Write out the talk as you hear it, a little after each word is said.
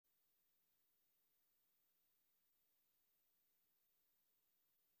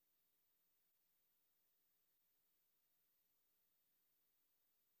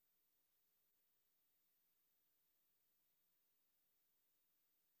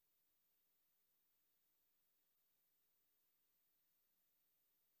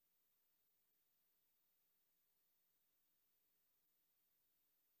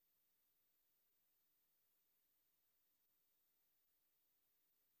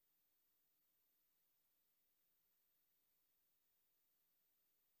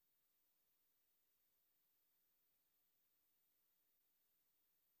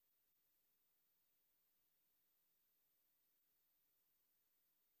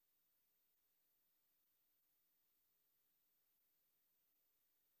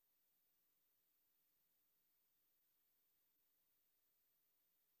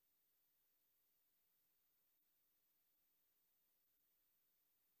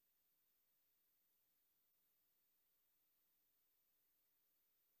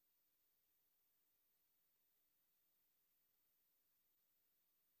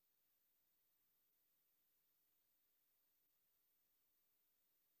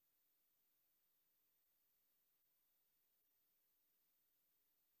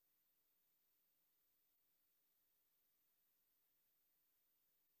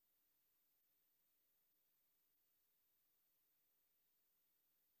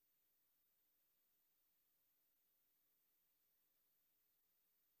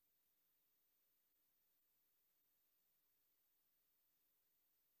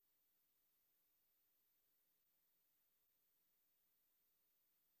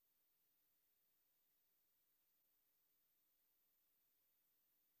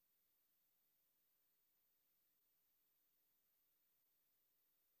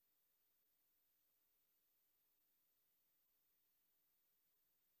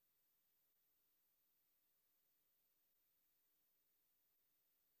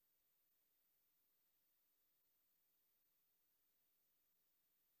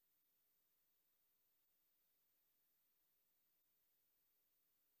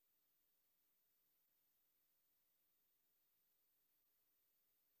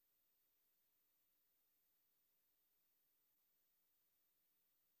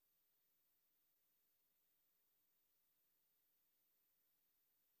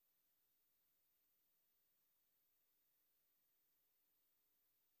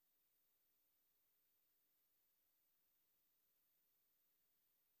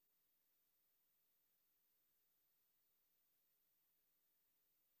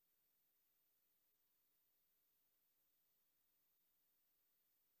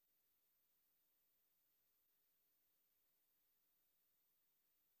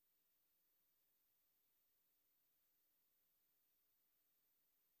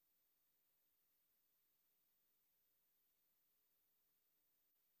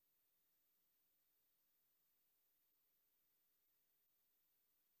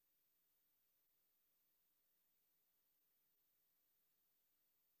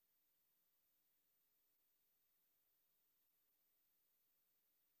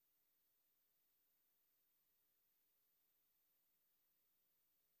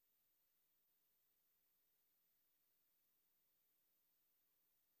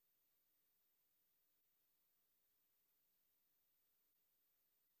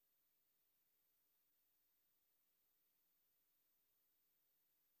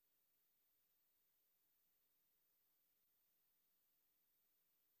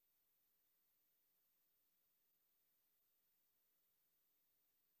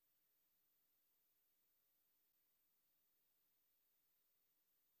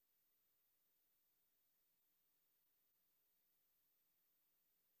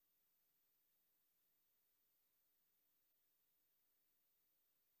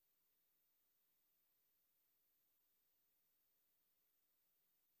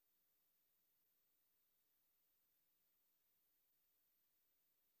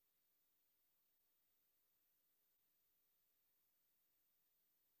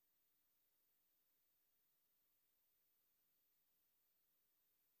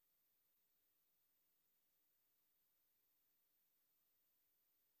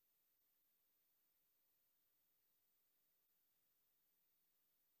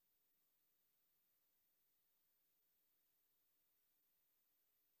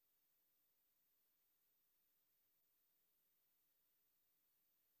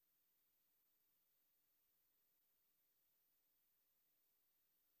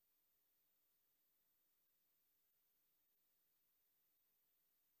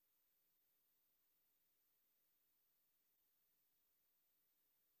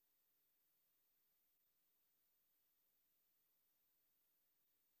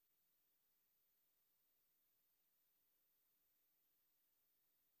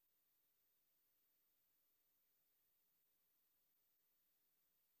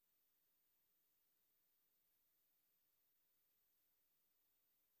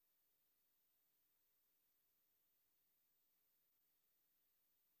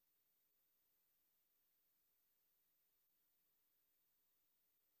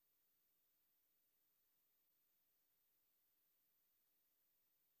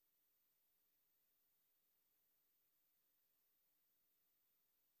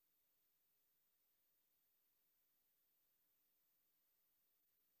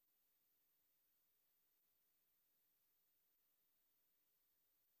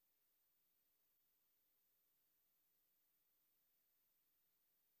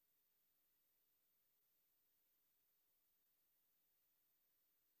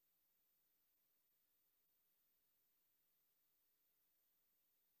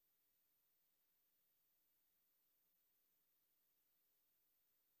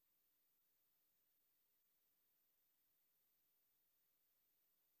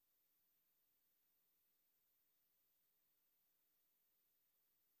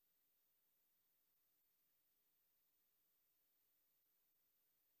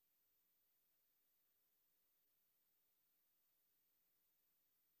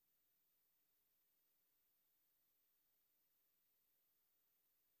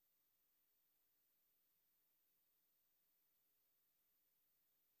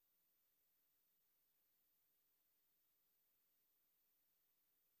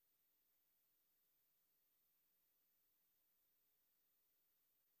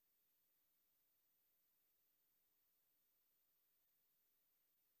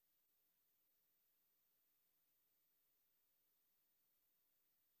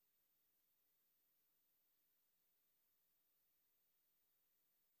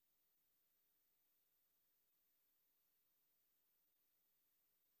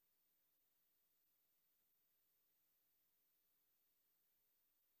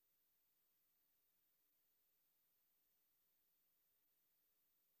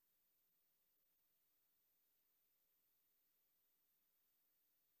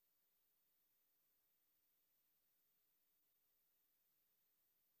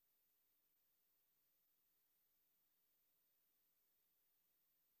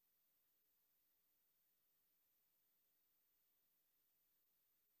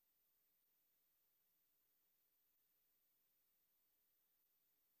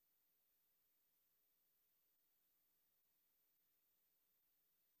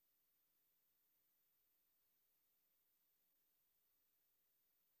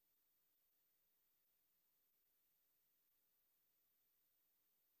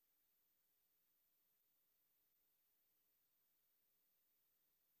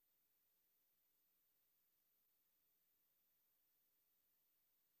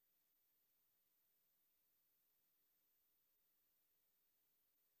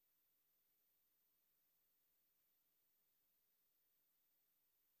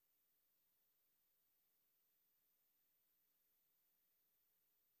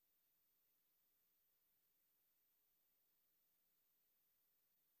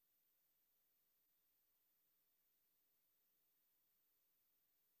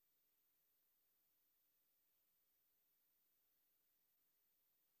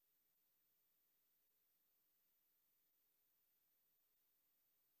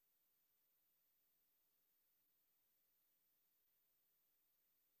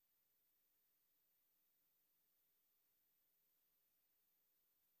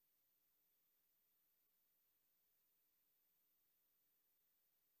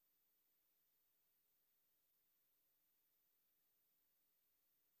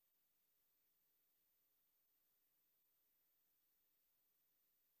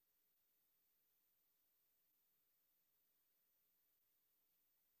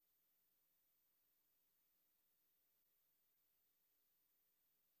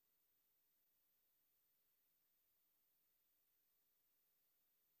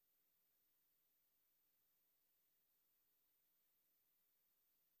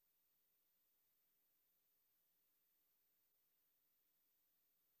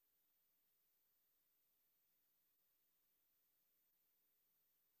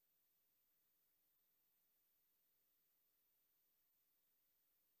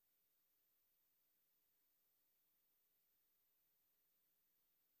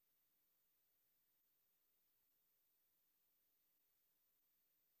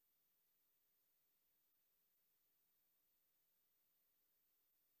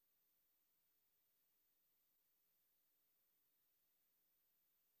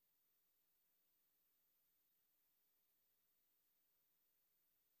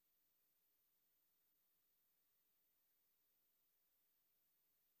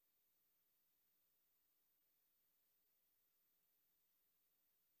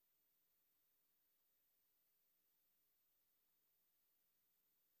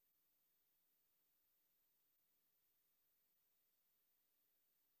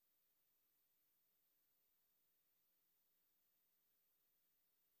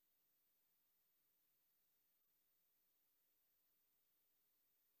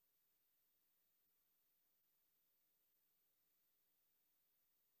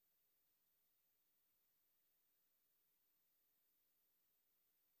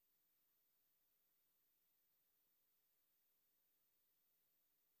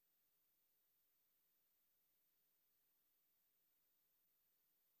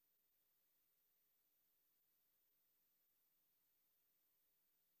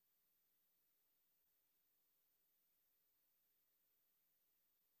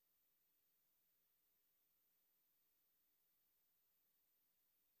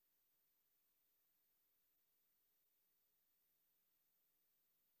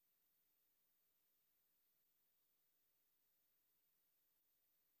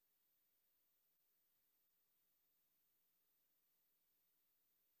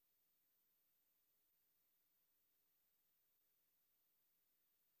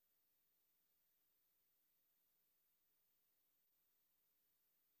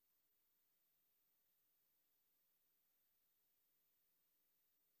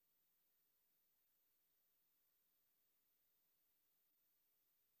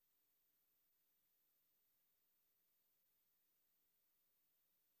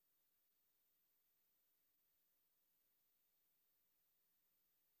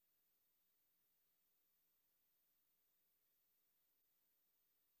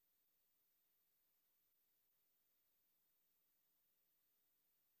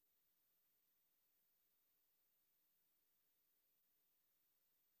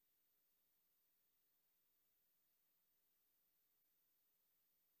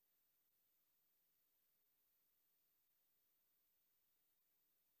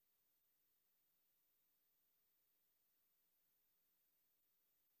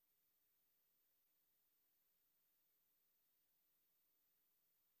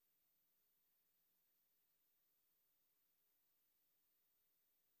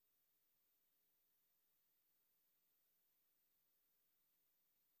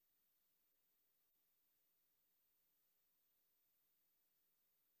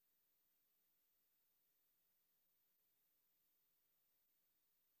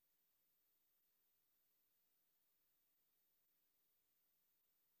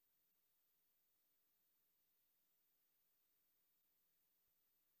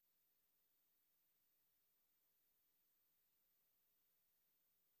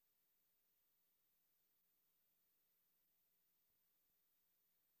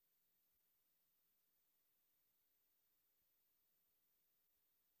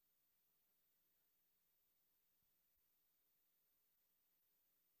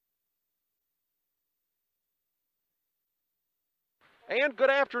And good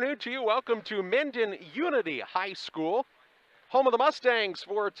afternoon to you. Welcome to Mendon Unity High School, home of the Mustangs,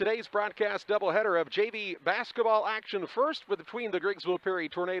 for today's broadcast doubleheader of JV basketball action. First between the Griggsville Perry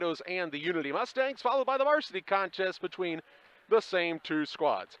Tornadoes and the Unity Mustangs, followed by the varsity contest between the same two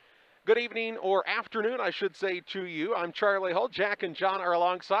squads. Good evening, or afternoon, I should say, to you. I'm Charlie Hull. Jack and John are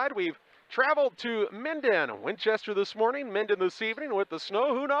alongside. We've traveled to Mendon, Winchester this morning, Mendon this evening with the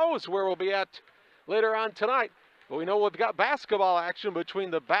snow. Who knows where we'll be at later on tonight. But we know we've got basketball action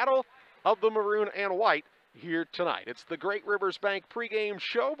between the Battle of the Maroon and White here tonight. It's the Great Rivers Bank pregame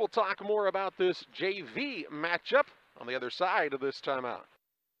show. We'll talk more about this JV matchup on the other side of this timeout.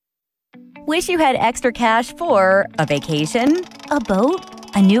 Wish you had extra cash for a vacation, a boat,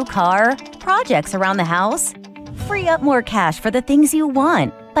 a new car, projects around the house? Free up more cash for the things you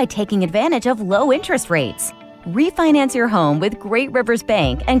want by taking advantage of low interest rates. Refinance your home with Great Rivers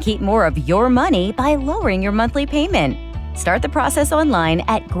Bank and keep more of your money by lowering your monthly payment. Start the process online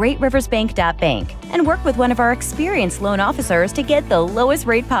at greatriversbank.bank and work with one of our experienced loan officers to get the lowest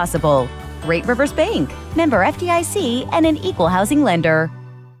rate possible. Great Rivers Bank, member FDIC, and an equal housing lender.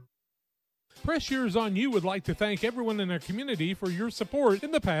 Press Yours on You would like to thank everyone in our community for your support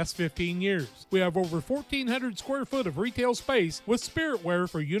in the past 15 years. We have over 1,400 square foot of retail space with spirit wear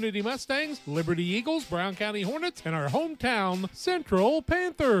for Unity Mustangs, Liberty Eagles, Brown County Hornets, and our hometown Central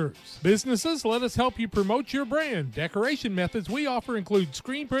Panthers. Businesses, let us help you promote your brand. Decoration methods we offer include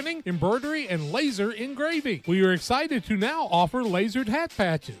screen printing, embroidery, and laser engraving. We are excited to now offer lasered hat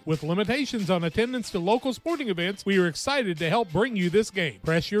patches. With limitations on attendance to local sporting events, we are excited to help bring you this game.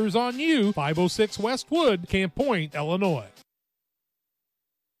 Press Yours on You, 506 West Wood, Camp Point, Illinois.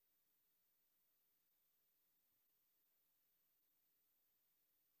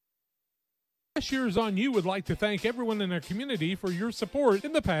 Press Yours on You would like to thank everyone in our community for your support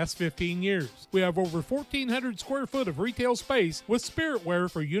in the past 15 years. We have over 1,400 square foot of retail space with spirit wear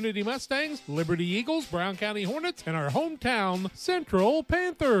for Unity Mustangs, Liberty Eagles, Brown County Hornets, and our hometown Central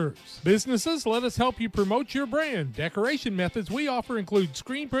Panthers. Businesses, let us help you promote your brand. Decoration methods we offer include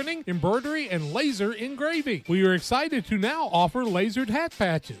screen printing, embroidery, and laser engraving. We are excited to now offer lasered hat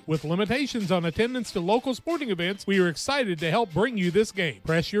patches. With limitations on attendance to local sporting events, we are excited to help bring you this game.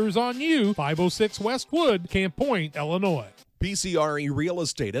 Press Yours on You, 506 West Wood, Camp Point, Illinois. PCRE Real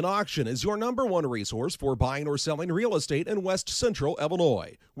Estate and Auction is your #1 resource for buying or selling real estate in West Central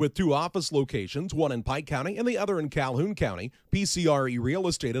Illinois. With 2 office locations, one in Pike County and the other in Calhoun County, PCRE Real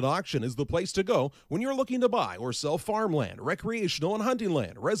Estate and Auction is the place to go when you're looking to buy or sell farmland, recreational and hunting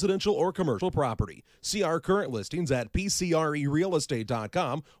land, residential or commercial property. See our current listings at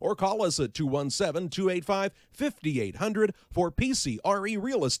PCRERealestate.com or call us at 217-285-5800 for PCRE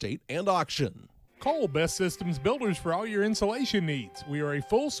Real Estate and Auction. Call Best Systems Builders for all your insulation needs. We are a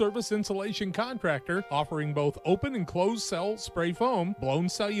full-service insulation contractor offering both open and closed cell spray foam, blown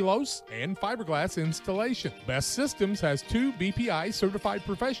cellulose, and fiberglass installation. Best Systems has 2 BPI certified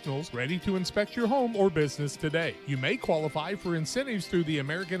professionals ready to inspect your home or business today. You may qualify for incentives through the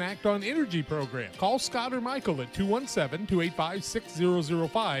American Act on Energy program. Call Scott or Michael at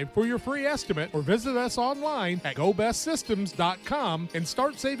 217-285-6005 for your free estimate or visit us online at gobestsystems.com and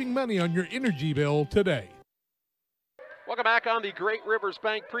start saving money on your energy bill today. Welcome back on the Great Rivers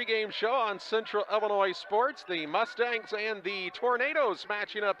Bank pregame show on Central Illinois Sports. The Mustangs and the Tornadoes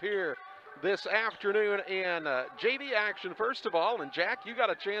matching up here this afternoon in JV action first of all. And Jack, you got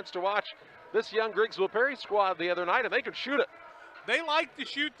a chance to watch this young Griggsville Perry squad the other night, and they could shoot it. They like to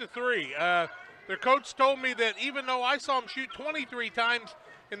shoot the three. Their coach told me that even though I saw them shoot 23 times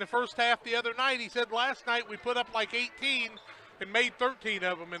in the first half the other night, he said last night we put up like 18 and made 13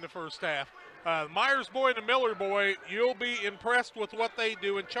 of them in the first half. Myers boy and the Miller boy, you'll be impressed with what they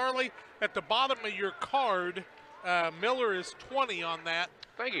do. And Charlie, at the bottom of your card, Miller is 20 on that.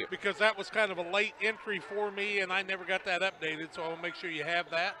 Thank you. Because that was kind of a late entry for me, and I never got that updated, so I'll make sure you have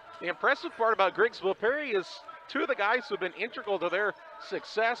that. The impressive part about Griggsville Perry is 2 of the guys who have been integral to their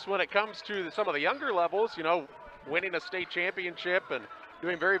success when it comes to some of the younger levels, you know, winning a state championship and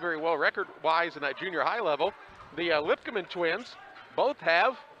doing very, very well record-wise in that junior high level. The Lipkeman twins both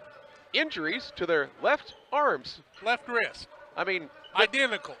have injuries to their left arms. Left wrist. I mean,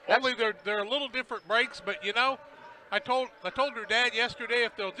 identical. Only they're a little different breaks, but you know, I told her dad yesterday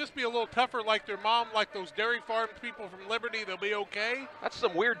if they'll just be a little tougher like their mom, like those dairy farm people from Liberty, they'll be okay. That's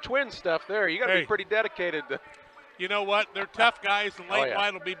some weird twin stuff there. You got to be pretty dedicated. You know what? They're tough guys, and Late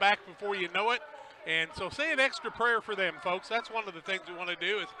White will be back before you know it. And so say an extra prayer for them, folks. That's one of the things we want to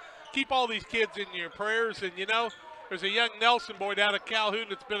do is keep all these kids in your prayers. And, you know, there's a young Nelson boy down at Calhoun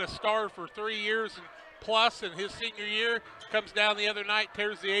that's been a star for 3 years and plus, and his senior year comes down the other night,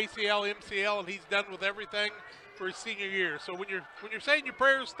 tears the ACL, MCL, and he's done with everything for his senior year. So when you're saying your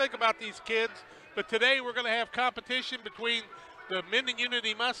prayers, think about these kids. But today we're going to have competition between the Mendon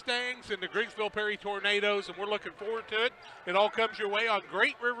Unity Mustangs and the Griggsville Perry Tornadoes, and we're looking forward to it. It all comes your way on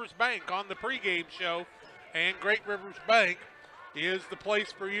Great Rivers Bank on the pregame show, and Great Rivers Bank is the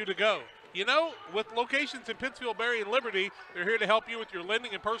place for you to go. You know, with locations in Pittsfield, Berry, and Liberty, they're here to help you with your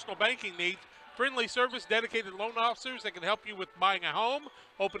lending and personal banking needs. Friendly service, dedicated loan officers that can help you with buying a home,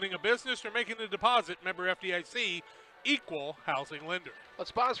 opening a business, or making a deposit. Member FDIC, equal housing lender.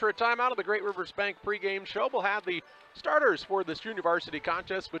 Let's pause for a timeout of the Great Rivers Bank pregame show. We'll have the starters for this junior varsity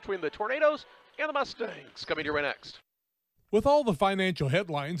contest between the Tornadoes and the Mustangs coming your way next. With all the financial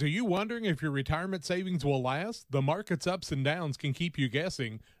headlines, are you wondering if your retirement savings will last? The market's ups and downs can keep you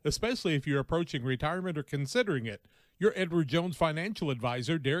guessing, especially if you're approaching retirement or considering it. Your Edward Jones financial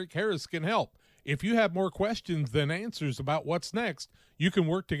advisor, Derek Harris, can help. If you have more questions than answers about what's next, you can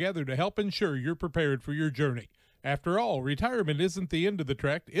work together to help ensure you're prepared for your journey. After all, retirement isn't the end of the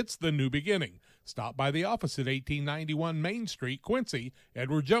trek, it's the new beginning. Stop by the office at 1891 Main Street, Quincy.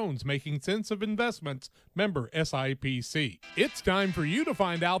 Edward Jones, making sense of investments. Member SIPC. It's time for you to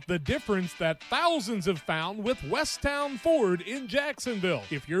find out the difference that thousands have found with Westtown Ford in Jacksonville.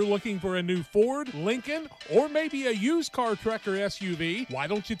 If you're looking for a new Ford, Lincoln, or maybe a used car, truck, or SUV, why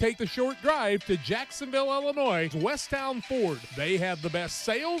don't you take the short drive to Jacksonville, Illinois? Westtown Ford. They have the best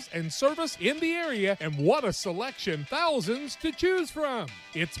sales and service in the area, and what a selection, thousands to choose from.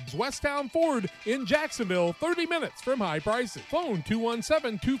 It's Westtown Ford in Jacksonville, 30 minutes from high prices. Phone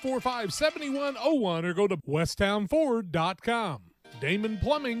 217-245-7101 or go to westtownford.com. Damon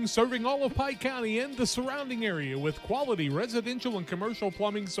Plumbing, serving all of Pike County and the surrounding area with quality residential and commercial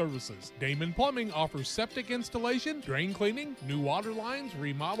plumbing services. Damon Plumbing offers septic installation, drain cleaning, new water lines,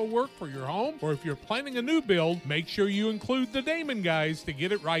 remodel work for your home, or if you're planning a new build, make sure you include the Damon guys to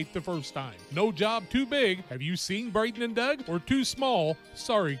get it right the first time. No job too big. Have you seen Braden and Doug? Or too small?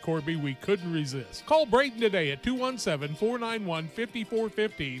 Sorry, Corby, we couldn't resist. Call Braden today at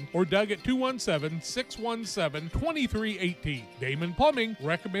 217-491-5415 or Doug at 217-617-2318. Damon Plumbing,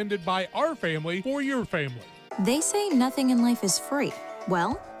 recommended by our family for your family. They say nothing in life is free.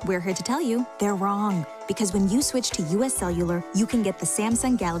 Well, we're here to tell you they're wrong. Because when you switch to US Cellular, you can get the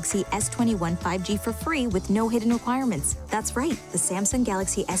Samsung Galaxy S21 5G for free with no hidden requirements. That's right, the Samsung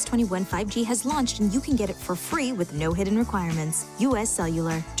Galaxy S21 5G has launched and you can get it for free with no hidden requirements. US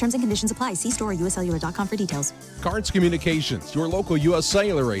Cellular. Terms and conditions apply. See store or uscellular.com for details. Cards Communications, your local U.S.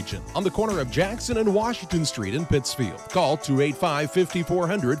 Cellular agent on the corner of Jackson and Washington Street in Pittsfield. Call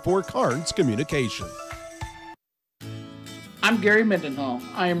 285-5400 for Cards Communications. I'm Gary Mendenhall.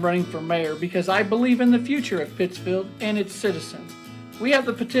 I am running for mayor because I believe in the future of Pittsfield and its citizens. We have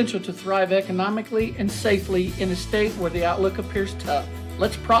the potential to thrive economically and safely in a state where the outlook appears tough.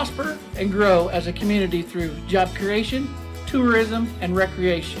 Let's prosper and grow as a community through job creation, tourism, and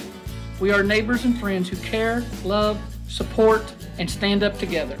recreation. We are neighbors and friends who care, love, support, and stand up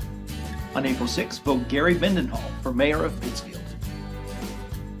together. On April 6th, vote Gary Mendenhall for mayor of Pittsfield.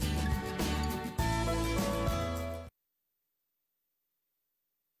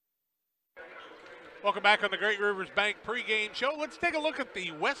 Welcome back on the Great Rivers Bank pregame show. Let's take a look at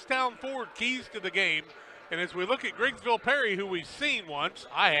the Westtown Ford keys to the game. And as we look at Griggsville Perry, who we've seen once,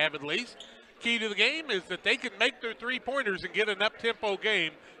 I have at least, key to the game is that they can make their three-pointers and get an up-tempo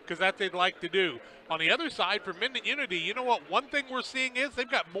game because that's what they'd like to do. On the other side, for Mendon Unity, you know what? One thing we're seeing is they've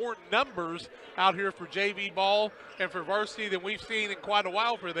got more numbers out here for JV ball and for varsity than we've seen in quite a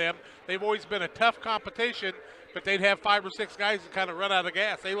while for them. They've always been a tough competition, but they'd have 5 or 6 guys that kind of run out of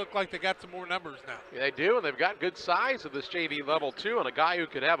gas. They look like they got some more numbers now. Yeah, they do, and they've got good size at this JV level, too. And a guy who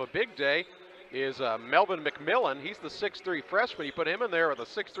could have a big day is Melvin McMillan. He's the 6'3 freshman. You put him in there with a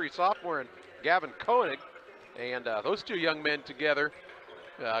 6'3 sophomore and Gavin Koenig. And those two young men together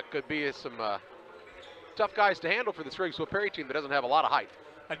could be some tough guys to handle for this Griggsville Perry team that doesn't have a lot of height.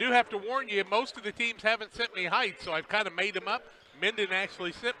 I do have to warn you, most of the teams haven't sent me height, so I've kind of made them up. Mendon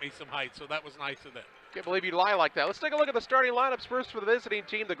actually sent me some height, so that was nice of them. Can't believe you'd lie like that. Let's take a look at the starting lineups first for the visiting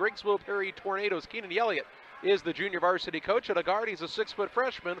team, the Griggsville Perry Tornadoes. Keenan Elliott is the junior varsity coach. At a guard, he's a 6-foot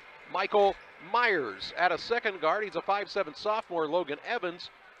freshman, Michael Myers. At a second guard, he's a 5'7 sophomore, Logan Evans.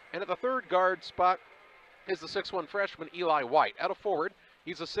 And at the third guard spot is the 6'1 freshman, Eli White. At a forward,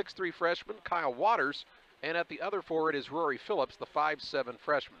 he's a 6'3 freshman, Kyle Waters. And at the other forward is Rory Phillips, the 5'7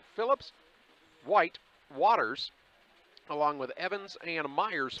 freshman. Phillips, White, Waters, along with Evans and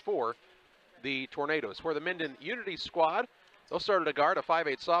Myers for the Tornadoes. For the Mendon Unity squad, they'll start at a guard, a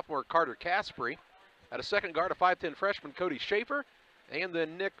 5'8 sophomore, Carter Caspery. At a second guard, a 5'10 freshman, Cody Schaefer. And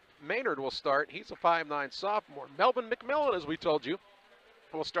then Nick Maynard will start. He's a 5'9 sophomore. Melvin McMillan, as we told you,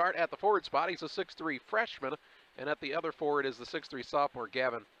 will start at the forward spot. He's a 6'3 freshman. And at the other forward is the 6'3 sophomore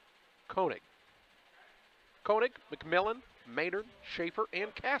Gavin Koenig. Koenig, McMillan, Maynard, Schaefer,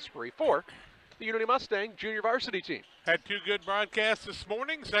 and Caspery for the Unity Mustang junior varsity team. Had two good broadcasts this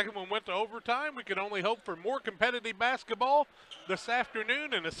morning. Second one went to overtime. We can only hope for more competitive basketball this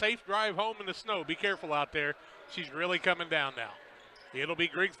afternoon and a safe drive home in the snow. Be careful out there. She's really coming down now. It'll be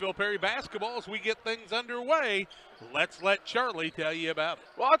Griggsville Perry basketball as we get things underway. Let's let Charlie tell you about it.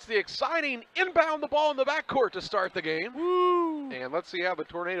 Well, it's the exciting inbound the ball in the backcourt to start the game. Woo! And let's see how the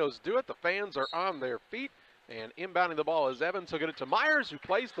Tornadoes do it. The fans are on their feet. And inbounding the ball is Evans. He'll get it to Myers, who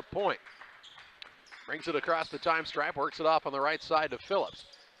plays the point. Brings it across the time stripe, works it off on the right side to Phillips.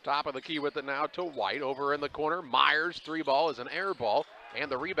 Top of the key with it now to White. Over in the corner, Myers, 3 ball is an air ball. And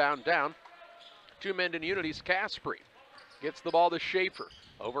the rebound down to Mendon Unity's Caspery. Gets the ball to Schaefer.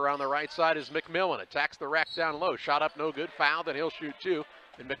 Over on the right side is McMillan. Attacks the rack down low. Shot up no good. Foul, then he'll shoot 2.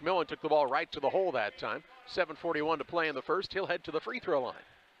 And McMillan took the ball right to the hole that time. 7:41 to play in the first. He'll head to the free throw line.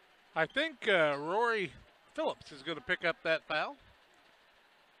 I think Rory Phillips is going to pick up that foul.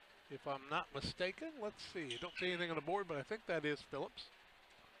 If I'm not mistaken, let's see. Don't see anything on the board, but I think that is Phillips.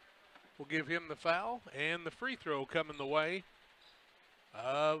 We'll give him the foul and the free throw coming the way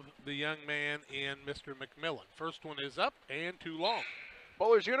of the young man in Mr. McMillan. First one is up and too long.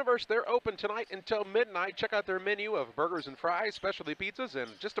 Bowlers Universe, they're open tonight until midnight. Check out their menu of burgers and fries, specialty pizzas, and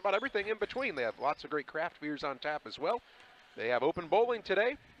just about everything in between. They have lots of great craft beers on tap as well. They have open bowling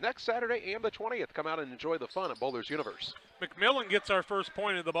today, next Saturday, and the 20th. Come out and enjoy the fun at Bowlers Universe. McMillan gets our first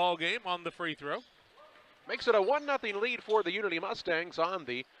point of the ball game on the free throw. Makes it a 1-0 lead for the Unity Mustangs on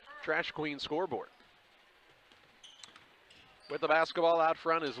the Trash Queen scoreboard. With the basketball out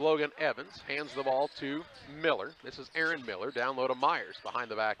front is Logan Evans. Hands the ball to Miller. This is Aaron Miller. Down low to Myers.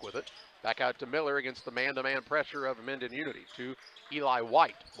 Behind the back with it. Back out to Miller against the man-to-man pressure of Mendon Unity. To Eli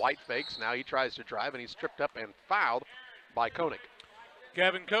White. White fakes. Now he tries to drive, and he's tripped up and fouled by Koenig.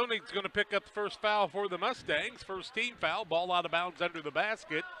 Gavin Koenig's going to pick up the first foul for the Mustangs. First team foul. Ball out of bounds under the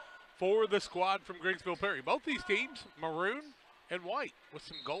basket for the squad from Griggsville Perry. Both these teams, maroon and white, with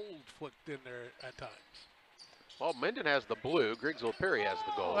some gold flicked in there at times. Well, Mendon has the blue. Griggsville Perry has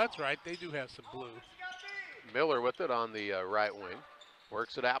the gold. Oh, that's right. They do have some blue. Miller with it on the right wing.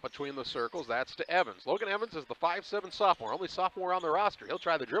 Works it out between the circles. That's to Evans. Logan Evans is the 5'7 sophomore. Only sophomore on the roster. He'll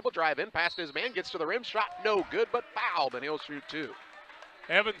try the dribble drive in. Past his man. Gets to the rim. Shot no good, but fouled, and he'll shoot 2.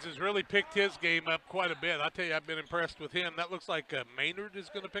 Evans has really picked his game up quite a bit. I tell you, I've been impressed with him. That looks like Maynard is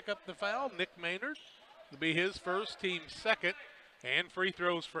going to pick up the foul. Nick Maynard will be his first, team second. And free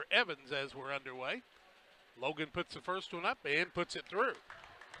throws for Evans as we're underway. Logan puts the first one up and puts it through.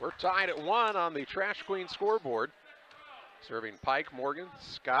 We're tied at 1 on the Trash Queen scoreboard. Serving Pike, Morgan,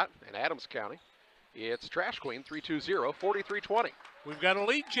 Scott, and Adams County. It's Trash Queen 3-2-0, 43-20. We've got a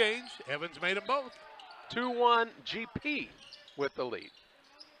lead change. Evans made them both. 2-1 GP with the lead.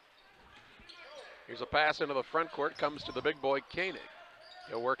 Here's a pass into the front court. Comes to the big boy, Koenig.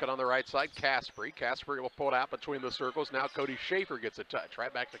 He'll work it on the right side, Caspery. Caspery will pull it out between the circles. Now Cody Schaefer gets a touch.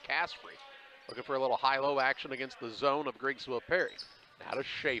 Right back to Caspery. Looking for a little high-low action against the zone of Griggsville Perry. Now to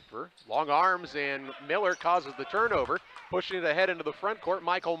Schaefer. Long arms, and Miller causes the turnover. Pushing it ahead into the front court.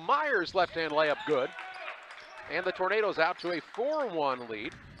 Michael Myers' left-hand layup good. And the Tornadoes out to a 4-1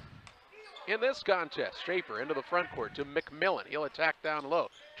 lead in this contest. Schaefer into the front court to McMillan. He'll attack down low.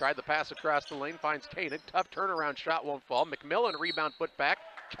 Tried the pass across the lane. Finds Koenig. Tough turnaround shot, won't fall. McMillan rebound, put back.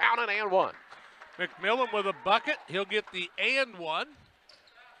 Count it, and 1. McMillan with a bucket. He'll get the and 1.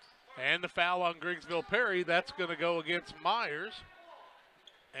 And the foul on Griggsville Perry, that's going to go against Myers.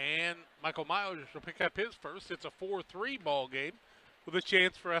 And Michael Myers will pick up his first. It's a 4-3 ball game with a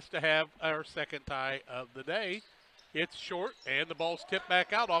chance for us to have our second tie of the day. It's short, and the ball's tipped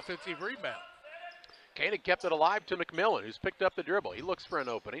back out. Offensive rebound. Koenig kept it alive to McMillan, who's picked up the dribble. He looks for an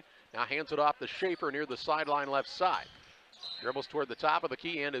opening. Now hands it off to Schaefer near the sideline left side. Dribbles toward the top of the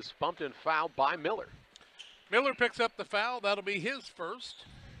key and is bumped and fouled by Miller. Miller picks up the foul. That'll be his first.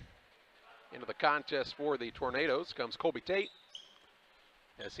 Into the contest for the Tornadoes comes Colby Tate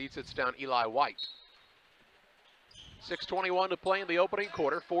as he sits down Eli White. 6:21 to play in the opening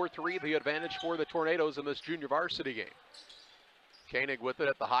quarter. 4-3 the advantage for the Tornadoes in this junior varsity game. Koenig with it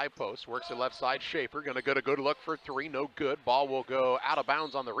at the high post. Works it left side. Schaefer going to get a good look for 3. No good. Ball will go out of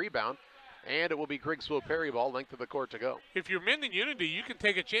bounds on the rebound. And it will be Griggsville Perry ball, length of the court to go. If you're Mendon Unity, you can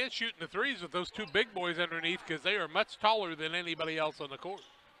take a chance shooting the threes with those 2 big boys underneath because they are much taller than anybody else on the court.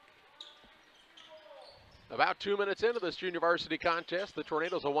 About 2 minutes into this junior varsity contest, the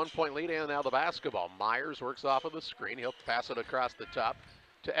Tornadoes a 1-point lead, and now the basketball. Myers works off of the screen. He'll pass it across the top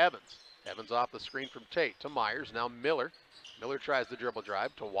to Evans. Evans off the screen from Tate to Myers. Now Miller. Miller tries the dribble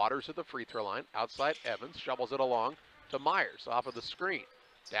drive to Waters at the free throw line. Outside Evans, shovels it along to Myers off of the screen.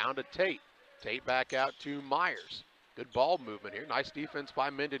 Down to Tate. Tate back out to Myers. Good ball movement here. Nice defense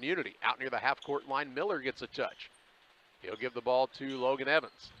by Mendon Unity. Out near the half-court line, Miller gets a touch. He'll give the ball to Logan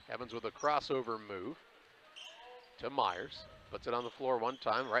Evans. Evans with a crossover move to Myers. Puts it on the floor one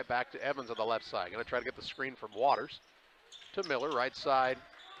time, right back to Evans on the left side. Gonna try to get the screen from Waters. To Miller, right side,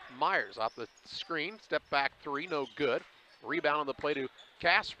 Myers off the screen. Step back three, no good. Rebound on the play to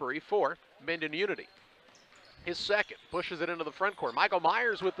Caspery for Mendon Unity. His second, pushes it into the front court. Michael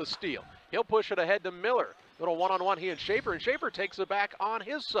Myers with the steal. He'll push it ahead to Miller. Little one-on-one, he and Schaefer takes it back on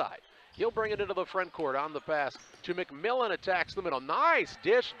his side. He'll bring it into the front court on the pass to McMillan, attacks the middle. Nice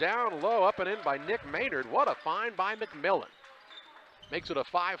dish down low, up and in by Nick Maynard. What a find by McMillan. Makes it a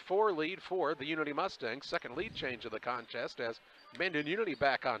 5-4 lead for the Unity Mustangs. Second lead change of the contest as Mendon Unity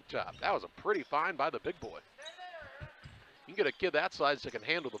back on top. That was a pretty find by the big boy. You can get a kid that size that can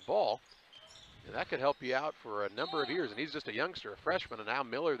handle the ball, and that could help you out for a number of years. And he's just a youngster, a freshman, and now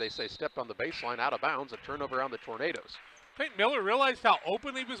Miller, they say, stepped on the baseline out of bounds, a turnover on the Tornadoes. I think Miller realized how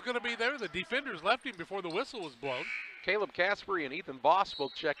open he was going to be there. The defenders left him before the whistle was blown. Caleb Caspery and Ethan Boss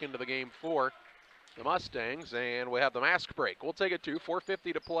will check into the game for the Mustangs, and we have the mask break. We'll take it to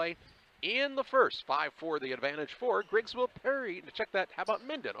 4:50 to play in the first. 5-4 the advantage for Griggsville Perry. To check that, how about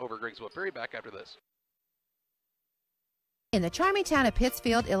Mendon over Griggsville Perry? Back after this. In the charming town of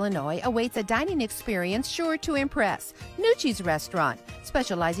Pittsfield, Illinois, awaits a dining experience sure to impress. Nucci's Restaurant,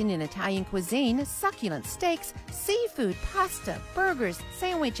 specializing in Italian cuisine, succulent steaks, seafood, pasta, burgers,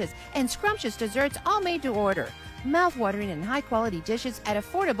 sandwiches, and scrumptious desserts, all made to order. Mouth-watering and high-quality dishes at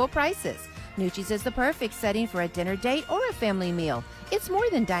affordable prices. Nucci's is the perfect setting for a dinner date or a family meal. It's more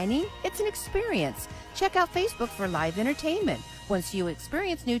than dining, it's an experience. Check out Facebook for live entertainment. Once you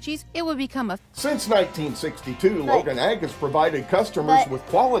experience Nucci's, it will become a... Since 1962, Logan Ag has provided customers with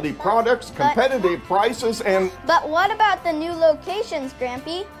quality products, competitive prices, and... But what about the new locations,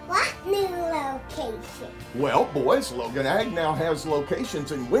 Grampy? What new location? Well, boys, Logan Ag now has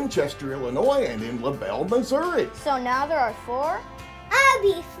locations in Winchester, Illinois, and in LaBelle, Missouri. So now there are 4? I'll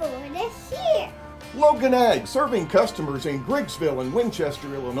be 4 this year. Logan Ag, serving customers in Griggsville and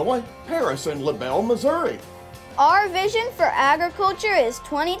Winchester, Illinois, Paris, and LaBelle, Missouri. Our vision for agriculture is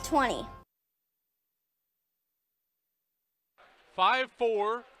 2020.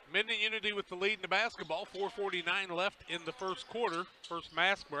 5-4, Mendon Unity with the lead in the basketball. 4:49 left in the first quarter. First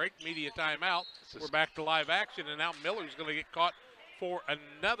mask break, media timeout. We're back to live action, and now Miller's going to get caught for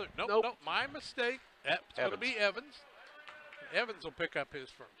another. Nope, my mistake. That's going to be Evans. Evans will pick up his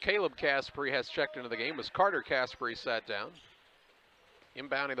first. Caleb Caspery has checked into the game as Carter Caspery sat down.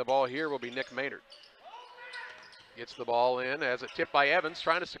 Inbounding the ball here will be Nick Maynard. Gets the ball in as it tipped by Evans,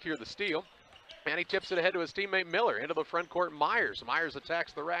 trying to secure the steal. And he tips it ahead to his teammate Miller. Into the front court, Myers. Myers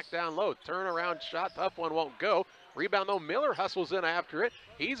attacks the rack down low. Turnaround shot, tough one, won't go. Rebound though, Miller hustles in after it.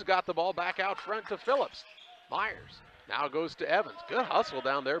 He's got the ball back out front to Phillips. Myers now goes to Evans. Good hustle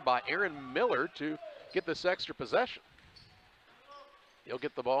down there by Aaron Miller to get this extra possession. He'll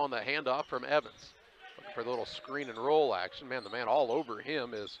get the ball on the handoff from Evans. Looking for the little screen and roll action. Man, the man all over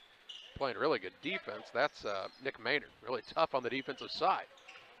him is playing really good defense. That's Nick Maynard, really tough on the defensive side.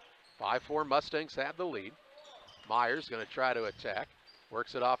 5-4 Mustangs have the lead. Myers going to try to attack.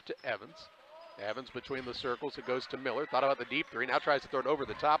 Works it off to Evans. Evans between the circles. It goes to Miller. Thought about the deep three. Now tries to throw it over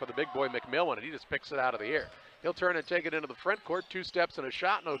the top of the big boy McMillan, and he just picks it out of the air. He'll turn and take it into the front court. 2 steps and a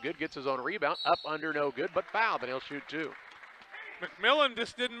shot, no good. Gets his own rebound. Up under, no good, but fouled, and he'll shoot 2. McMillan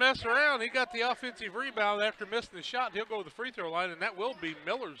just didn't mess around. He got the offensive rebound after missing the shot. He'll go to the free throw line, and that will be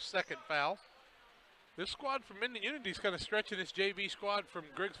Miller's second foul. This squad from Mendon Unity is kind of stretching this JV squad from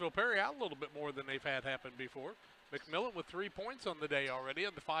Griggsville Perry out a little bit more than they've had happen before. McMillan with 3 points on the day already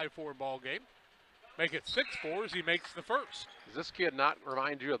in the 5-4 ball game. Make it 6-4 as he makes the first. Does this kid not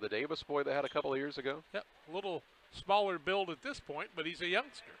remind you of the Davis boy they had a couple of years ago? Yep, a little smaller build at this point, but he's a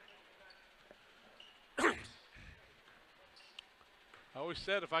youngster. I always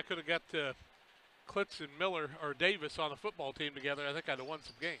said if I could have got Klitz and Miller or Davis on a football team together, I think I'd have won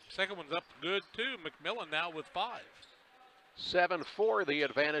some games. Second one's up good too. McMillan now with 5. 7-4 the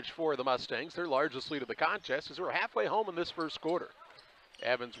advantage for the Mustangs. Their largest lead of the contest as we're halfway home in this first quarter.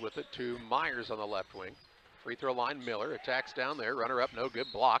 Evans with it to Myers on the left wing. Free throw line, Miller attacks down there. Runner up, no good,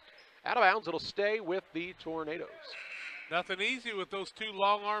 blocked. Out of bounds, it'll stay with the Tornadoes. Nothing easy with those 2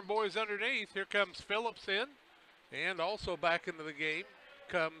 long arm boys underneath. Here comes Phillips in. And also back into the game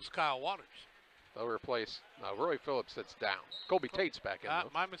comes Kyle Waters. They'll replace Roy Phillips sits down. Colby Tate's back in though.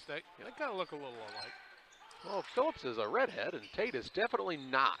 My mistake. Yeah, they kind of look a little alike. Well, Phillips is a redhead and Tate is definitely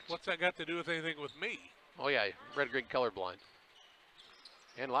not. What's that got to do with anything with me? Oh yeah, red-green colorblind.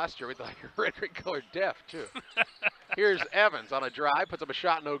 And last year we thought you were red colored deaf too. Here's Evans on a drive, puts up a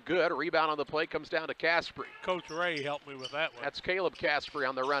shot, no good. A rebound on the play comes down to Caspery. Coach Ray helped me with that one. That's Caleb Caspery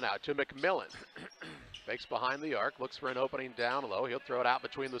on the run out to McMillan. Fakes behind the arc, looks for an opening down low. He'll throw it out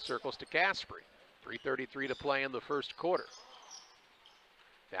between the circles to Caspery. 3:33 to play in the first quarter.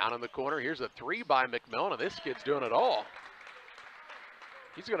 Down in the corner, here's a three by McMillan, and this kid's doing it all.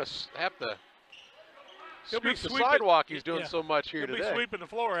 He's going to have to sweep the sidewalk. He's doing so much here today. He'll be sweeping the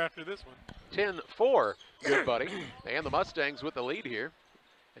floor after this one. 10-4, good buddy. And the Mustangs with the lead here.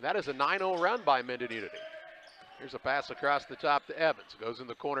 And that is a 9-0 run by Mendon Unity. Here's a pass across the top to Evans. Goes in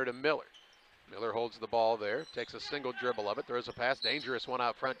the corner to Miller. Miller holds the ball there, takes a single dribble of it, throws a pass, dangerous one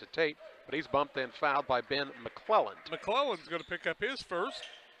out front to Tate, but he's bumped and fouled by Ben McClelland. McClelland's going to pick up his first,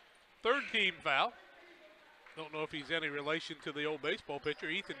 third team foul. Don't know if he's any relation to the old baseball pitcher.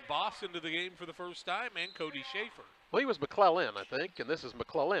 Ethan Voss into the game for the first time, and Cody Schaefer. Well, he was McClellan, I think, and this is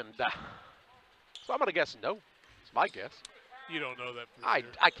McClelland. So I'm going to guess no. It's my guess. You don't know that for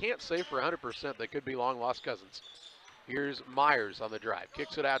sure. I can't say for 100% they could be long-lost cousins. Here's Myers on the drive.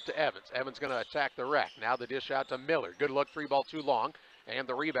 Kicks it out to Evans. Evans going to attack the rack. Now the dish out to Miller. Good look, 3-ball too long. And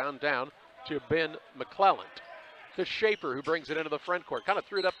the rebound down to Ben McClelland. To Schaefer, who brings it into the front court. Kind of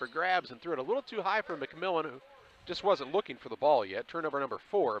threw it up for grabs and threw it a little too high for McMillan, who just wasn't looking for the ball yet. Turnover number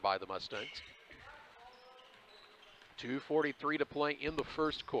 4 by the Mustangs. 2:43 to play in the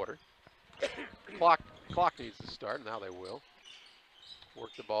first quarter. Clock needs to start. Now they will.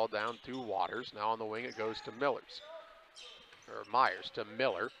 Work the ball down to Waters. Now on the wing it goes to Myers to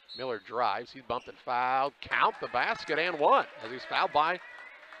Miller. Miller drives. He's bumped and fouled. Count the basket and one as he's fouled by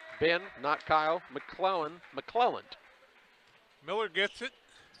Ben, not Kyle, McClelland. Miller gets it.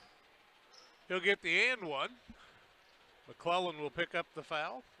 He'll get the and one. McClelland will pick up the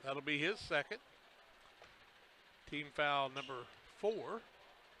foul. That'll be his second. Team foul number 4.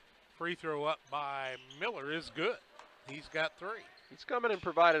 Free throw up by Miller is good. He's got 3. He's come in and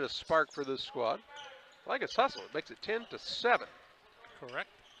provided a spark for this squad. I like his hustle. It makes it 10-7. Correct.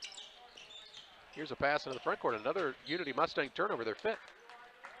 Here's a pass into the front court. Another Unity Mustang turnover. They're fit.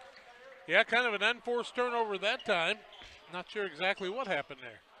 Yeah, kind of an unforced turnover that time. Not sure exactly what happened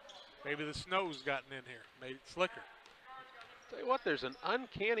there. Maybe the snow's gotten in here, made it slicker. Tell you what, there's an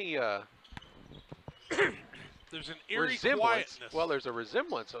uncanny there's an eerie resemblance. Quietness. Well, there's a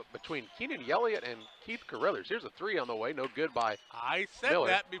resemblance between Keenan Elliott and Keith Carruthers. Here's a 3 on the way, no good by I said Miller.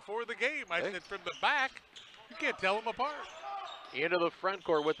 that before the game. I said from the back, you can't tell them apart. Into the front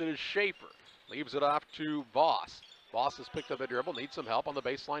court with it is Schaefer. Leaves it off to Voss. Voss has picked up the dribble, needs some help on the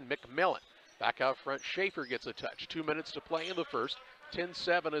baseline. McMillan. Back out front, Schaefer gets a touch. 2 minutes to play in the first.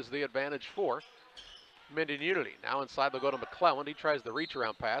 10-7 is the advantage for Mendon Unity. Now inside they'll go to McClelland. He tries the reach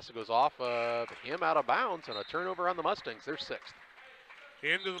around pass. It goes off of him out of bounds and a turnover on the Mustangs. They're 6th.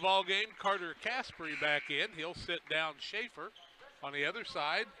 Into the ball game, Carter Caspery back in. He'll sit down Schaefer. On the other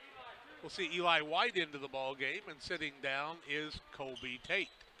side, we'll see Eli White into the ball game, and sitting down is Colby Tate.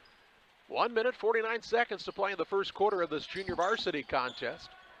 1 minute, 49 seconds to play in the first quarter of this junior varsity contest.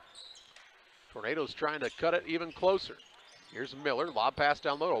 Tornadoes trying to cut it even closer. Here's Miller, lob pass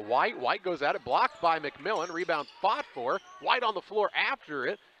down low to White. White goes at it, blocked by McMillan. Rebound fought for. White on the floor after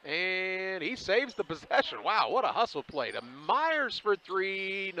it, and he saves the possession. Wow, what a hustle play. To Myers for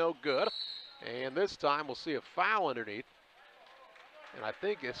 3, no good. And this time we'll see a foul underneath. And I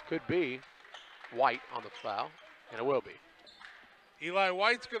think this could be White on the foul, and it will be. Eli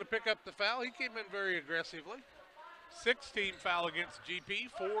White's going to pick up the foul. He came in very aggressively. 6-team foul against GP,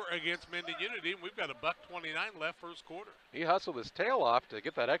 4 against Mendon Unity, and we've got a $1:29 left first quarter. He hustled his tail off to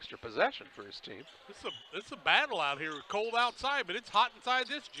get that extra possession for his team. It's a battle out here. Cold outside, but it's hot inside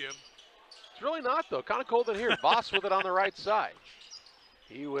this gym. It's really not, though. Kind of cold in here. Voss with it on the right side.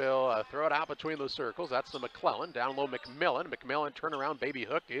 He will throw it out between those circles. That's the McClelland. Down low, McMillan. McMillan turnaround baby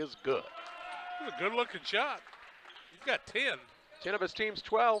hook is good. It's a good-looking shot. He's got 10. 10 of his team's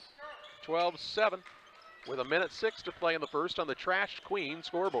 12. 12-7. With 1:06 to play in the first on the Trashed Queen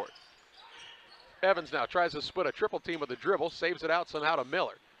scoreboard. Evans now tries to split a triple team with a dribble, saves it out somehow to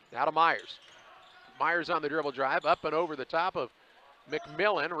Miller. Now to Myers. Myers on the dribble drive, up and over the top of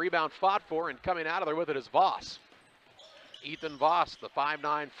McMillan. Rebound fought for, and coming out of there with it is Voss. Ethan Voss, the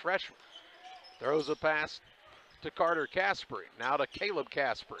 5'9" freshman. Throws a pass to Carter Caspery. Now to Caleb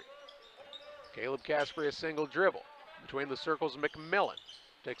Caspery. Caleb Caspery, a single dribble. Between the circles, McMillan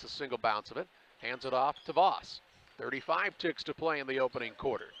takes a single bounce of it. Hands it off to Voss. 35 ticks to play in the opening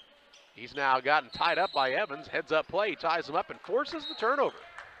quarter. He's now gotten tied up by Evans. Heads up play, ties him up and forces the turnover.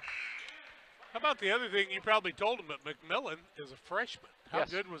 How about the other thing you probably told him, that McMillan is a freshman. How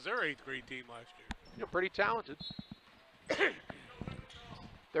Yes. good was their 8th grade team last year? Pretty talented.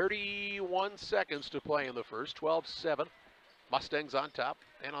 31 seconds to play in the first, 12-7. Mustangs on top,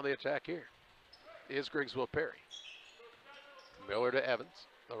 and on the attack here is Griggsville Perry. Miller to Evans.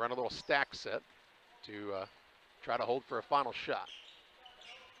 They'll run a little stack set to try to hold for a final shot.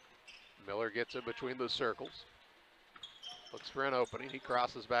 Miller gets it between the circles. Looks for an opening. He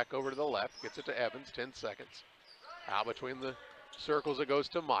crosses back over to the left, gets it to Evans, 10 seconds. Out between the circles it goes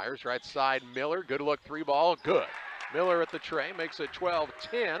to Myers. Right side, Miller. Good look, 3-ball, good. Miller at the tray makes it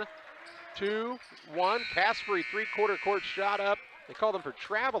 12-10. 2-1. Caspery, three-quarter court shot up. They call them for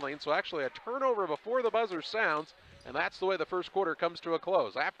traveling, so actually a turnover before the buzzer sounds, and that's the way the first quarter comes to a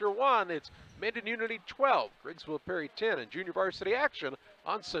close. After one, it's Mendon Unity 12, Griggsville Perry 10, and junior varsity action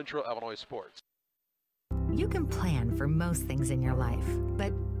on Central Illinois Sports. You can plan for most things in your life,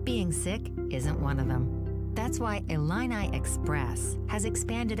 but being sick isn't one of them. That's why Illini Express has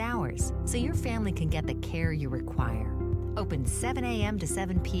expanded hours, so your family can get the care you require. Open 7 a.m. to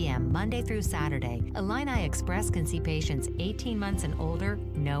 7 p.m. Monday through Saturday, Illini Express can see patients 18 months and older,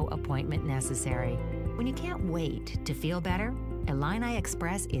 no appointment necessary. When you can't wait to feel better, Illini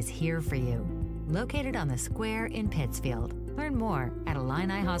Express is here for you. Located on the square in Pittsfield. Learn more at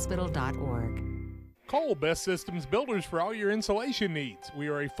IlliniHospital.org. Call Best Systems Builders for all your insulation needs. We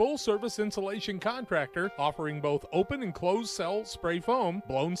are a full-service insulation contractor offering both open and closed cell spray foam,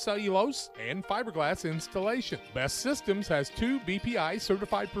 blown cellulose, and fiberglass installation. Best Systems has 2 BPI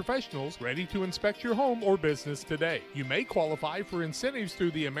certified professionals ready to inspect your home or business today. You may qualify for incentives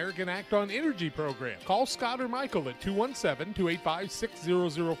through the American Act on Energy program. Call Scott or Michael at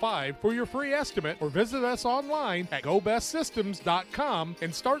 217-285-6005 for your free estimate, or visit us online at gobestsystems.com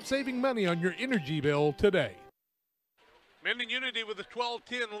and start saving money on your energy bill today. Mendon Unity with a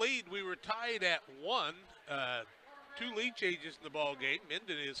 12-10 lead. We were tied at 1. 2 lead changes in the ball game.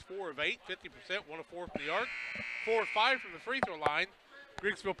 Mendon is 4 of 8, 50%, 1 of 4 from the arc, 4 of 5 from the free throw line.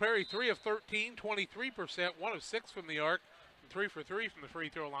 Griggsville Perry 3 of 13, 23%, 1 of 6 from the arc, and 3 for 3 from the free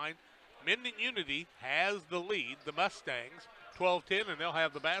throw line. Mendon Unity has the lead. The Mustangs 12-10, and they'll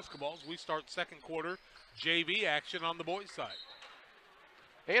have the basketballs. We start second quarter JV action on the boys' side.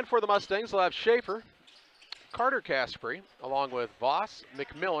 And for the Mustangs, they'll have Schaefer, Carter Caspery, along with Voss,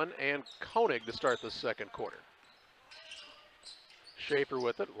 McMillan, and Koenig to start the second quarter. Schaefer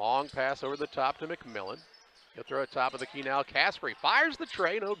with it, long pass over the top to McMillan. He'll throw it top of the key now. Caspery fires the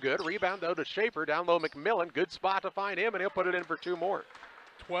tray, no good. Rebound though to Schaefer, down low McMillan. Good spot to find him, and he'll put it in for 2 more.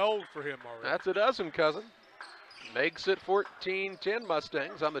 12 for him already. That's a dozen, cousin. Makes it 14-10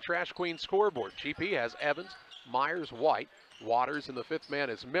 Mustangs on the Trash Queen scoreboard. GP has Evans, Myers, White. Waters, and the 5th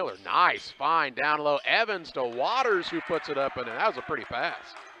man is Miller. Nice find down low. Evans to Waters, who puts it up, and that was a pretty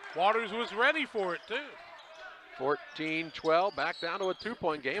pass. Waters was ready for it, too. 14-12, back down to a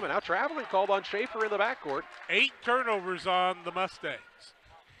 2-point game, and now traveling called on Schaefer in the backcourt. 8 turnovers on the Mustangs.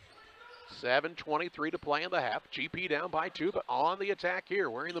 7:23 to play in the half. GP down by 2, but on the attack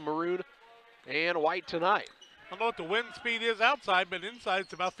here, wearing the maroon and white tonight. I don't know what the wind speed is outside, but inside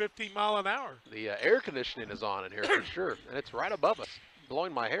it's about 15 miles an hour. The air conditioning is on in here for sure, and it's right above us,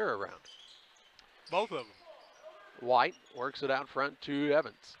 blowing my hair around. Both of them. White works it out front to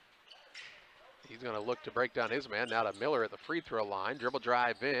Evans. He's going to look to break down his man. Now to Miller at the free throw line. Dribble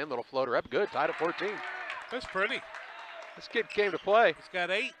drive in, little floater up, good, tied at 14. That's pretty. This kid came to play. He's got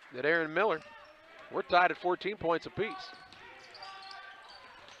 8. Did Aaron Miller. We're tied at 14 points apiece.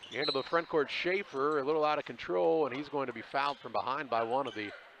 Into the front court, Schaefer, a little out of control, and he's going to be fouled from behind by one of the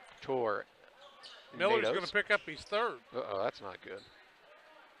Tornadoes. Miller's going to pick up his 3rd. Uh-oh, that's not good.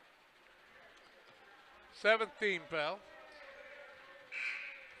 7th team foul.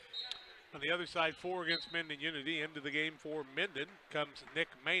 On the other side, 4 against Mendon Unity. Into the game for Mendon comes Nick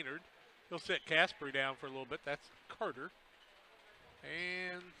Maynard. He'll set Caspery down for a little bit. That's Carter.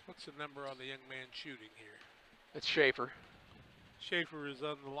 And what's the number on the young man shooting here? It's Schaefer. Schaefer is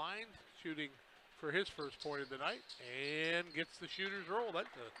on the line, shooting for his first point of the night, and gets the shooter's roll. That's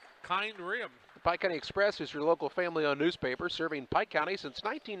a kind rim. The Pike County Express is your local family-owned newspaper serving Pike County since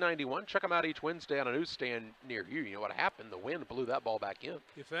 1991. Check them out each Wednesday on a newsstand near you. You know what happened? The wind blew that ball back in.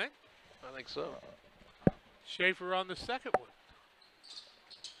 You think? I think so. Schaefer on the second one.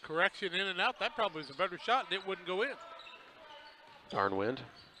 Correction in and out. That probably was a better shot, and it wouldn't go in. Darn wind.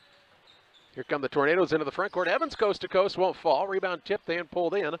 Here come the Tornadoes into the front court. Evans coast to coast, won't fall. Rebound tipped and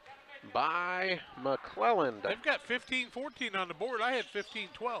pulled in by McClellan. They've got 15-14 on the board. I had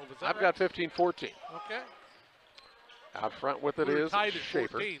 15-12. I've got 15-14. Okay. Out front with it is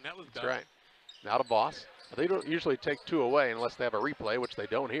Schaefer. That was That's right. Now to Voss. They don't usually take 2 away unless they have a replay, which they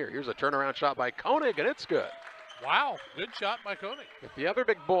don't here. Here's a turnaround shot by Koenig, and it's good. Wow, good shot by Koenig. With the other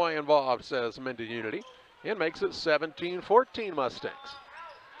big boy involved, says Mendon Unity, and makes it 17-14 Mustangs.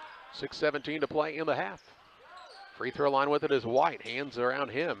 6:17 to play in the half. Free throw line with it is White. Hands around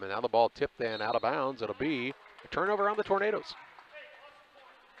him, and now the ball tipped in out of bounds. It'll be a turnover on the Tornadoes.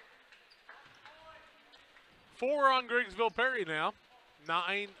 4 on Griggsville Perry now.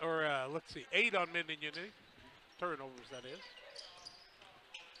 8 on Mendon Unity. Turnovers, that is.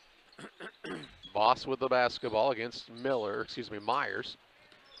 Voss with the basketball against Myers.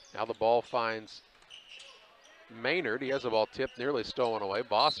 Now the ball finds Maynard. He has the ball tipped, nearly stolen away.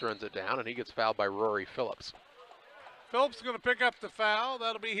 Voss runs it down, and he gets fouled by Rory Phillips. Phillips is going to pick up the foul.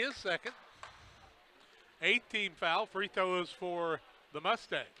 That'll be his second. 8th team foul. Free throws for the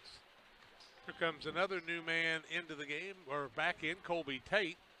Mustangs. Here comes another new man into the game, or back in, Colby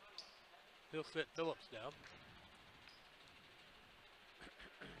Tate. He'll sit Phillips down.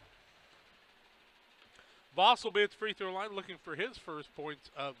 Voss will be at the free throw line looking for his first points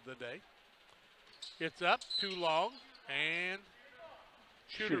of the day. It's up, too long, and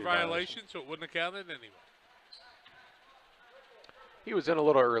shooter violation, so it wouldn't have counted anyway. He was in a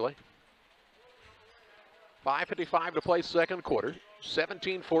little early. 5:55 to play second quarter.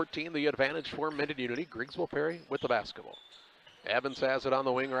 17-14 the advantage for Mendon Unity. Griggsville Perry with the basketball. Evans has it on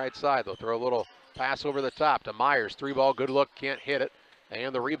the wing right side. They'll throw a little pass over the top to Myers. 3-ball, good look, can't hit it.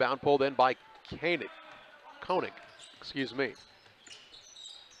 And the rebound pulled in by Koenig,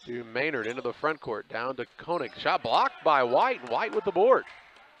 to Maynard into the front court, down to Koenig. Shot blocked by White. White with the board.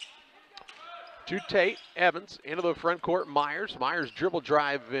 To Tate, Evans into the front court. Myers dribble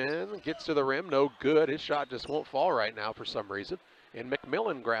drive in, gets to the rim, no good. His shot just won't fall right now for some reason. And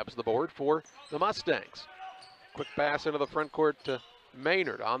McMillan grabs the board for the Mustangs. Quick pass into the front court to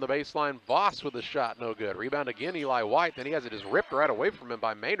Maynard on the baseline. Voss with a shot, no good. Rebound again, Eli White. Then he has it just ripped right away from him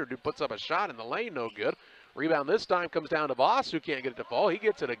by Maynard, who puts up a shot in the lane, no good. Rebound this time comes down to Voss, who can't get it to fall. He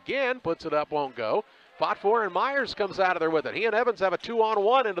gets it again, puts it up, won't go. Fought for, and Myers comes out of there with it. He and Evans have a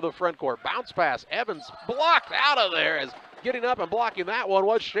 2-on-1 into the front court. Bounce pass. Evans blocked out of there, as getting up and blocking that one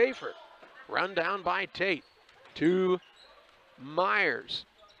was Schaefer. Run down by Tate to Myers.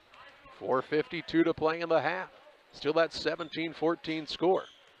 4:52 to play in the half. Still that 17-14 score.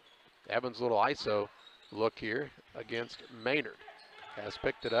 Evans' little ISO look here against Maynard. Has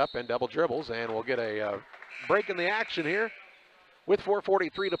picked it up and double dribbles, and we'll get a break in the action here with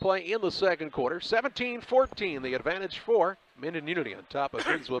 4:43 to play in the second quarter. 17-14, the advantage for Mendon Unity on top of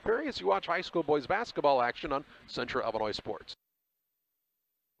Griggsville Perry as you watch high school boys basketball action on Central Illinois Sports.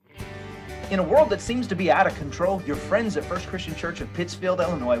 In a world that seems to be out of control, your friends at First Christian Church of Pittsfield,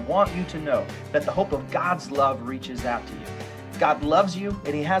 Illinois want you to know that the hope of God's love reaches out to you. God loves you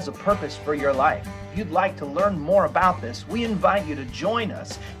and He has a purpose for your life. If you'd like to learn more about this, we invite you to join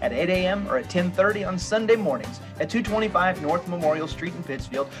us at 8 a.m. or at 10:30 on Sunday mornings at 225 North Memorial Street in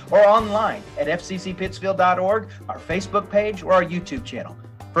Pittsfield, or online at fccpittsfield.org, our Facebook page, or our YouTube channel.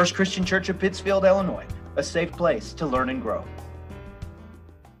 First Christian Church of Pittsfield, Illinois, a safe place to learn and grow.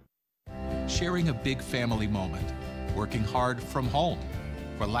 Sharing a big family moment, working hard from home,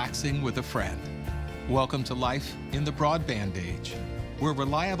 relaxing with a friend. Welcome to life in the broadband age, where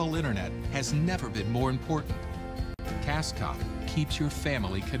reliable internet has never been more important. Cascom keeps your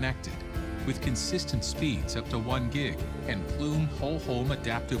family connected with consistent speeds up to 1 gig and Plume whole home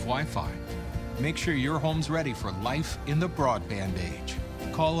adaptive Wi-Fi. Make sure your home's ready for life in the broadband age.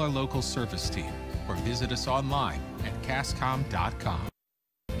 Call our local service team or visit us online at cascom.com.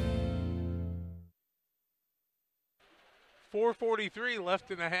 4:43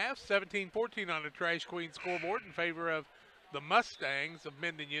 left in the half. 17-14 on the Trash Queen scoreboard in favor of the Mustangs of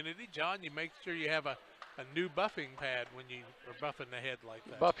Mendon Unity. John, you make sure you have a new buffing pad when you are buffing the head like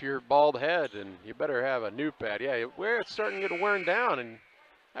that. Buff your bald head, and you better have a new pad. Yeah, where it's starting to get worn down, and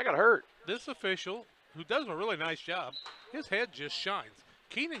I got hurt. This official, who does a really nice job, his head just shines.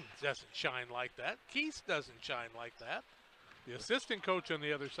 Keenan doesn't shine like that. Keith doesn't shine like that. The assistant coach on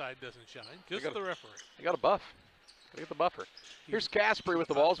the other side doesn't shine. Just the referee. You got a buff. Look at the buffer. Here's Caspery with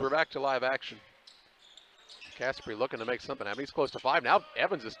the balls. We're back to live action. Caspery looking to make something happen. He's close to 5. Now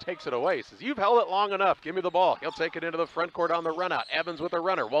Evans just takes it away. He says, you've held it long enough. Give me the ball. He'll take it into the front court on the run out. Evans with a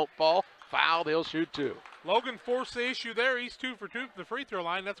runner. Won't fall. Fouled. He'll shoot 2. Logan forced the issue there. He's 2 for 2 from the free throw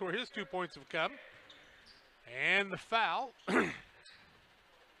line. That's where his 2 points have come. And the foul. Well,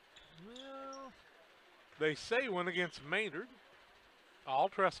 they say one against Maynard. I'll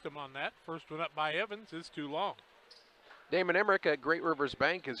trust him on that. First one up by Evans is too long. Damon Emmerich at Great Rivers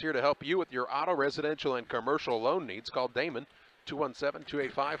Bank is here to help you with your auto, residential, and commercial loan needs. Call Damon,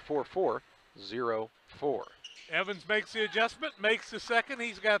 217-285-4404. Evans makes the adjustment, makes the second.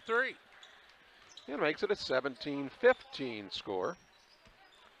 He's got 3. And makes it a 17-15 score.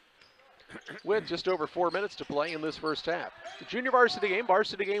 with just over 4 minutes to play in this first half. The junior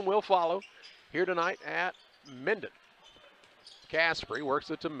varsity game will follow here tonight at Mendon. Caspery works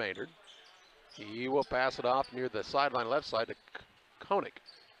it to Maynard. He will pass it off near the sideline left side to Koenig.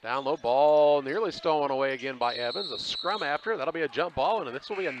 Down low, ball nearly stolen away again by Evans. A scrum after, that'll be a jump ball, and this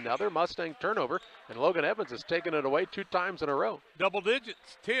will be another Mustang turnover, and Logan Evans has taken it away 2 times in a row. Double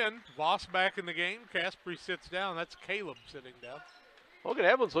digits, 10. Voss back in the game. Caspery sits down. That's Caleb sitting down. Logan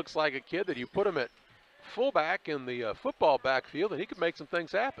Evans looks like a kid that you put him at fullback in the football backfield, and he could make some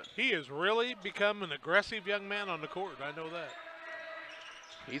things happen. He has really become an aggressive young man on the court. I know that.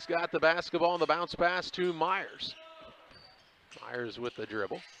 He's got the basketball and the bounce pass to Myers. Myers with the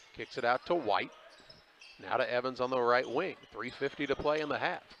dribble, kicks it out to White. Now to Evans on the right wing. 3:50 to play in the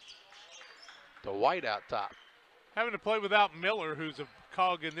half. To White out top. Having to play without Miller, who's a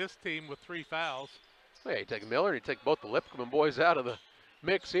cog in this team with 3 fouls. Yeah, you take Miller and you take both the Lipscomb boys out of the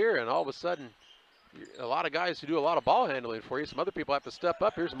mix here, and all of a sudden, a lot of guys who do a lot of ball handling for you. Some other people have to step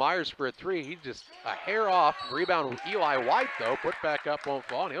up. Here's Myers for a 3. He just a hair off. Rebound with Eli White, though. Put back up, won't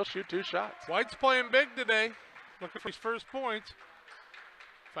fall, and he'll shoot 2 shots. White's playing big today. Looking for his first points.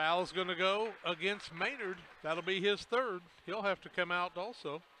 Foul's going to go against Maynard. That'll be his 3rd. He'll have to come out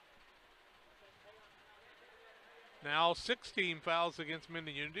also. Now 16 fouls against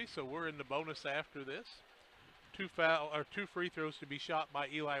Mendon Unity, so we're in the bonus after this. 2 free throws to be shot by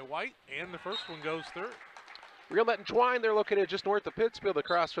Eli White, and the first one goes through. RealNet and Twine, they're located just north of Pittsfield,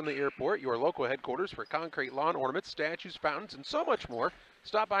 across from the airport. Your local headquarters for concrete lawn ornaments, statues, fountains, and so much more.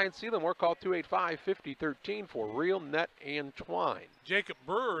 Stop by and see them or call 285-5013 for RealNet and Twine. Jacob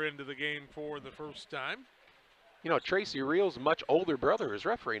Brewer into the game for the first time. You know, Tracy Reel's much older brother is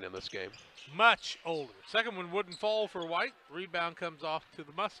refereeing in this game. Much older. Second one wouldn't fall for White. Rebound comes off to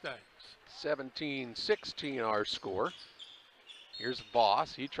the Mustangs. 17-16 our score. Here's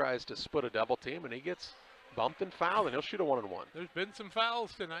Voss. He tries to split a double team, and he gets bumped and fouled, and he'll shoot a 1-and-1. There's been some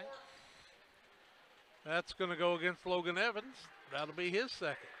fouls tonight. That's going to go against Logan Evans. That'll be his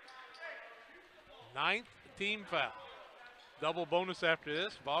 2nd. 9th team foul. Double bonus after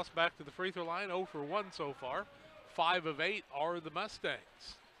this. Voss back to the free throw line, 0 for 1 so far. 5 of 8 are the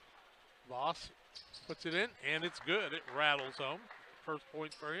Mustangs. Voss puts it in, and it's good. It rattles home. First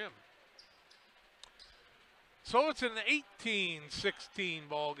point for him. So it's an 18-16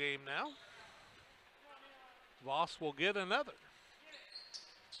 ball game now. Voss will get another.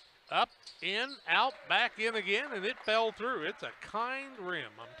 Up, in, out, back in again, and it fell through. It's a kind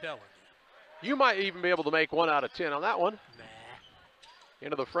rim, I'm telling you. You might even be able to make 1 out of 10 on that one. Nah.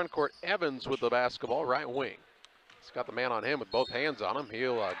 Into the front court, Evans with the basketball, right wing. He's got the man on him with both hands on him.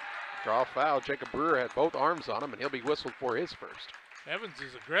 He'll draw a foul. Jacob Brewer had both arms on him, and he'll be whistled for his first. Evans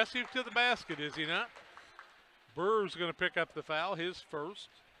is aggressive to the basket, is he not? Brewer's going to pick up the foul, his first.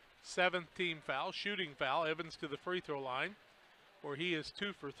 7th team foul, shooting foul. Evans to the free throw line, where he is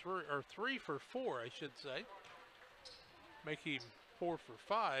 2 for 3, or 3 for 4, I should say. Make him 4 for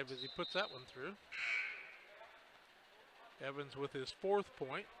 5 as he puts that one through. Evans with his 4th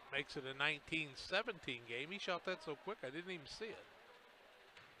point makes it a 19-17 game. He shot that so quick I didn't even see it.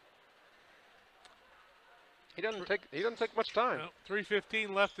 He doesn't take much time. No,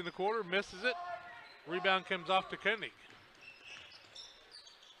 3:15 left in the quarter, misses it. Rebound comes off to Koenig.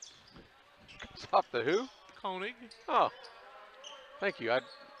 Comes off to who? Koenig. Oh, thank you. I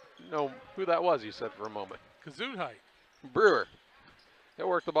didn't know who that was, you said for a moment. Kazuhite. Brewer. He'll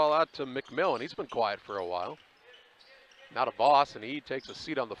work the ball out to McMillan. He's been quiet for a while. Now to Voss, and he takes a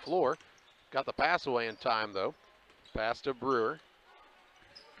seat on the floor. Got the pass away in time, though. Pass to Brewer.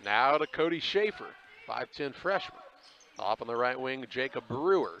 Now to Cody Schaefer, 5'10 freshman. Off on the right wing, Jacob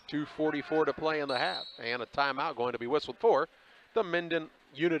Brewer. 2:44 to play in the half. And a timeout going to be whistled for the Mendon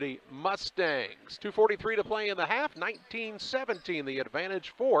Unity Mustangs. 2:43 to play in the half. 19-17 the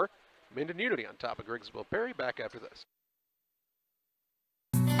advantage for Mendon Unity on top of Griggsville Perry. Back after this.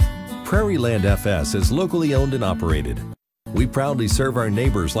 Prairie Land FS is locally owned and operated. We proudly serve our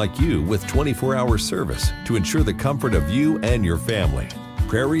neighbors like you with 24-hour service to ensure the comfort of you and your family.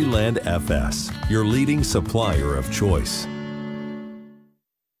 Prairie Land FS, your leading supplier of choice.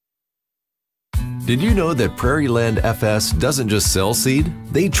 Did you know that Prairie Land FS doesn't just sell seed?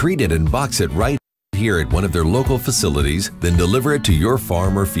 They treat it and box it right here at one of their local facilities, then deliver it to your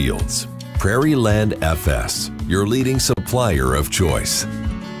farm or fields. Prairie Land FS, your leading supplier of choice.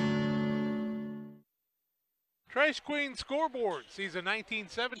 Trash Queen scoreboard sees a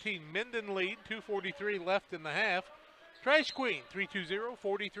 19-17 Mendon lead, 2:43 left in the half. Trash Queen,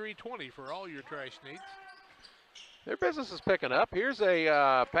 320-4320 for all your trash needs. Their business is picking up. Here's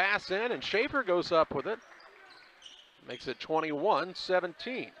a pass in, and Schaefer goes up with it. Makes it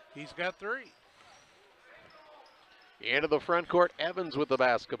 21-17. He's got 3. Into the front court, Evans with the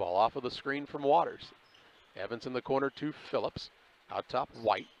basketball off of the screen from Waters. Evans in the corner to Phillips. Out top,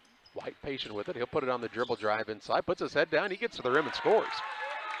 White. White patient with it. He'll put it on the dribble drive inside, puts his head down. He gets to the rim and scores.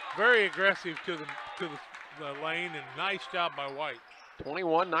 Very aggressive to the lane, and nice job by White.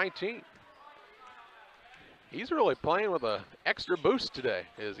 21-19. He's really playing with an extra boost today,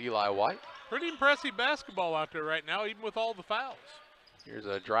 is Eli White. Pretty impressive basketball out there right now, even with all the fouls. Here's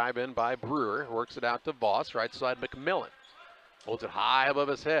a drive in by Brewer. Works it out to Voss. Right side, McMillan. Holds it high above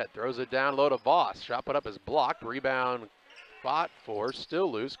his head. Throws it down low to Voss. Shot put up is blocked. Rebound fought for.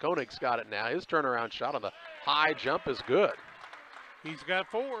 Still loose. Koenig's got it now. His turnaround shot on the high jump is good. He's got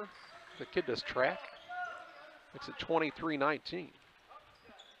 4. The kid does track. Makes it 23-19.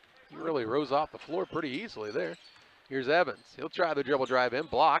 He really rose off the floor pretty easily there. Here's Evans. He'll try the dribble drive in.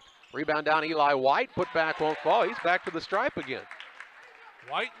 Blocked. Rebound down Eli White. Put back won't fall. He's back to the stripe again.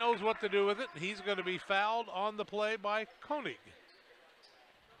 White knows what to do with it, and he's going to be fouled on the play by Koenig.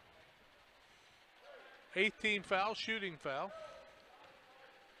 8th team foul, shooting foul.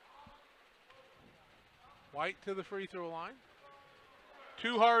 White to the free throw line.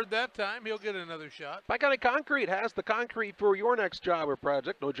 Too hard that time. He'll get another shot. Pike County Concrete has the concrete for your next job or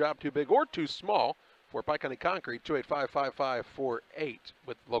project. No job too big or too small. For Pike County Concrete, 285-5548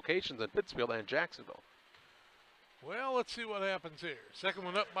 with locations in Pittsfield and Jacksonville. Well, let's see what happens here. Second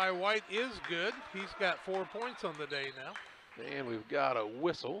one up by White is good. He's got 4 points on the day now. And we've got a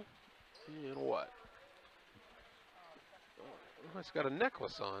whistle. And what? Oh, it's got a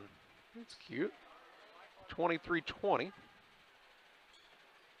necklace on. That's cute. 23-20.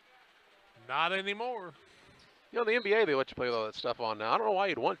 Not anymore. You know, the NBA, they let you play all that stuff on now. I don't know why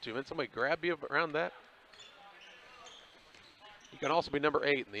you'd want to. Man, somebody grab you around that. You can also be number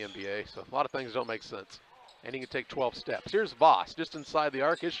 8 in the NBA, so a lot of things don't make sense. And he can take 12 steps. Here's Voss, just inside the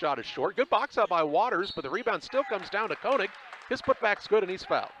arc. His shot is short. Good box out by Waters, but the rebound still comes down to Koenig. His putback's good, and he's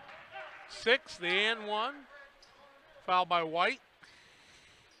fouled. 6, the and 1. Foul by White.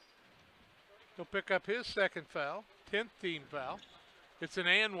 He'll pick up his second foul. 10th team foul. It's an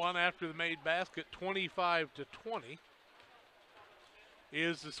and 1 after the made basket. 25-20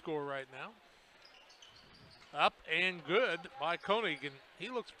 is the score right now. Up and good by Koenig, and he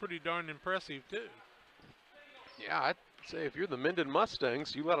looks pretty darn impressive too. Yeah, I'd say if you're the Mendon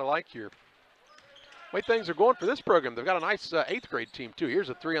Mustangs, you gotta like your way things are going for this program. They've got a nice 8th grade team too. Here's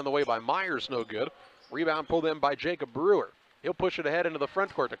a 3 on the way by Myers, no good. Rebound pulled in by Jacob Brewer. He'll push it ahead into the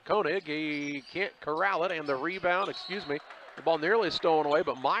front court to Koenig. He can't corral it, and the rebound, the ball nearly stolen away,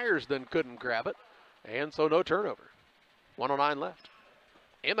 but Myers then couldn't grab it, and so no turnover. 1:09 left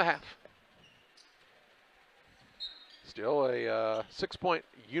in the half. Still a 6-point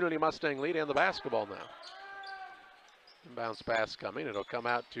Unity Mustang lead and the basketball now. Inbounds pass coming. It'll come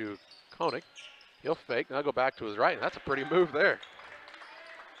out to Koenig. He'll fake. Now go back to his right. And that's a pretty move there.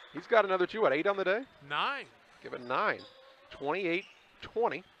 He's got another 2, 8 on the day? 9. Give it 9. 28-20.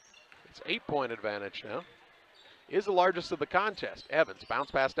 It's 8-point advantage now. Is the largest of the contest. Evans,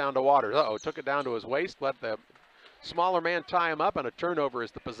 bounce pass down to Waters. Uh-oh, took it down to his waist. Let the smaller man tie him up, and a turnover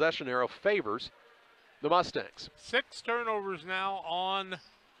as the possession arrow favors the Mustangs. 6 turnovers now on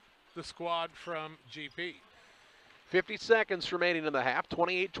the squad from GP. 50 seconds remaining in the half.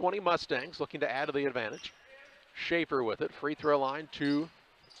 28-20 Mustangs looking to add to the advantage. Schaefer with it. Free throw line to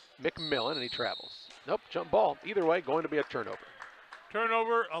McMillan, and he travels. Nope, jump ball. Either way, going to be a turnover.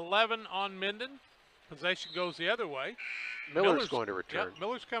 Turnover 11 on Mendon. Possession goes the other way. Miller's going to return. Yep,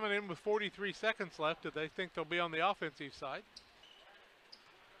 Miller's coming in with 43 seconds left. Do they think they'll be on the offensive side?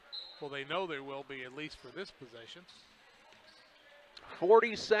 Well, they know they will be, at least for this possession.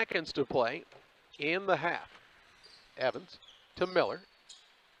 40 seconds to play in the half. Evans to Miller.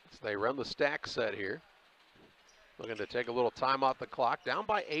 As they run the stack set here. Looking to take a little time off the clock. Down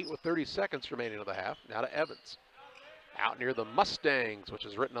by 8 with 30 seconds remaining in the half. Now to Evans. Out near the Mustangs, which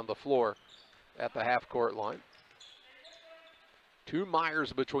is written on the floor at the half-court line. 2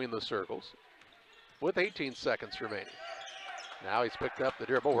 Myers between the circles with 18 seconds remaining. Now he's picked up the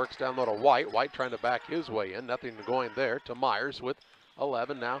dribble, works down low to White. White trying to back his way in. Nothing going there to Myers with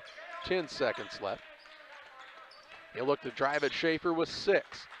 11. Now 10 seconds left. He'll look to drive at Schaefer with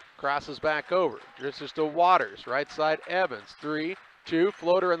 6. Crosses back over. Just to Waters. Right side Evans. 3, 2.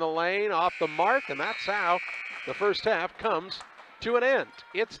 Floater in the lane. Off the mark. And that's how the first half comes to an end.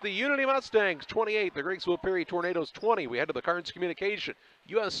 It's the Unity Mustangs 28, the Griggsville Perry Tornadoes 20. We head to the Carnes Communication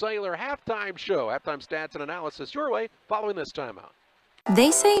U.S. Cellular halftime show. Halftime stats and analysis your way following this timeout.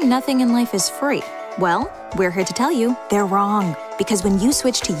 They say nothing in life is free. Well, we're here to tell you they're wrong. Because when you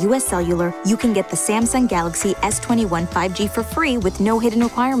switch to US Cellular, you can get the Samsung Galaxy S21 5G for free with no hidden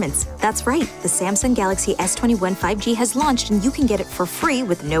requirements. That's right, the Samsung Galaxy S21 5G has launched and you can get it for free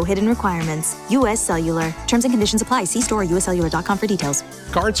with no hidden requirements. US Cellular. Terms and conditions apply. See store or uscellular.com for details.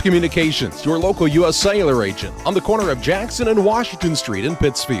 Carnes Communications, your local U.S. Cellular agent, on the corner of Jackson and Washington Street in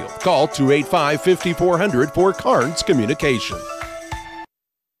Pittsfield. Call 285-5400 for Carnes Communication.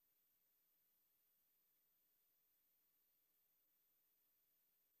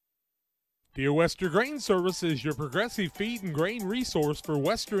 Dear Western Grain Service is your progressive feed and grain resource for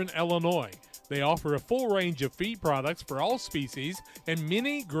Western Illinois. They offer a full range of feed products for all species and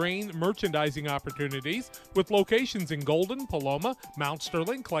many grain merchandising opportunities with locations in Golden, Paloma, Mount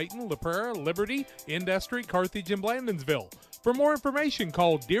Sterling, Clayton, La Prairie, Liberty, Industry, Carthage, and Blandonsville. For more information,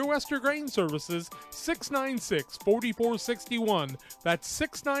 call Dear Western Grain Services 696-4461. That's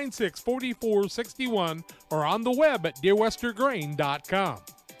 696-4461 or on the web at dearwesterngrain.com.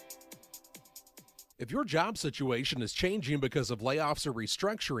 If your job situation is changing because of layoffs or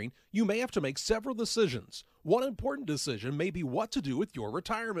restructuring, you may have to make several decisions. One important decision may be what to do with your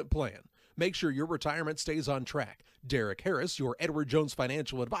retirement plan. Make sure your retirement stays on track. Derek Harris, your Edward Jones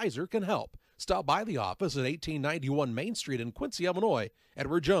financial advisor, can help. Stop by the office at 1891 Main Street in Quincy, Illinois.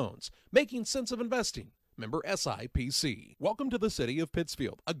 Edward Jones, making sense of investing. Member SIPC. Welcome to the city of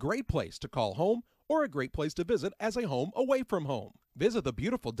Pittsfield, a great place to call home or a great place to visit as a home away from home. Visit the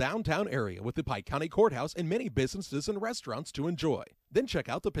beautiful downtown area with the Pike County Courthouse and many businesses and restaurants to enjoy. Then check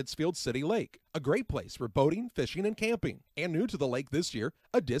out the Pittsfield City Lake, a great place for boating, fishing, and camping. And new to the lake this year,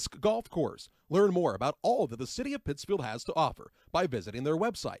 a disc golf course. Learn more about all that the City of Pittsfield has to offer by visiting their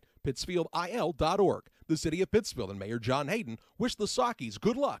website, pittsfieldil.org. The City of Pittsfield and Mayor John Hayden wish the Sockies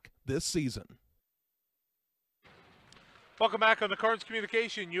good luck this season. Welcome back on the Carnes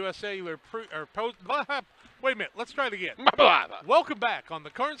Communication US Cellular wait a minute, let's try it again. Welcome back on the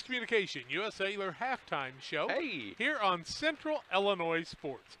Carnes Communication US Cellular halftime show here on Central Illinois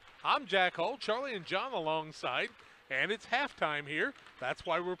Sports. I'm Jack Hull, Charlie and John alongside, and it's halftime here. That's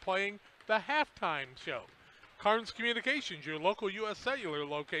why we're playing the halftime show. Carnes Communications, your local US Cellular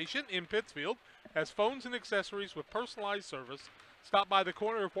location in Pittsfield, has phones and accessories with personalized service. Stop by the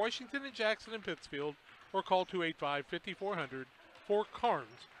corner of Washington and Jackson in Pittsfield or call 285-5400 for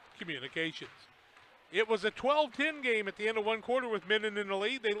Carnes Communications. It was a 12-10 game at the end of one quarter with Mendon in the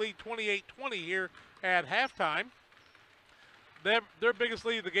lead. They lead 28-20 here at halftime. Their biggest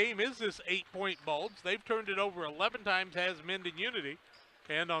lead of the game is this 8-point bulge. They've turned it over 11 times, has Mendon Unity.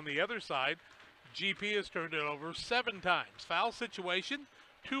 And on the other side, GP has turned it over 7 times. Foul situation,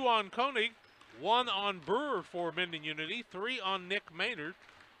 2 on Koenig, 1 on Brewer for Mendon Unity, 3 on Nick Maynard,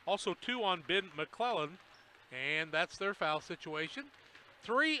 also 2 on Ben McClellan, and that's their foul situation.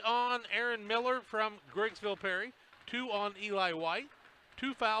 3 on Aaron Miller from Griggsville Perry, 2 on Eli White,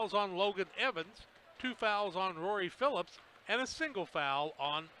 2 fouls on Logan Evans, 2 fouls on Rory Phillips, and a single foul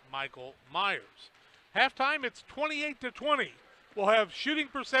on Michael Myers. Halftime, it's 28-20. We'll have shooting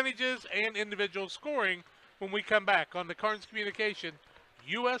percentages and individual scoring when we come back on the Carnes Communication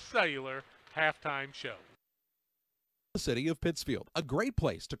US Cellular halftime show. The City of Pittsfield, a great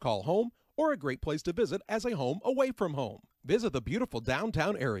place to call home or a great place to visit as a home away from home. Visit the beautiful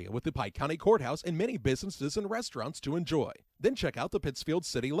downtown area with the Pike County Courthouse and many businesses and restaurants to enjoy. Then check out the Pittsfield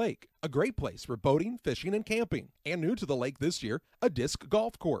City Lake, a great place for boating, fishing, and camping. And new to the lake this year, a disc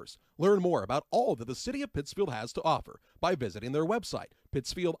golf course. Learn more about all that the City of Pittsfield has to offer by visiting their website,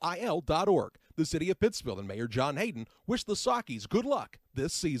 pittsfieldil.org. The City of Pittsfield and Mayor John Hayden wish the Sockies good luck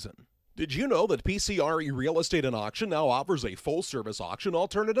this season. Did you know that PCRE Real Estate and Auction now offers a full-service auction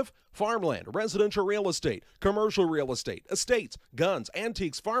alternative? Farmland, residential real estate, commercial real estate, estates, guns,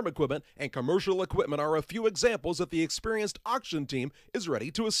 antiques, farm equipment, and commercial equipment are a few examples that the experienced auction team is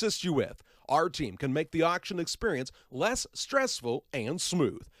ready to assist you with. Our team can make the auction experience less stressful and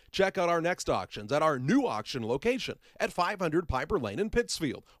smooth. Check out our next auctions at our new auction location at 500 Piper Lane in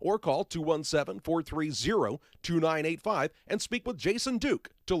Pittsfield, or call 217-430-2985 and speak with Jason Duke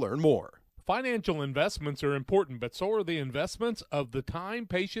to learn more. Financial investments are important, but so are the investments of the time,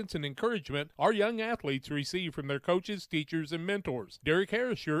 patience, and encouragement our young athletes receive from their coaches, teachers, and mentors. Derek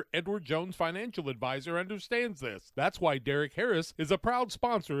Harris, your Edward Jones financial advisor, understands this. That's why Derek Harris is a proud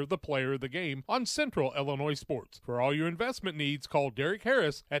sponsor of the Player of the Game on Central Illinois Sports. For all your investment needs, call Derek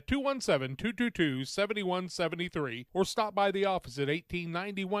Harris at 217-222-7173 or stop by the office at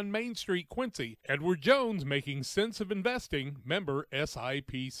 1891 Main Street, Quincy. Edward Jones, making sense of investing, member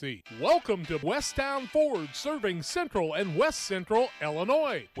SIPC. Welcome Welcome to Westtown Ford, serving Central and West Central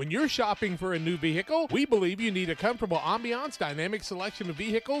Illinois. When you're shopping for a new vehicle, we believe you need a comfortable ambiance, dynamic selection of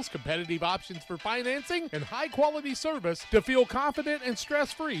vehicles, competitive options for financing, and high-quality service to feel confident and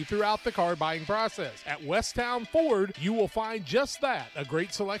stress-free throughout the car buying process. At Westtown Ford, you will find just that, a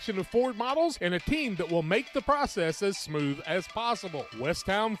great selection of Ford models and a team that will make the process as smooth as possible.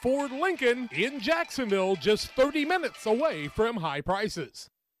 Westtown Ford Lincoln in Jacksonville, just 30 minutes away from high prices.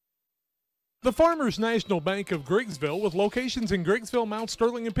 The Farmers National Bank of Griggsville, with locations in Griggsville, Mount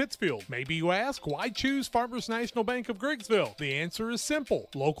Sterling, and Pittsfield. Maybe you ask, why choose Farmers National Bank of Griggsville? The answer is simple.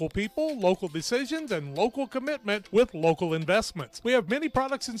 Local people, local decisions, and local commitment with local investments. We have many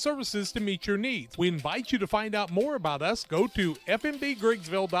products and services to meet your needs. We invite you to find out more about us. Go to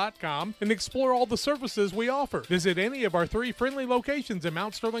fmbgriggsville.com and explore all the services we offer. Visit any of our 3 friendly locations in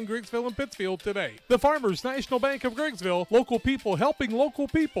Mount Sterling, Griggsville, and Pittsfield today. The Farmers National Bank of Griggsville, local people helping local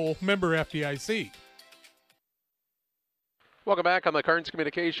people, member FDIC. Welcome back on the Carnes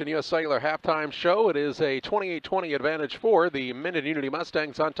Communication U.S. Cellular halftime show. It is a 28-20 advantage for the Mendon Unity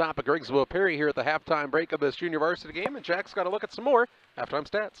Mustangs on top of Griggsville Perry here at the halftime break of this junior varsity game. And Jack's got to look at some more halftime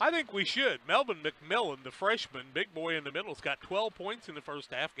stats. I think we should. Melvin McMillan, the freshman, big boy in the middle, has got 12 points in the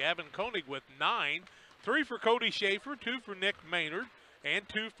first half. Gavin Koenig with 9. 3 for Cody Schaefer, 2 for Nick Maynard, and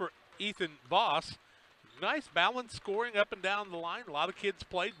 2 for Ethan Voss. Nice balanced scoring up and down the line. A lot of kids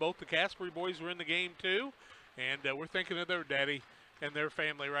played. Both the Caspery boys were in the game, too. And we're thinking of their daddy and their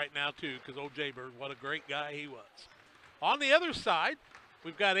family right now, too, because old Jay-Bird, what a great guy he was. On the other side,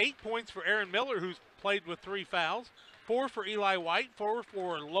 we've got 8 points for Aaron Miller, who's played with 3 fouls, 4 for Eli White, 4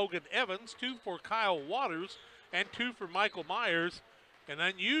 for Logan Evans, 2 for Kyle Waters, and 2 for Michael Myers. And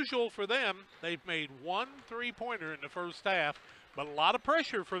unusual for them, they've made 1 3-pointer in the first half. But a lot of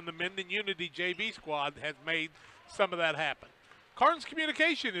pressure from the Mendon Unity JV squad has made some of that happen. Carnes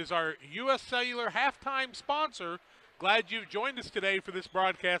Communication is our U.S. Cellular halftime sponsor. Glad you've joined us today for this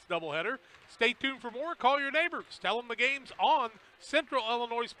broadcast doubleheader. Stay tuned for more. Call your neighbors. Tell them the game's on Central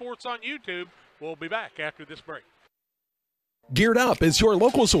Illinois Sports on YouTube. We'll be back after this break. Geared Up is your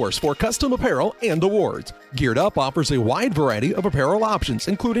local source for custom apparel and awards. Geared Up offers a wide variety of apparel options,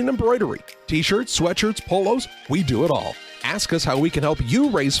 including embroidery, t-shirts, sweatshirts, polos. We do it all. Ask us how we can help you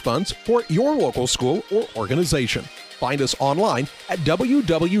raise funds for your local school or organization. Find us online at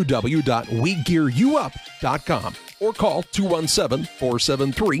www.wegearyouup.com or call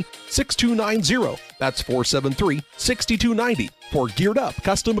 217-473-6290. That's 473-6290 for Geared Up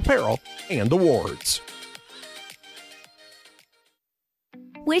custom apparel and awards.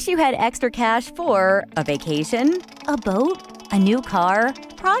 Wish you had extra cash for a vacation, a boat, a new car,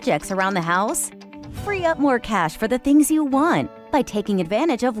 projects around the house? Free up more cash for the things you want by taking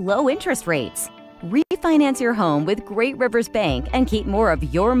advantage of low interest rates. Refinance your home with Great Rivers Bank and keep more of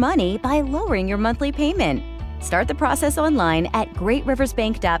your money by lowering your monthly payment. Start the process online at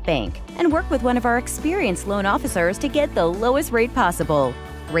greatriversbank.bank and work with one of our experienced loan officers to get the lowest rate possible.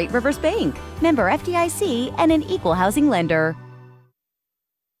 Great Rivers Bank, member FDIC, and an equal housing lender.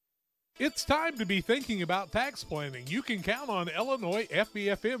 It's time to be thinking about tax planning. You can count on Illinois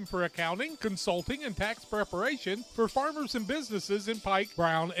FBFM for accounting, consulting, and tax preparation for farmers and businesses in Pike,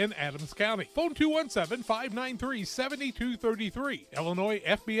 Brown, and Adams County. Phone 217-593-7233. Illinois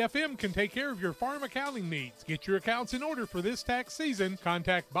FBFM can take care of your farm accounting needs. Get your accounts in order for this tax season.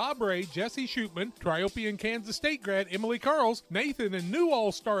 Contact Bob Ray, Jesse Shootman, Triope and Kansas State grad Emily Carls, Nathan and new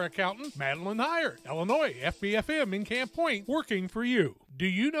all-star accountant Madeline Heyer. Illinois FBFM in Camp Point, working for you. Do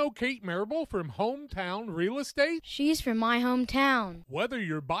you know Kate Marable from Hometown Real Estate? She's from my hometown. Whether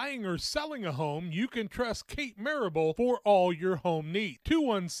you're buying or selling a home, you can trust Kate Marable for all your home needs.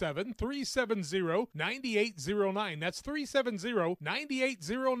 217-370-9809. That's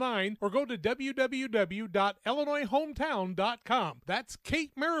 370-9809. Or go to www.illinoishometown.com. That's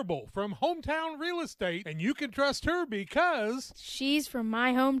Kate Marable from Hometown Real Estate, and you can trust her because she's from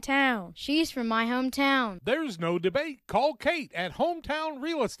my hometown. She's from my hometown. There's no debate. Call Kate at Hometown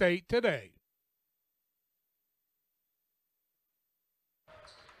Real Estate today.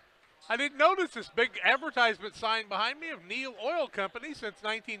 I didn't notice this big advertisement sign behind me of Neal Oil Company since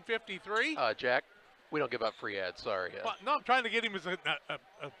 1953. Jack, we don't give out free ads, sorry. Well, no, I'm trying to get him as a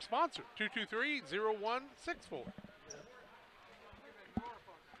sponsor. 223-0164.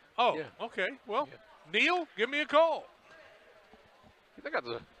 Oh, yeah. Okay. Well, yeah. Neal, give me a call. You think that's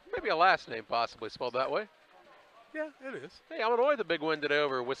maybe a last name possibly spelled that way? Yeah, it is. Hey, Illinois, the big win today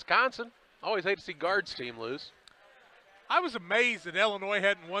over Wisconsin. Always hate to see Guards team lose. I was amazed that Illinois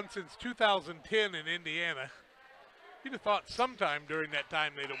hadn't won since 2010 in Indiana. You'd have thought sometime during that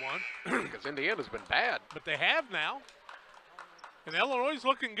time they'd have won. Because Indiana's been bad. But they have now. And Illinois is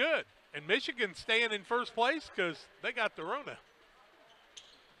looking good. And Michigan's staying in first place because they got the Rona.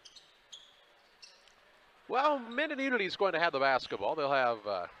 Well, Mendon Unity is going to have the basketball. They'll have,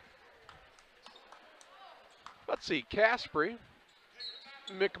 let's see, Caspery,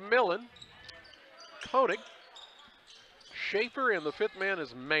 McMillan, Koenig, Schaefer, and the fifth man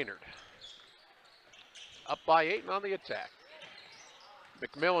is Maynard. Up by 8 and on the attack.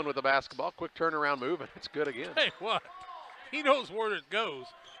 McMillan with the basketball, quick turnaround move, and it's good again. Hey, what? He knows where it goes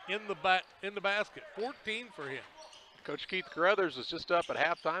in the basket. 14 for him. Coach Keith Carruthers was just up at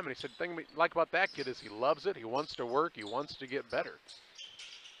halftime, and he said, the thing we like about that kid is he loves it, he wants to work, he wants to get better.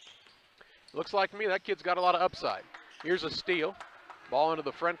 Looks like to me that kid's got a lot of upside. Here's a steal. Ball into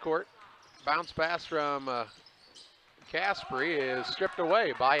the front court. Bounce pass from Caspery is stripped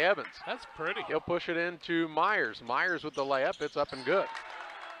away by Evans. That's pretty. He'll push it into Myers. Myers with the layup. It's up and good.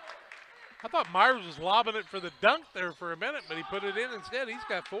 I thought Myers was lobbing it for the dunk there for a minute, but he put it in instead. He's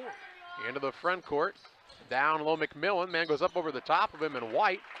got 4. Into the front court. Down low McMillan. Man goes up over the top of him, and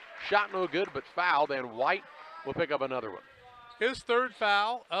White. Shot no good, but fouled, and White will pick up another one. His 3rd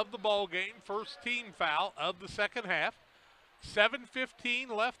foul of the ball game, first team foul of the second half.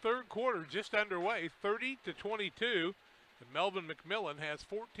 7:15 left, third quarter, just underway, 30-22. And Melvin McMillan has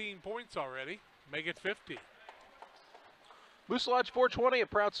 14 points already, make it 50. Moose Lodge 420, a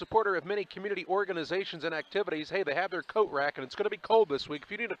proud supporter of many community organizations and activities. Hey, they have their coat rack, and it's going to be cold this week.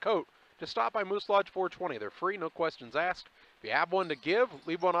 If you need a coat, just stop by Moose Lodge 420. They're free, no questions asked. If you have one to give,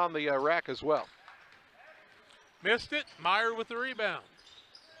 leave one on the rack as well. Missed it. Meyer with the rebound.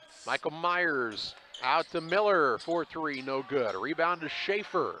 Michael Myers out to Miller. 4-3, no good. A rebound to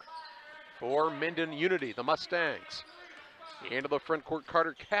Schaefer for Mendon Unity, the Mustangs. Into the front court,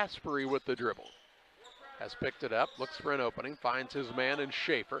 Carter Caspery with the dribble. Has picked it up, looks for an opening, finds his man in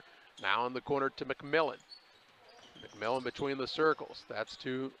Schaefer. Now in the corner to McMillan. McMillan between the circles. That's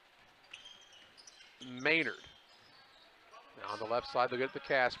to Maynard. Now on the left side, they get the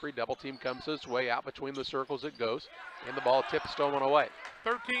Caspery. Double team comes his way. Out between the circles it goes. And the ball tipped, stolen away.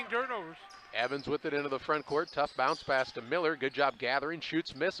 13 turnovers. Evans with it into the front court. Tough bounce pass to Miller. Good job gathering.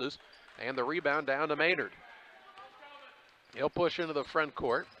 Shoots, misses. And the rebound down to Maynard. He'll push into the front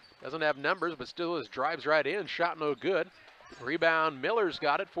court. Doesn't have numbers, but still drives right in. Shot no good. Rebound, Miller's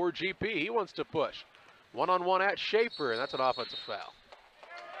got it for GP. He wants to push. One-on-one at Schaefer, and that's an offensive foul.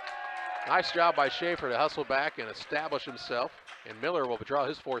 Nice job by Schaefer to hustle back and establish himself, and Miller will draw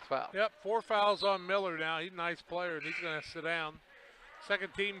his 4th foul. Yep, 4 fouls on Miller now. He's a nice player, and he's going to sit down.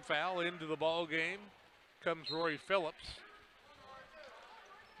 Second team foul into the ball game. Comes Roy Phillips.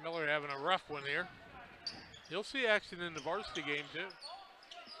 Miller having a rough one here. You'll see action in the varsity game, too.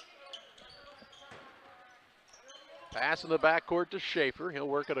 Pass in the backcourt to Schaefer. He'll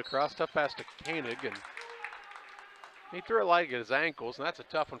work it across. Tough pass to Koenig, and he threw it like at his ankles, and that's a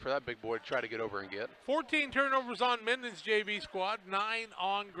tough one for that big boy to try to get over and get. 14 turnovers on Mendon's JV squad, 9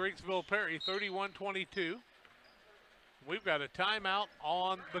 on Griggsville Perry, 31-22. We've got a timeout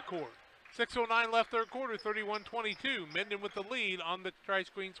on the court. 6:09 left third quarter, 31-22. Mendon with the lead on the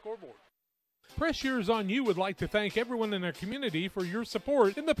Tri-Screen scoreboard. Press Yours on You would like to thank everyone in our community for your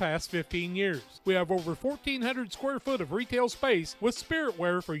support in the past 15 years. We have over 1,400 square foot of retail space with spirit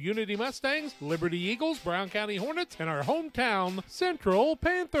wear for Unity Mustangs, Liberty Eagles, Brown County Hornets, and our hometown Central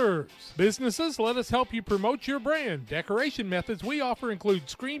Panthers. Businesses, let us help you promote your brand. Decoration methods we offer include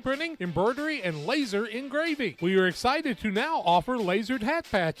screen printing, embroidery, and laser engraving. We are excited to now offer lasered hat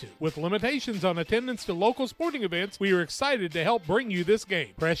patches. With limitations on attendance to local sporting events, we are excited to help bring you this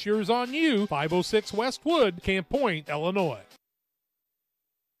game. Press Yours on You, 506 West Wood, Camp Point, Illinois.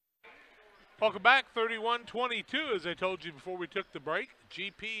 Welcome back, 31-22, as I told you before we took the break.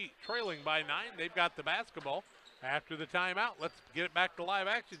 GP trailing by 9. They've got the basketball after the timeout. Let's get it back to live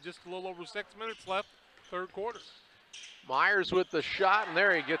action. Just a little over 6 minutes left, third quarter. Myers with the shot, and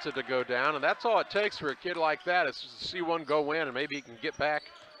there he gets it to go down, and that's all it takes for a kid like that is to see one go in, and maybe he can get back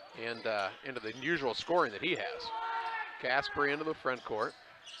and into the usual scoring that he has. Caspery into the front court.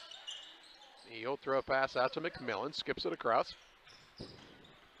 He'll throw a pass out to McMillan, skips it across.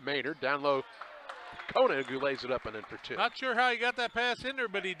 Maynard down low. Koenig who lays it up and in for 2. Not sure how he got that pass in there,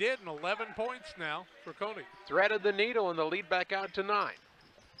 but he did, and 11 points now for Koenig. Threaded the needle and the lead back out to 9.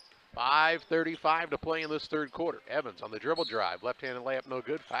 5:35 to play in this third quarter. Evans on the dribble drive. Left-handed layup, no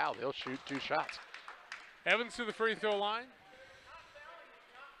good. Foul. He'll shoot 2 shots. Evans to the free throw line.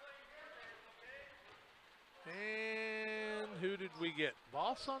 And who did we get?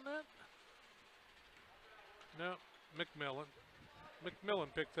 Boss on that? No, McMillan. McMillan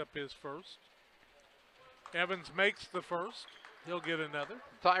picked up his first. Evans makes the first. He'll get another.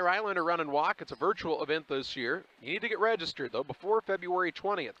 Ty Rylander Run and Walk. It's a virtual event this year. You need to get registered, though, before February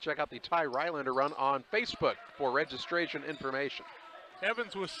 20th. Check out the Ty Rylander Run on Facebook for registration information.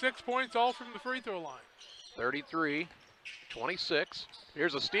 Evans with 6 points, all from the free throw line. 33-26.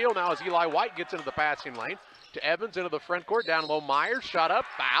 Here's a steal now as Eli White gets into the passing lane. To Evans into the front court. Down low, Myers. Shot up.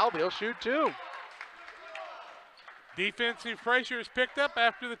 Fouled. He'll shoot two. Defensive pressure is picked up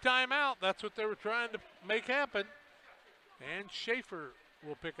after the timeout. That's what they were trying to make happen. And Schaefer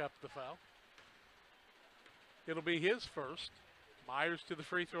will pick up the foul. It'll be his first. Myers to the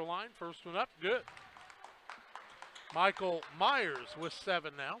free throw line. First one up. Good. Michael Myers with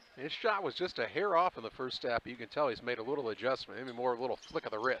 7 now. His shot was just a hair off in the first half. You can tell he's made a little adjustment, maybe more a little flick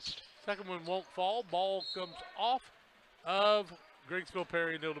of the wrist. Second one won't fall. Ball comes off of Griggsville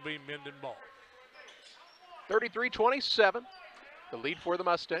Perry, and it'll be Mendon ball. 33-27. The lead for the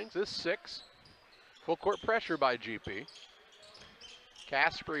Mustangs is 6. Full court pressure by GP.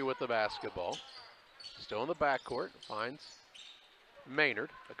 Caspery with the basketball. Still in the backcourt. Finds Maynard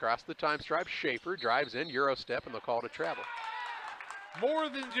across the time stripe. Schaefer drives in, Euro step, and the call to travel. More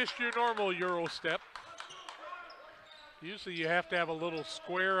than just your normal Euro step. Usually you have to have a little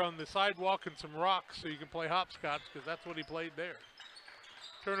square on the sidewalk and some rocks so you can play hopscotch, because that's what he played there.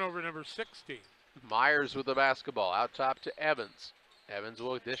 Turnover number 16. Myers with the basketball out top to Evans. Evans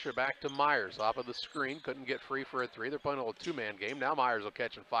will dish it back to Myers off of the screen. Couldn't get free for a three. They're playing a little two-man game. Now Myers will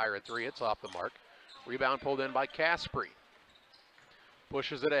catch and fire a three. It's off the mark. Rebound pulled in by Caspery.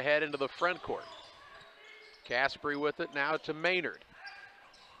 Pushes it ahead into the front court. Caspery with it now to Maynard.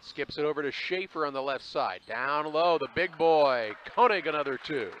 Skips it over to Schaefer on the left side. Down low, the big boy. Koenig another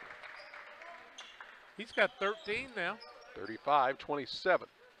two. He's got 13 now. 35-27.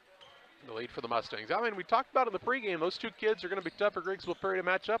 The lead for the Mustangs. I mean, we talked about in the pregame, those two kids are going to be tough for Griggsville Perry to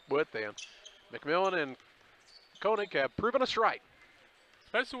match up with. And McMillan and Koenig have proven us right.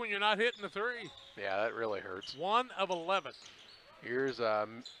 Especially when you're not hitting the three. Yeah, that really hurts. 1 of 11. Here's a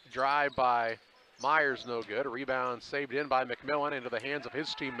drive by Myers, no good. A rebound saved in by McMillan into the hands of his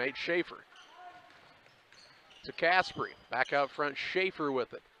teammate Schaefer. To Caspery. Back out front, Schaefer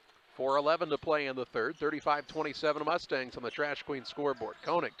with it. 4:11 to play in the third. 35-27 Mustangs on the Trash Queen scoreboard.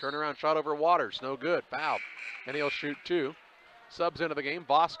 Koenig, turnaround shot over Waters, no good. Fouled, and he'll shoot two. Subs into the game.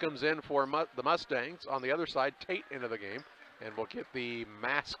 Voss comes in for the Mustangs. On the other side, Tate into the game, and we'll get the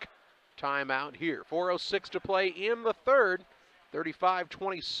mask timeout here. 4:06 to play in the third.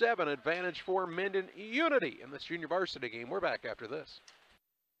 35-27 advantage for Mendon Unity in this junior varsity game. We're back after this.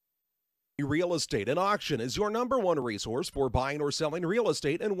 Real Estate and Auction is your #1 resource for buying or selling real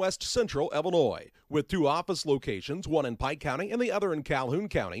estate in West Central Illinois. With 2 office locations, one in Pike County and the other in Calhoun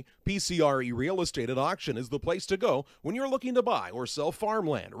County, PCRE Real Estate and Auction is the place to go when you're looking to buy or sell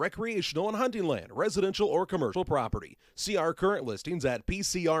farmland, recreational and hunting land, residential or commercial property. See our current listings at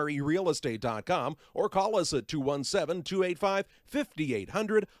PCRErealestate.com or call us at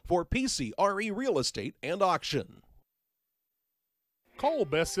 217-285-5800 for PCRE Real Estate and Auction. Call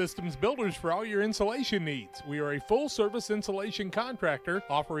Best Systems Builders for all your insulation needs. We are a full-service insulation contractor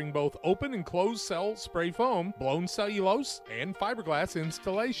offering both open and closed cell spray foam, blown cellulose, and fiberglass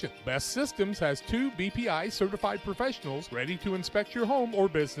installation. Best Systems has 2 BPI certified professionals ready to inspect your home or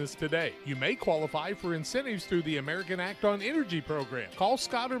business today. You may qualify for incentives through the American Act on Energy program. Call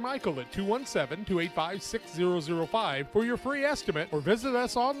Scott or Michael at 217-285-6005 for your free estimate or visit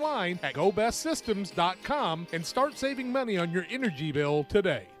us online at gobestsystems.com and start saving money on your energy bill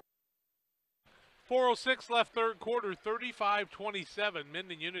today. 4:06 left third quarter, 35-27,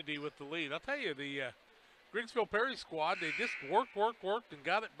 Mendon Unity with the lead. I'll tell you, the Griggsville Perry squad, they just worked and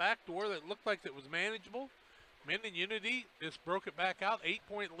got it back to where it looked like it was manageable. Mendon Unity just broke it back out,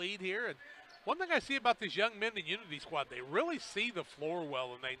 8-point lead here. And one thing I see about this young Mendon Unity squad, they really see the floor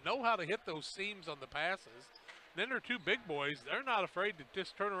well, and they know how to hit those seams on the passes. And then their 2 big boys, they're not afraid to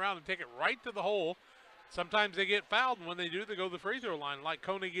just turn around and take it right to the hole. Sometimes they get fouled, and when they do, they go to the free throw line like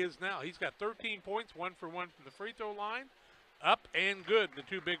Koenig is now. He's got 13 points, 1 for 1 from the free throw line. Up and good. The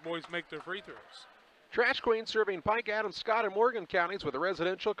 2 big boys make their free throws. Trash Queen serving Pike, Adams, Scott, and Morgan counties with the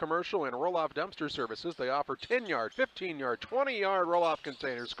residential, commercial, and roll-off dumpster services. They offer 10-yard, 15-yard, 20-yard roll-off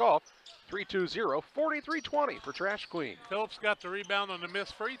containers. Call 320-4320 for Trash Queen. Phillips got the rebound on the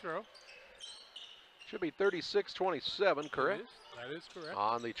missed free throw. Should be 36-27, correct? That is correct.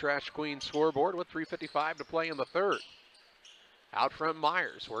 On the Trash Queen scoreboard with 3:55 to play in the third. Out front,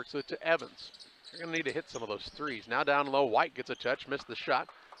 Myers works it to Evans. They're going to need to hit some of those threes. Now down low, White gets a touch, missed the shot,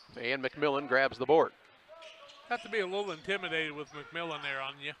 and McMillan grabs the board. Have to be a little intimidated with McMillan there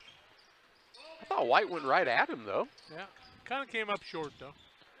on you. I thought White went right at him, though. Yeah, kind of came up short, though.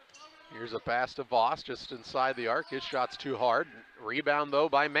 Here's a pass to Voss just inside the arc. His shot's too hard. Rebound, though,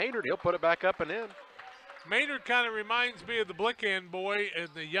 by Maynard. He'll put it back up and in. Maynard kind of reminds me of the Blickhand boy and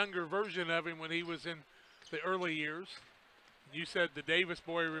the younger version of him when he was in the early years. You said the Davis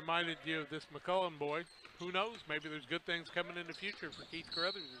boy reminded you of this McCullough boy. Who knows? Maybe there's good things coming in the future for Keith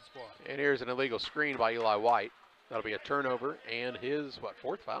Carruthers' squad. And here's an illegal screen by Eli White. That'll be a turnover and his, what,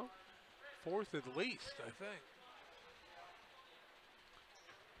 fourth foul? Fourth at least, I think.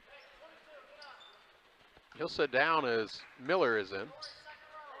 He'll sit down as Miller is in.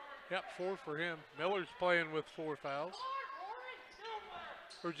 Yep, 4 for him. Miller's playing with 4 fouls.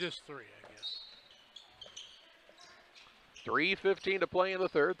 Or just 3, I guess. 3:15 to play in the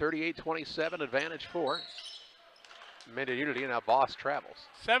third. 38-27, advantage for Mendon Unity, and now Voss travels.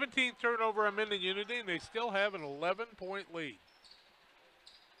 17th turnover on Mendon Unity, and they still have an 11-point lead.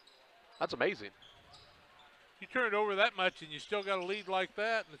 That's amazing. You turn it over that much and you still got a lead like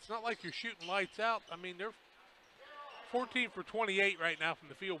that, and it's not like you're shooting lights out. I mean, they're 14 for 28 right now from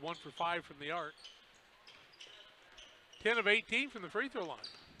the field, 1 for 5 from the arc. 10 of 18 from the free throw line.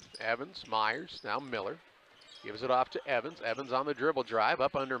 Evans, Myers, now Miller. Gives it off to Evans. Evans on the dribble drive,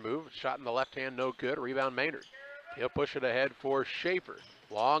 up under move. Shot in the left hand, no good. Rebound Maynard. He'll push it ahead for Schaefer.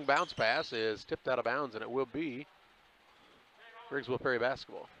 Long bounce pass is tipped out of bounds, and it will be Griggsville Perry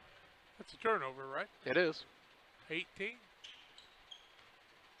basketball. That's a turnover, right? It is. 18.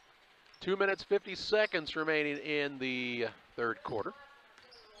 2 minutes, 50 seconds remaining in the third quarter.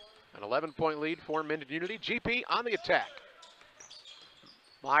 An 11-point lead for Mendon Unity. GP on the attack.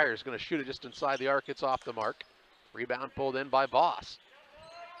 Myers going to shoot it just inside the arc. It's off the mark. Rebound pulled in by Voss.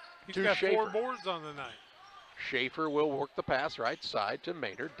 He's got Schaefer. 4 boards on the night. Schaefer will work the pass right side to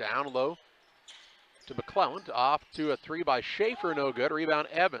Maynard. Down low to McClelland. Off to a 3 by Schaefer. No good. Rebound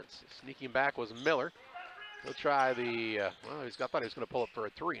Evans. Sneaking back was Miller. He'll try the, well, thought he was going to pull up for a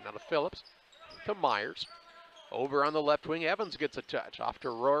 3. Now to Phillips. To Myers. Over on the left wing. Evans gets a touch. Off to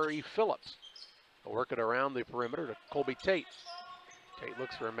Rory Phillips. They'll work it around the perimeter to Colby Tate. Tate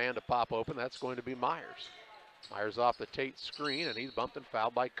looks for a man to pop open. That's going to be Myers. Myers off the Tate screen, and he's bumped and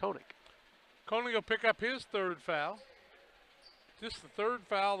fouled by Koenig. Koenig will pick up his 3rd foul. Just the 3rd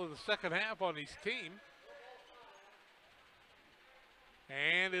foul of the second half on his team.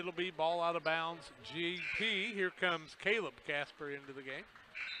 And it'll be ball out of bounds, GP. Here comes Caleb Casper into the game.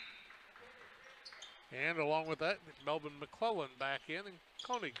 And along with that, Melvin McClellan back in, and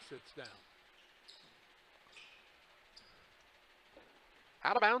Koenig sits down.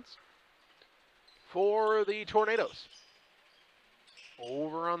 Out of bounds for the Tornadoes.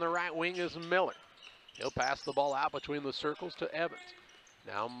 Over on the right wing is Miller. He'll pass the ball out between the circles to Evans.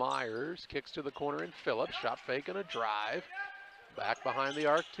 Now Myers kicks to the corner and Phillips. Shot fake and a drive. Back behind the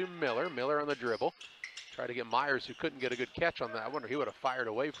arc to Miller. Miller on the dribble. Try to get Myers, who couldn't get a good catch on that. I wonder he would have fired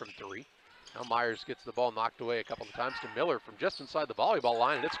away from 3. Now Myers gets the ball knocked away a couple of times to Miller from just inside the volleyball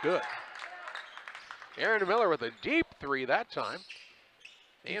line, and it's good. Aaron Miller with a deep 3 that time.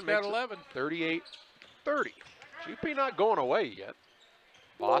 And makes 11. 38-30. GP not going away yet.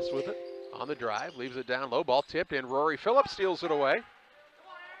 Voss with it on the drive, leaves it down low. Ball tipped in. Rory Phillips steals it away.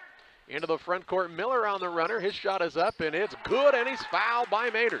 Into the front court. Miller on the runner. His shot is up, and it's good, and he's fouled by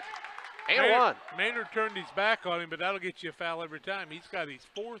Maynard. And 1. Maynard turned his back on him, but that'll get you a foul every time. He's got his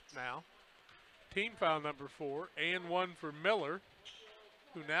 4th now. Team foul number 4, and 1 for Miller,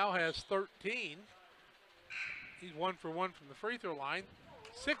 who now has 13. He's 1 for 1 from the free throw line.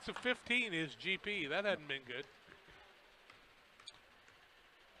 6 of 15 is GP. That hadn't been good.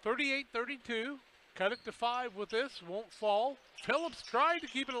 38-32. Cut it to 5 with this. Won't fall. Phillips tried to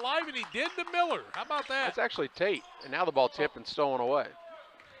keep it alive, and he did to Miller. How about that? That's actually Tate. And now the ball tipped and stolen away.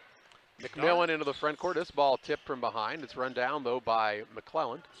 McMillan into the front court. This ball tipped from behind. It's run down, though, by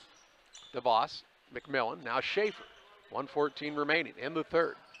McClelland. DeVos. McMillan. Now Schaefer. 1:14 remaining in the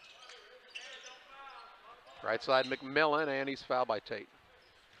third. Right side McMillan, and he's fouled by Tate.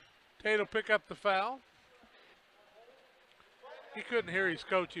 Tate will pick up the foul. He couldn't hear his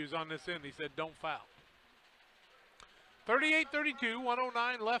coach. He was on this end. He said, don't foul. 38-32,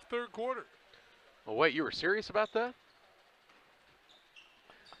 109 left third quarter. Well, wait, you were serious about that?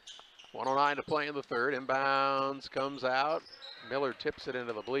 109 to play in the third. Inbounds comes out. Miller tips it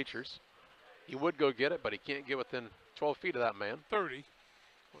into the bleachers. He would go get it, but he can't get within 12 feet of that man. 30.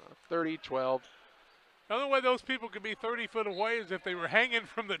 30, 12. The only way those people could be 30 foot away is if they were hanging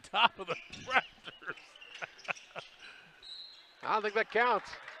from the top of the rafters. I don't think that counts.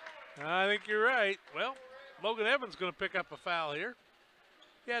 I think you're right. Well, Logan Evans going to pick up a foul here.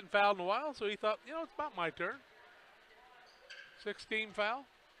 He hadn't fouled in a while, so he thought, you know, it's about my turn. 16 foul.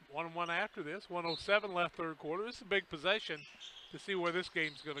 1-1 after this. 1:07 left third quarter. This is a big possession to see where this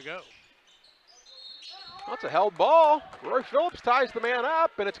game's going to go. That's a held ball. Roy Phillips ties the man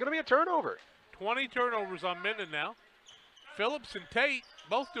up, and it's going to be a turnover. 20 turnovers on Mendon now. Phillips and Tate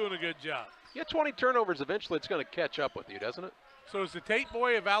both doing a good job. You get 20 turnovers, eventually it's going to catch up with you, doesn't it? So is the Tate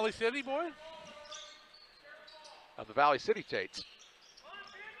boy a Valley City boy? Of the Valley City Tates.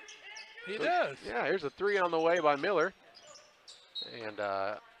 He does. Yeah, here's a 3 on the way by Miller. And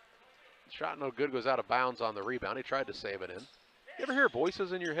shot no good, goes out of bounds on the rebound. He tried to save it in. You ever hear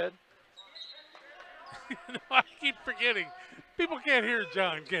voices in your head? No, I keep forgetting. People can't hear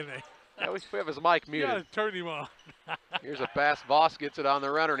John, can they? Yeah, we have his mic You muted. gotta turn him off. Here's a pass. Voss gets it on the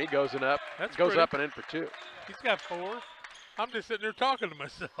runner, and he goes in up. That's goes pretty. up and in for 2. He's got 4. I'm just sitting there talking to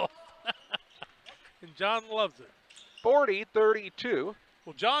myself. And John loves it. 40-32.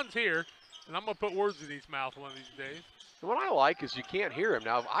 Well, John's here, and I'm going to put words in his mouth one of these days. And what I like is you can't hear him.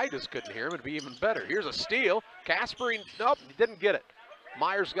 Now, if I just couldn't hear him, it'd be even better. Here's a steal. Caspary, nope, he didn't get it.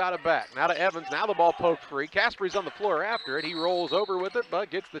 Myers got it back. Now to Evans. Now the ball poked free. Caspary's on the floor after it. He rolls over with it,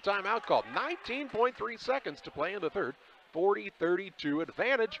 but gets the timeout called. 19.3 seconds to play in the third. 40-32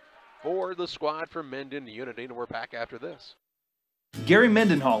 advantage for the squad from Mendon Unity, and we're back after this. Gary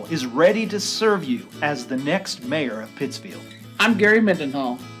Mendenhall is ready to serve you as the next mayor of Pittsfield. I'm Gary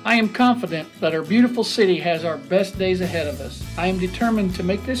Mendenhall. I am confident that our beautiful city has our best days ahead of us. I am determined to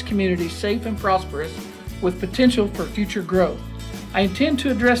make this community safe and prosperous with potential for future growth. I intend to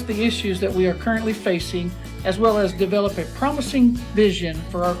address the issues that we are currently facing, as well as develop a promising vision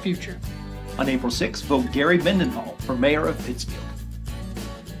for our future. On April 6th, vote Gary Mendenhall for mayor of Pittsfield.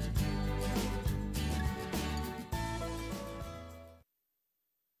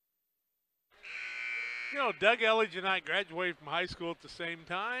 You know, Doug Elledge and I graduated from high school at the same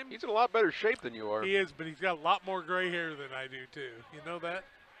time. He's in a lot better shape than you are. He is, but he's got a lot more gray hair than I do, too. You know that?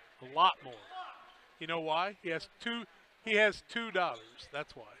 A lot more. You know why? He has two daughters.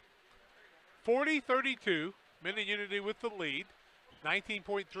 That's why. 40-32, Mendon Unity with the lead.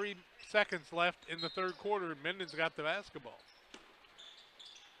 19.3 seconds left in the third quarter, and Mendon's got the basketball.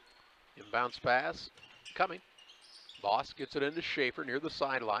 Inbounds pass coming. Voss gets it into Schaefer near the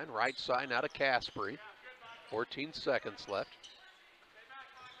sideline. Right side now to Caspary. 14 seconds left.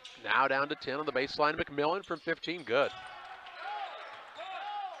 Now down to 10 on the baseline. McMillan from 15, good.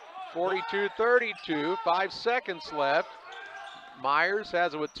 42-32, 5 seconds left. Myers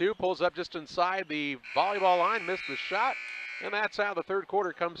has it with 2, pulls up just inside the volleyball line, missed the shot, and that's how the third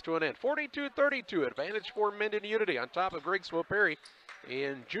quarter comes to an end. 42-32, advantage for Mendon Unity on top of Griggsville Perry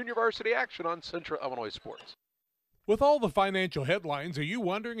in junior varsity action on Central Illinois Sports. With all the financial headlines, are you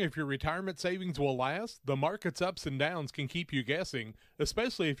wondering if your retirement savings will last? The market's ups and downs can keep you guessing,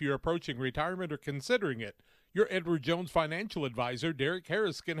 especially if you're approaching retirement or considering it. Your Edward Jones financial advisor, Derek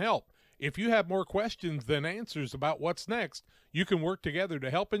Harris, can help. If you have more questions than answers about what's next, you can work together to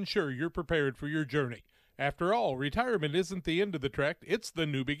help ensure you're prepared for your journey. After all, retirement isn't the end of the trek, it's the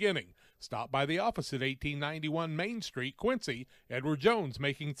new beginning. Stop by the office at 1891 Main Street, Quincy. Edward Jones,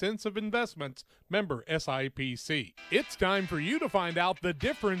 making sense of investments, member SIPC. It's time for you to find out the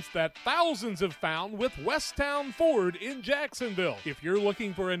difference that thousands have found with Westtown Ford in Jacksonville. If you're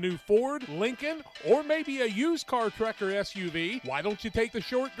looking for a new Ford, Lincoln, or maybe a used car truck or SUV, why don't you take the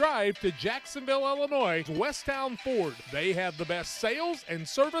short drive to Jacksonville, Illinois, Westtown Ford. They have the best sales and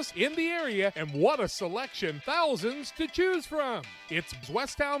service in the area, and what a selection, thousands to choose from. It's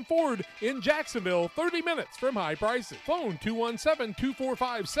Westtown Ford in Jacksonville, 30 minutes from high prices. Phone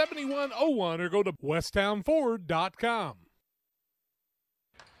 217-245-7101 or go to westtownford.com.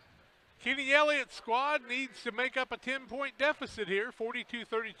 Kenny Elliott's squad needs to make up a 10-point deficit here.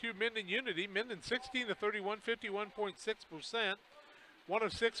 42-32 Mendon Unity. Mendon 16-31, 51.6%. 1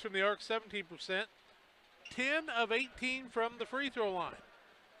 of 6 from the arc, 17%. 10 of 18 from the free throw line.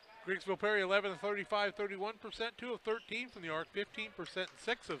 Griggsville Perry 11 of 35, 31%, 2 of 13 from the arc, 15%,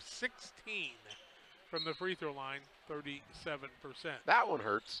 6 of 16 from the free throw line, 37%. That one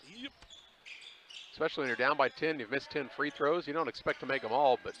hurts. Yep. Especially when you're down by 10, you've missed 10 free throws. You don't expect to make them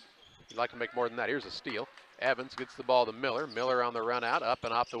all, but you'd like to make more than that. Here's a steal. Evans gets the ball to Miller. Miller on the run out, up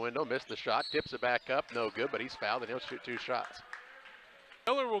and off the window, missed the shot, tips it back up, no good, but he's fouled and he'll shoot 2 shots.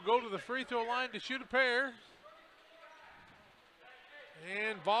 Miller will go to the free throw line to shoot a pair.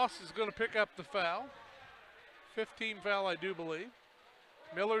 And Voss is going to pick up the foul. 15 foul, I do believe.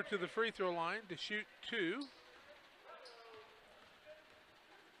 Miller to the free throw line to shoot 2.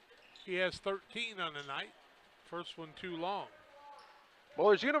 He has 13 on the night. First one too long.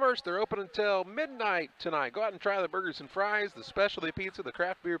 Bowlers Universe, they're open until midnight tonight. Go out and try the burgers and fries, the specialty pizza, the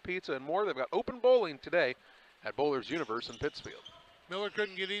craft beer pizza, and more. They've got open bowling today at Bowlers Universe in Pittsfield. Miller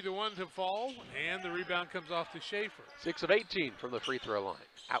couldn't get either one to fall, and the rebound comes off to Schaefer. 6 of 18 from the free throw line.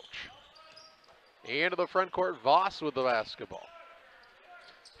 Ouch. Into the front court, Voss with the basketball.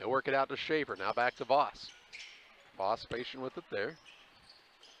 He'll work it out to Schaefer. Now back to Voss. Voss patient with it there.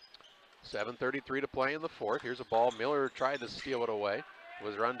 7:33 to play in the fourth. Here's a ball. Miller tried to steal it away.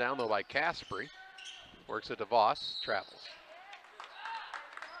 Was run down though by Caspry. Works it to Voss. Travels.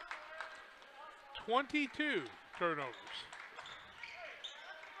 22 turnovers.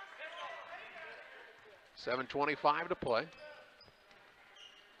 7:25 to play.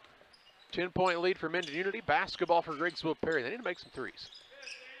 10-point lead for Mendon Unity. Basketball for Griggsville Perry. They need to make some threes.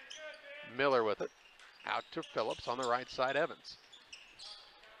 Miller with it. Out to Phillips on the right side. Evans.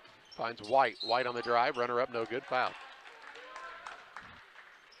 Finds White. White on the drive. Runner up. No good. Foul.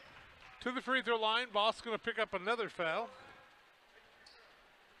 To the free throw line. Voss going to pick up another foul.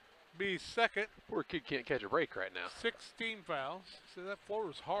 Be second. Poor kid can't catch a break right now. 16 fouls. So that floor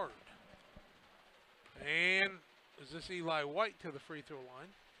is hard. And is this Eli White to the free throw line?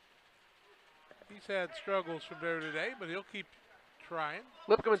 He's had struggles from there today, but he'll keep trying.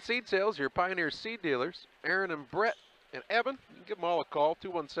 Lipcomb and Seed Sales, your Pioneer seed dealers. Aaron and Brett and Evan. You can give them all a call,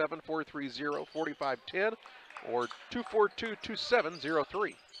 217-430-4510 or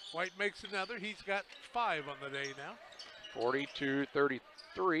 242-2703. White makes another. He's got 5 on the day now.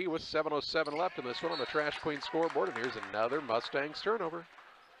 42-33 with 7:07 left in this one on the Trash Queen scoreboard. And here's another Mustangs turnover.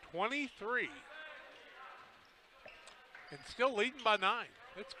 23. And still leading by 9.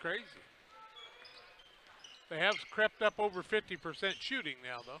 That's crazy. They have crept up over 50% shooting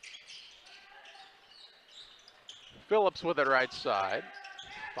now, though. Phillips with it right side.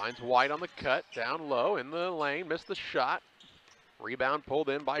 Finds White on the cut, down low, in the lane, missed the shot. Rebound pulled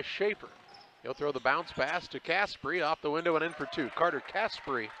in by Schaefer. He'll throw the bounce pass to Caspry, off the window and in for 2. Carter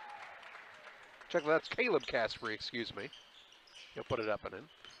Caspry. Check, that's Caleb Caspry, excuse me. He'll put it up and in.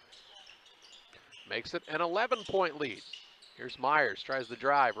 Makes it an 11-point lead. Here's Myers, tries to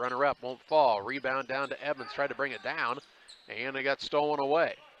drive, runner up, won't fall. Rebound down to Evans, tried to bring it down, and it got stolen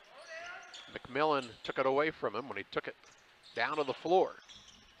away. McMillan took it away from him when he took it down to the floor.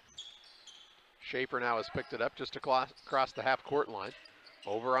 Schaefer now has picked it up just across the half-court line.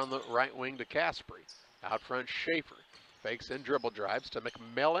 Over on the right wing to Caspry. Out front, Schaefer. Fakes in, dribble drives to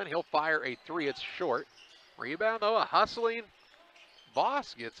McMillan. He'll fire a 3, it's short. Rebound, though, a hustling.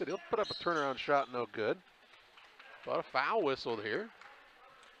 Voss gets it. He'll put up a turnaround shot, no good. But a foul whistled here.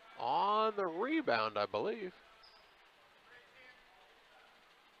 On the rebound, I believe.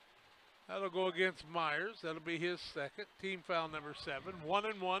 That'll go against Myers. That'll be his second. Team foul number 7.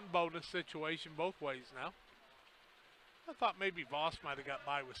 1-and-1 bonus situation both ways now. I thought maybe Voss might have got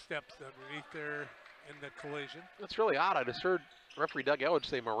by with steps underneath there in the collision. That's really odd. I just heard referee Doug Elledge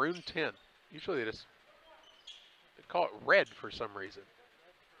say maroon 10. Usually they call it red for some reason.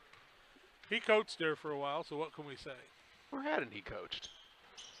 He coached there for a while, so what can we say? Where hadn't he coached?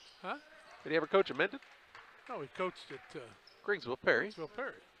 Huh? Did he ever coach at Mendon? No, he coached at Griggsville Perry. Griggsville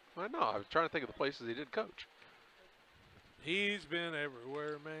Perry. I know. I was trying to think of the places he did coach. He's been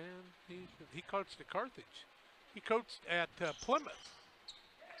everywhere, man. He coached at Carthage. He coached at Plymouth.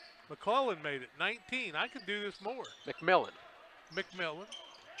 McClellan made it, 19. I could do this more. McMillan.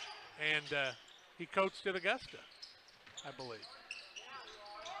 And he coached at Augusta, I believe.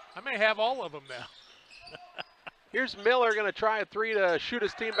 I may have all of them now. Here's Miller going to try a 3 to shoot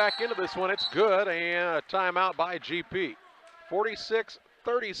his team back into this one. It's good, and a timeout by GP.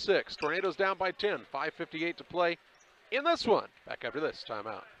 46-36. Tornadoes down by 10. 5:58 to play in this one. Back after this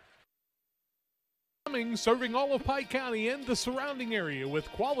timeout. Plumbing, serving all of Pike County and the surrounding area with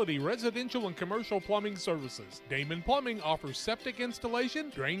quality residential and commercial plumbing services. Damon Plumbing offers septic installation,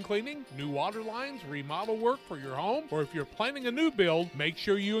 drain cleaning, new water lines, remodel work for your home, or if you're planning a new build, make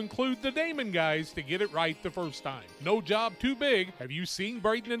sure you include the Damon guys to get it right the first time. No job too big. Have you seen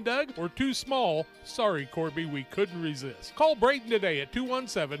Braden and Doug? Or too small? Sorry, Corby, we couldn't resist. Call Braden today at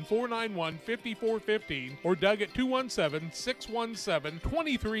 217-491-5415 or Doug at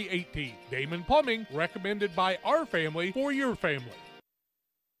 217-617-2318. Damon Plumbing, recommended by our family for your family.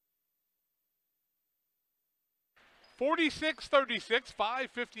 46-36,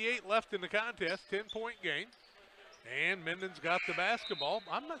 5:58 left in the contest, 10-point game. And Mendon's got the basketball.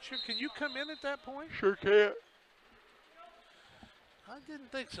 I'm not sure, can you come in at that point? Sure can. I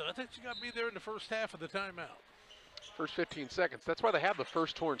didn't think so. I think you got to be there in the first half of the timeout. First 15 seconds. That's why they have the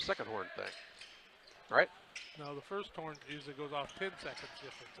first horn, second horn thing, right? No, the first horn usually goes off 10 seconds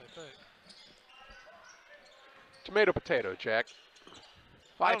difference, I think. Tomato, potato, Jack.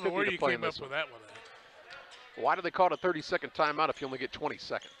 I don't know 5:50 where to you play came in up this with one. that one at. Why do they call it a 30-second timeout if you only get 20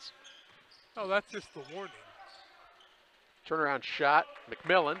 seconds? Oh, that's just the warning. Turnaround shot.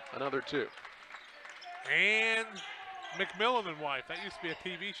 McMillan, another 2. And McMillan and Wife. That used to be a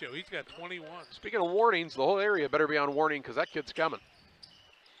TV show. He's got 21. Speaking of warnings, the whole area better be on warning because that kid's coming.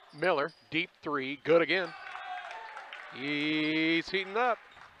 Miller, deep three, good again. He's heating up.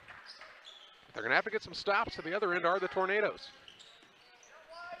 They're going to have to get some stops at the other end are the Tornadoes.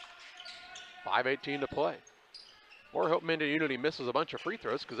 5:18 to play. Or hope Mendon Unity misses a bunch of free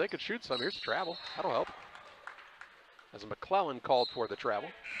throws because they could shoot some. Here's travel. That'll help. As McClellan called for the travel.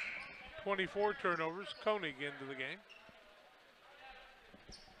 24 turnovers. Koenig into the game.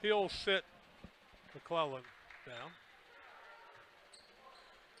 He'll sit McClellan down.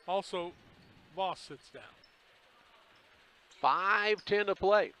 Also, Voss sits down. 5:10 to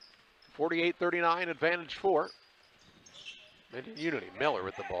play. 48-39 advantage for Mendon Unity. Miller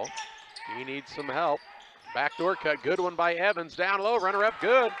with the ball. He needs some help. Backdoor cut, good one by Evans. Down low, runner up,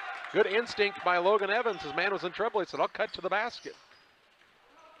 good. Good instinct by Logan Evans. His man was in trouble. He said, I'll cut to the basket.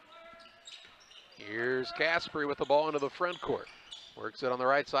 Here's Caspery with the ball into the front court. Works it on the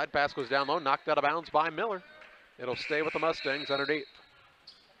right side. Pass goes down low, knocked out of bounds by Miller. It'll stay with the Mustangs underneath.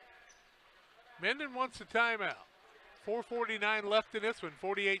 Mendon wants a timeout. 4:49 left in this one,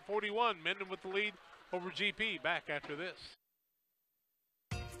 48-41. Mendon with the lead over GP. Back after this.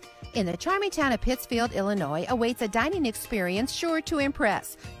 In the charming town of Pittsfield, Illinois, awaits a dining experience sure to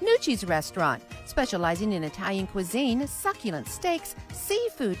impress. Nucci's Restaurant, specializing in Italian cuisine, succulent steaks,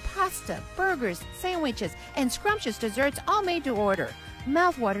 seafood, pasta, burgers, sandwiches, and scrumptious desserts, all made to order.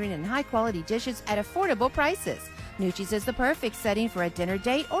 Mouth-watering and high-quality dishes at affordable prices. Nucci's is the perfect setting for a dinner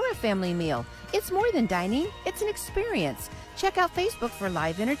date or a family meal. It's more than dining, it's an experience. Check out Facebook for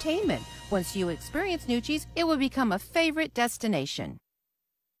live entertainment. Once you experience Nucci's, it will become a favorite destination.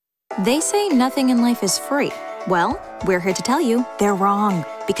 They say nothing in life is free. Well, we're here to tell you they're wrong.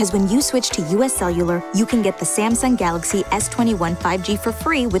 Because when you switch to US Cellular, you can get the Samsung Galaxy S21 5G for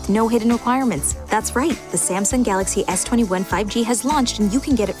free with no hidden requirements. That's right, the Samsung Galaxy S21 5G has launched and you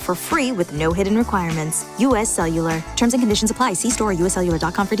can get it for free with no hidden requirements. US Cellular. Terms and conditions apply. See store or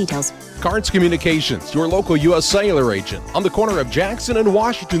uscellular.com for details. Cards Communications, your local U.S. Cellular agent, on the corner of Jackson and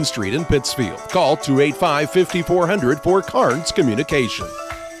Washington Street in Pittsfield. Call 285-5400 for Cards Communications.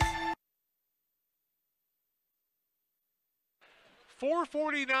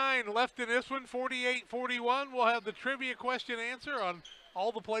 4:49 left in this one, 48-41. We'll have the trivia question answer on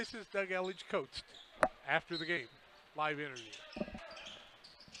all the places Doug Elledge coached after the game. Live interview.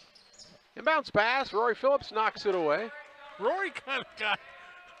 Inbounds pass. Rory Phillips knocks it away. Rory kind of got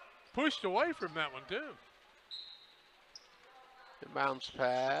pushed away from that one, too. Inbounds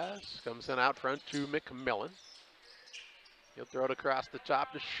pass. Comes in out front to McMillan. He'll throw it across the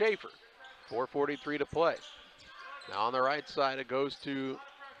top to Schaefer. 4:43 to play. Now on the right side, it goes to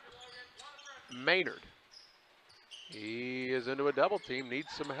Maynard. He is into a double team,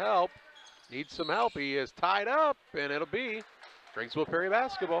 needs some help. Needs some help. He is tied up, and it'll be Griggsville Perry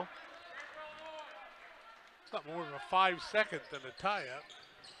basketball. It's not more than a 5-second than a tie-up.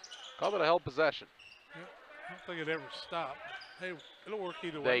 Called it a held possession. Yeah, I don't think it ever stopped. Hey, it'll work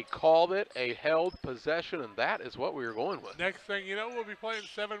either way. They called it a held possession, and that is what we were going with. Next thing you know, we'll be playing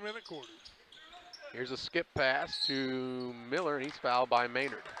 7-minute quarters. Here's a skip pass to Miller, and he's fouled by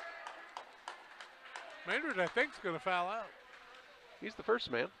Maynard. Maynard, I think, is going to foul out. He's the first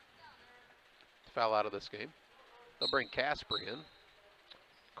man to foul out of this game. They'll bring Caspery in,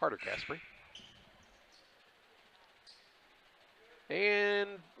 Carter Caspery.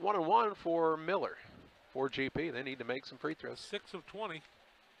 And 1-on-1 for Miller. For GP, they need to make some free throws. 6 of 20.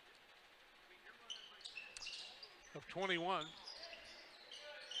 Of 21.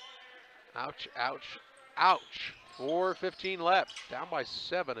 Ouch, ouch, ouch. 4:15 left. Down by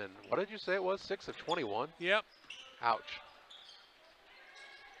 7. And what did you say it was? 6 of 21? Yep. Ouch.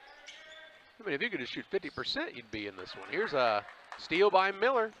 I mean, if you could just shoot 50%, you'd be in this one. Here's a steal by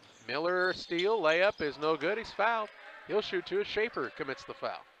Miller. Miller steal. Layup is no good. He's fouled. He'll shoot two. Schaefer commits the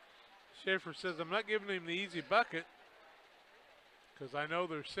foul. Schaefer says, I'm not giving him the easy bucket because I know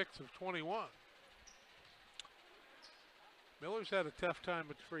they're 6 of 21. Miller's had a tough time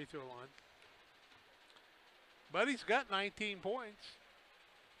at the free throw line. But he's got 19 points.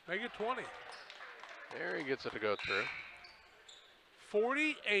 Make it 20. There he gets it to go through.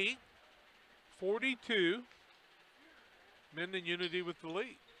 48-42. Mendon Unity with the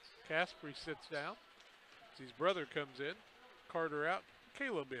lead. Caspery sits down. His brother comes in. Carter out.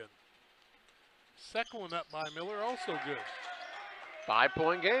 Caleb in. Second one up by Miller, also good.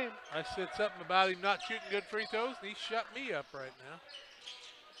 5-point game. I said something about him not shooting good free throws, and he shut me up right now.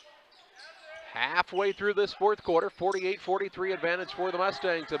 Halfway through this fourth quarter, 48-43 advantage for the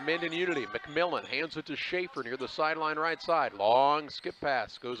Mustangs of Mendon Unity. McMillan hands it to Schaefer near the sideline right side. Long skip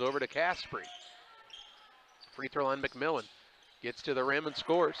pass goes over to Caspery. Free throw line, McMillan gets to the rim and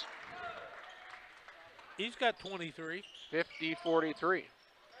scores. He's got 23. 50-43.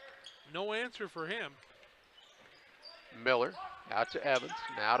 No answer for him. Miller out to Evans,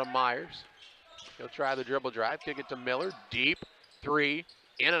 now to Myers. He'll try the dribble drive, kick it to Miller. Deep three,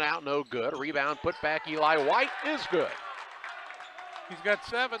 in and out, no good. Rebound, put back, Eli White is good. He's got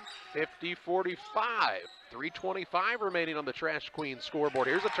 7. 50-45. 3:25 remaining on the Trash Queen scoreboard.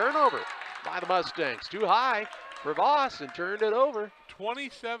 Here's a turnover by the Mustangs. Too high for Voss and turned it over.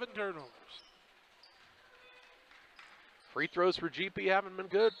 27 turnovers. Free throws for GP haven't been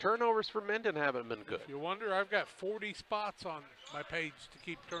good. Turnovers for Mendon haven't been good. If you wonder, I've got 40 spots on my page to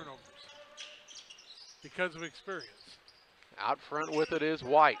keep turnovers because of experience. Out front with it is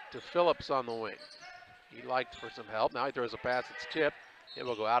White to Phillips on the wing. He liked for some help. Now he throws a pass. It's tipped. It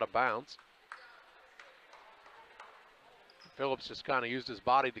will go out of bounds. Phillips just kind of used his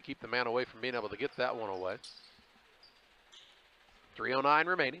body to keep the man away from being able to get that one away. 3:09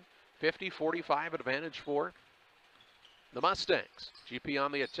 remaining. 50-45 advantage for the Mustangs. GP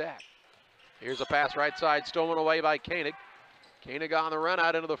on the attack. Here's a pass right side, stolen away by Koenig. Koenig on the run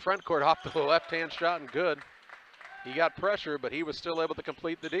out into the front court off the left-hand shot and good. He got pressure, but he was still able to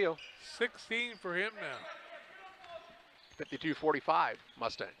complete the deal. 16 for him now. 52-45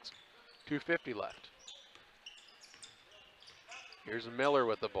 Mustangs. 2:50 left. Here's Miller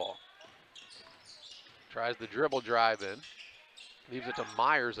with the ball. Tries the dribble drive in. Leaves it to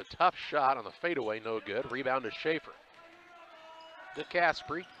Myers, a tough shot on the fadeaway, no good. Rebound to Schaefer. To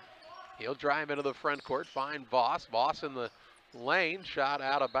Caspery. He'll drive into the front court, find Voss. Voss in the lane, shot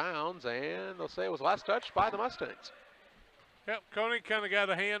out of bounds, and they'll say it was last touched by the Mustangs. Yep, Koenig kind of got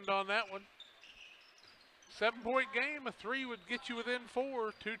a hand on that one. 7-point game, a 3 would get you within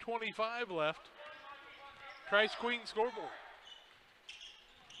 4, 2:25 left. Trash Queen scoreboard.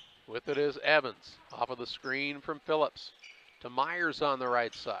 With it is Evans, off of the screen from Phillips. To Myers on the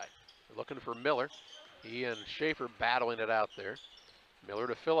right side. They're looking for Miller. He and Schaefer battling it out there. Miller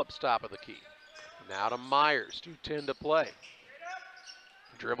to Phillips, top of the key. Now to Myers, 2:10 to play.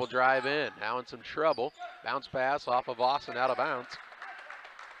 Dribble drive in, now in some trouble. Bounce pass off of Austin, out of bounds.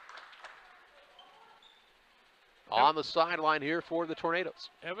 On the sideline here for the Tornadoes.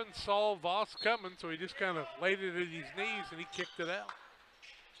 Evans saw Voss coming, so he just kind of laid it at his knees and he kicked it out.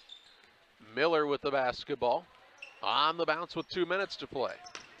 Miller with the basketball. On the bounce with 2 minutes to play.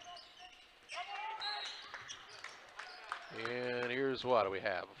 And here's what do we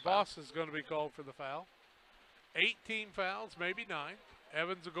have? Voss is going to be called for the foul. 18 fouls, maybe 9.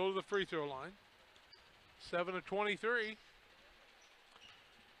 Evans will go to the free throw line. 7 of 23.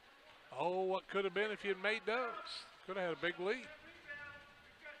 Oh, what could have been if you had made those? Could have had a big lead.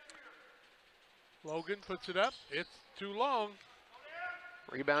 Logan puts it up. It's too long.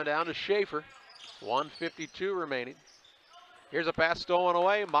 Rebound down to Schaefer. 1:52 remaining. Here's a pass stolen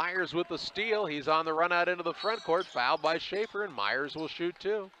away. Myers with the steal. He's on the run out into the front court. Fouled by Schaefer, and Myers will shoot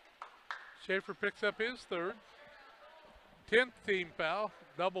 2. Schaefer picks up his 3rd. 10th team foul.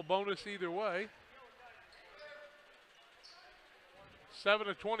 Double bonus either way. 7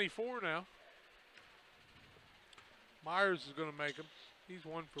 of 24 now. Myers is going to make him. He's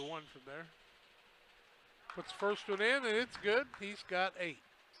 1 for 1 from there. Puts first one in, and it's good. He's got 8.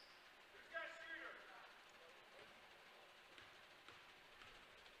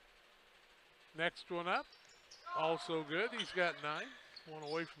 Next one up, also good. He's got 9. One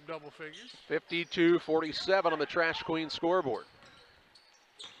away from double figures. 52-47 on the Trash Queen scoreboard.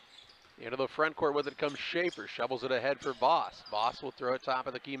 Into the front court with it comes Schaefer. Shovels it ahead for Voss. Voss will throw it top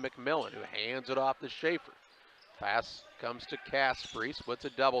of the key McMillan, who hands it off to Schaefer. Pass comes to Caspery. Splits a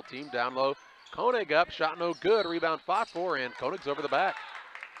double team. Down low. Koenig up. Shot no good. Rebound fought for, and Koenig's over the back.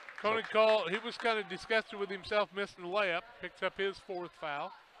 Koenig he was kind of disgusted with himself missing the layup. Picks up his 4th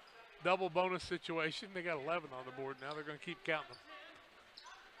foul. Double bonus situation. They got 11 on the board now. They're going to keep counting them.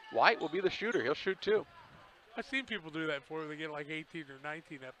 White will be the shooter. He'll shoot 2. I've seen people do that before. They get like 18 or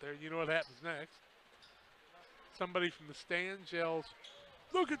 19 up there. You know what happens next? Somebody from the stands yells,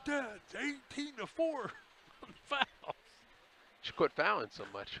 "Look at that! It's 18-4 on fouls." Should quit fouling so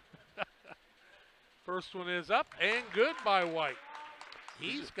much. First one is up and good by White.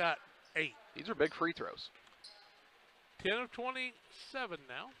 He's got 8. These are big free throws. 10 of 27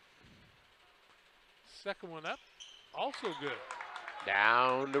 now. Second one up, also good.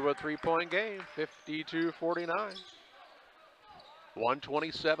 Down to a 3-point game, 52-49.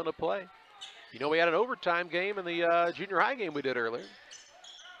 1:27 to play. You know, we had an overtime game in the junior high game we did earlier.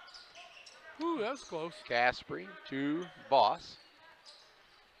 Ooh, that was close. Caspery to Voss.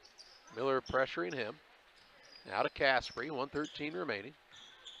 Miller pressuring him. Now to Caspery, 1:13 remaining.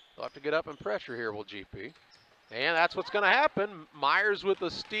 They'll have to get up and pressure here, will GP. And that's what's going to happen. Myers with the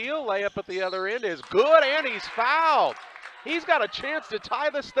steal. Layup at the other end is good, and he's fouled. He's got a chance to tie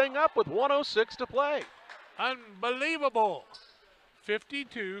this thing up with 1:06 to play. Unbelievable.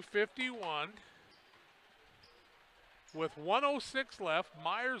 52-51. With 1:06 left,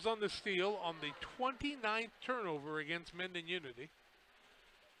 Myers on the steal on the 29th turnover against Mendon Unity,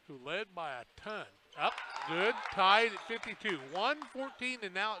 who led by a ton. Up, good, tied at 52. 1:14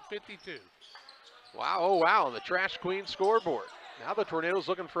 and now at 52. Wow, oh wow, on the Trash Queen scoreboard. Now the Tornadoes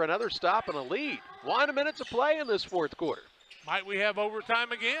looking for another stop and a lead. 1 minute to play in this fourth quarter. Might we have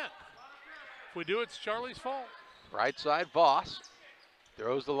overtime again? If we do, it's Charlie's fault. Right side, Voss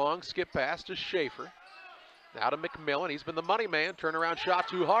throws the long skip pass to Schaefer. Now to McMillan, he's been the money man. Turnaround shot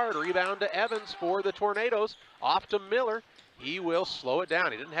too hard, rebound to Evans for the Tornadoes. Off to Miller, he will slow it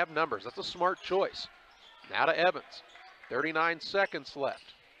down. He didn't have numbers, that's a smart choice. Now to Evans, 39 seconds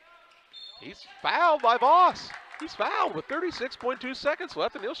left. He's fouled by Voss. He's fouled with 36.2 seconds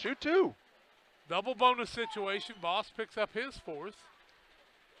left, and he'll shoot two. Double bonus situation, Voss picks up his fourth.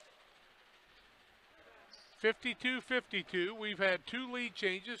 52-52, we've had two lead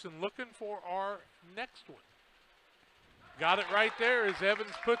changes and looking for our next one. Got it right there as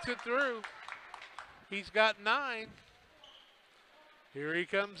Evans puts it through. He's got 9. Here he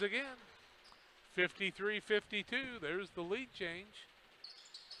comes again. 53-52, there's the lead change.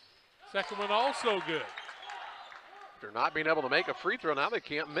 Second one also good. They're not being able to make a free throw, now they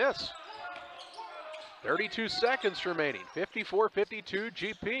can't miss. 32 seconds remaining, 54-52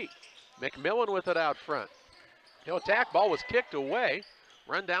 GP. McMillan with it out front. No attack, ball was kicked away.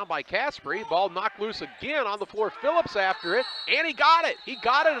 Run down by Caspery, ball knocked loose again on the floor. Phillips after it, and he got it. He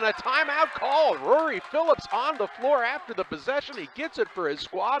got it in a timeout call. Rory Phillips on the floor after the possession. He gets it for his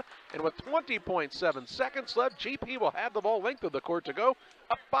squad, and with 20.7 seconds left, GP will have the ball length of the court to go,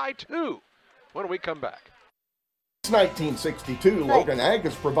 up by 2 when we come back. Since 1962, Logan Ag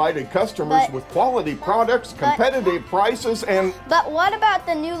has provided customers with quality products, competitive prices, and... But what about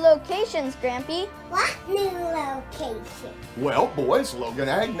the new locations, Grampy? What new location? Well, boys, Logan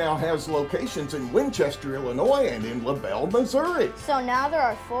Ag now has locations in Winchester, Illinois, and in LaBelle, Missouri. So now there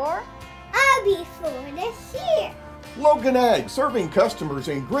are 4? I'll be 4 this year. Logan Ag, serving customers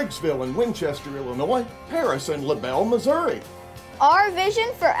in Griggsville and Winchester, Illinois, Paris, and LaBelle, Missouri. Our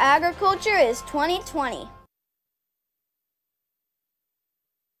vision for agriculture is 2020.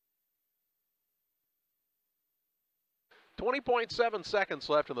 .7 seconds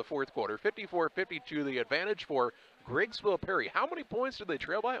left in the fourth quarter. 54-52 the advantage for Griggsville Perry. How many points did they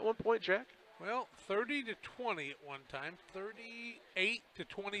trail by at one point, Jack? Well, 30-20 at one time,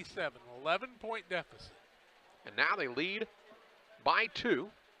 38-27, 11-point deficit. And now they lead by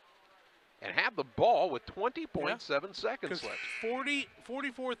 2 and have the ball with 20.7 seconds left.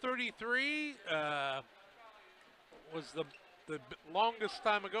 44-33 was the longest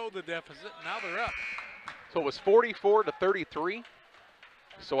time ago, the deficit. Now they're up. So it was 44-33.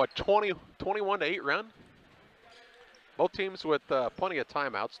 So a 21-8 run. Both teams with plenty of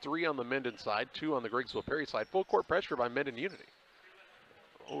timeouts. 3 on the Mendon side, 2 on the Griggsville Perry side. Full court pressure by Mendon Unity.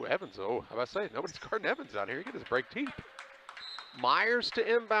 Oh, Evans. Oh, how about I say, nobody's guarding Evans down here. He can just break deep. Myers to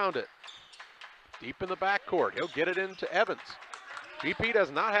inbound it. Deep in the backcourt. He'll get it into Evans. GP does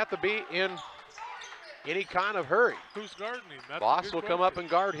not have to be in any kind of hurry. Who's guarding him? Voss will come up and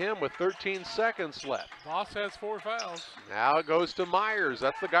guard him with 13 seconds left. Voss has 4 fouls. Now it goes to Myers.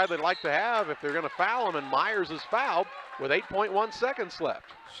 That's the guy they'd like to have if they're going to foul him, and Myers is fouled with 8.1 seconds left.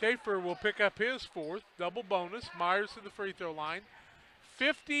 Schaefer will pick up his 4th, double bonus. Myers to the free throw line.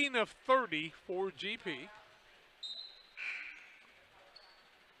 15 of 30 for GP.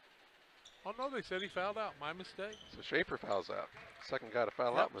 Oh no, they said he fouled out. My mistake. So Schaefer fouls out. Second guy to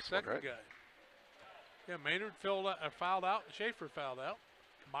foul out in this one, right? Second guy. Yeah, Maynard fouled out, and Schaefer fouled out.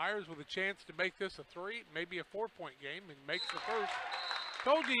 Myers with a chance to make this a 3, maybe a 4-point game, and makes the first.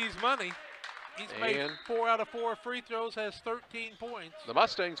 Told you he's money. He's made 4 out of 4 free throws, has 13 points. The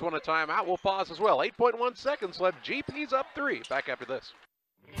Mustangs want a timeout. We'll pause as well. 8.1 seconds left. GP's up 3. Back after this.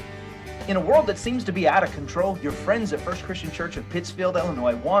 In a world that seems to be out of control, your friends at First Christian Church of Pittsfield,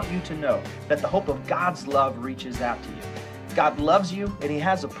 Illinois want you to know that the hope of God's love reaches out to you. God loves you, and He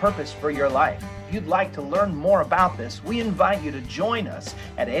has a purpose for your life. If you'd like to learn more about this, we invite you to join us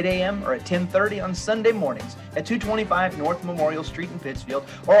at 8 a.m. or at 10:30 on Sunday mornings at 225 North Memorial Street in Pittsfield,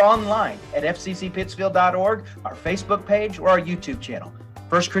 or online at fccpittsfield.org, our Facebook page, or our YouTube channel.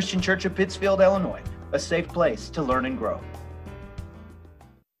 First Christian Church of Pittsfield, Illinois, a safe place to learn and grow.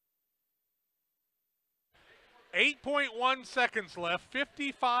 8.1 seconds left,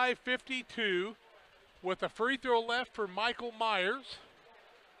 55-52, with a free throw left for Michael Myers.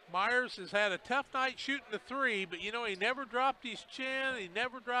 Myers has had a tough night shooting the three, but you know, he never dropped his chin, he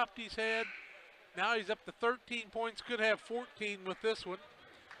never dropped his head. Now he's up to 13 points, could have 14 with this one.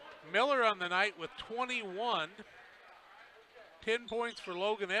 Miller on the night with 21. 10 points for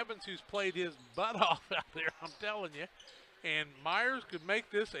Logan Evans, who's played his butt off out there, I'm telling you. And Myers could make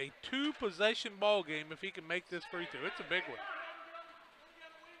this a 2-possession ball game if he can make this free throw. It's a big one.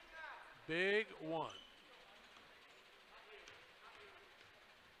 Big one.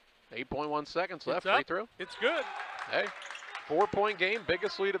 8.1 seconds left, It's free up. throw. It's good. Hey, 4-point game,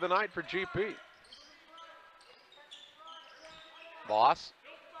 biggest lead of the night for GP. Voss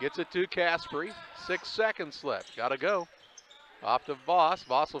gets it to Caspary. 6 seconds left. Got to go. Off to Voss.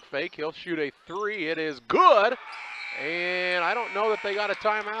 Voss will fake. He'll shoot a three. It is good. And I don't know that they got a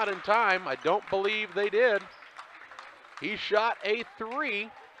timeout in time. I don't believe they did. He shot a three.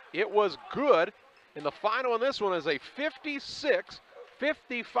 It was good. And the final in this one is a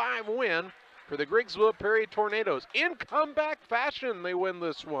 56-55 win for the Griggsville Perry Tornadoes. In comeback fashion, they win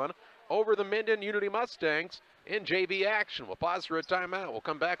this one over the Mendon Unity Mustangs in JV action. We'll pause for a timeout. We'll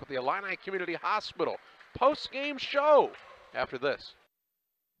come back with the Illini Community Hospital post-game show after this.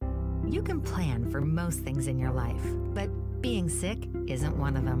 You can plan for most things in your life, but being sick isn't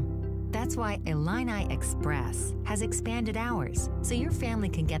one of them. That's why Illini Express has expanded hours so your family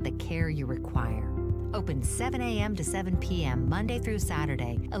can get the care you require. Open 7 a.m. to 7 p.m. Monday through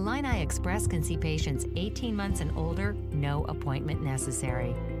Saturday, Illini Express can see patients 18 months and older, no appointment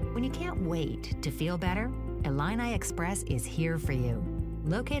necessary. When you can't wait to feel better, Illini Express is here for you.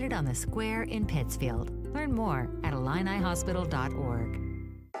 Located on the square in Pittsfield. Learn more at IlliniHospital.org.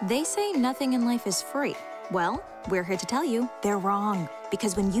 They say nothing in life is free. Well, we're here to tell you they're wrong.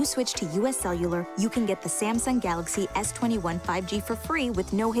 Because when you switch to US Cellular, you can get the Samsung Galaxy S21 5G for free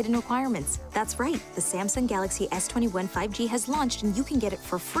with no hidden requirements. That's right, the Samsung Galaxy S21 5G has launched and you can get it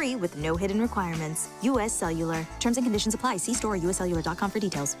for free with no hidden requirements. US Cellular. Terms and conditions apply. See store or uscellular.com for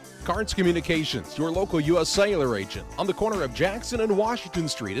details. Carnes Communications, your local U.S. Cellular agent on the corner of Jackson and Washington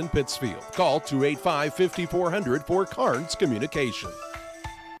Street in Pittsfield. Call 285-5400 for Carnes Communications.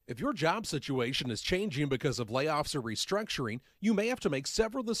 If your job situation is changing because of layoffs or restructuring, you may have to make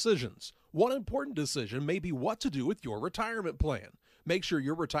several decisions. One important decision may be what to do with your retirement plan. Make sure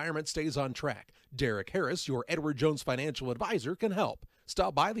your retirement stays on track. Derek Harris, your Edward Jones financial advisor, can help.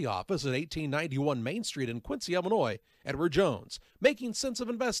 Stop by the office at 1891 Main Street in Quincy, Illinois. Edward Jones, making sense of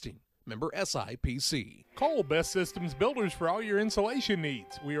investing. Member SIPC. Call Best Systems Builders for all your insulation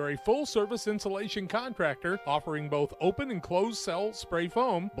needs. We are a full-service insulation contractor offering both open and closed cell spray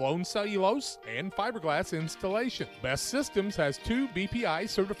foam, blown cellulose, and fiberglass installation. Best Systems has 2 BPI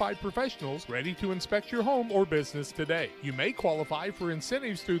certified professionals ready to inspect your home or business today. You may qualify for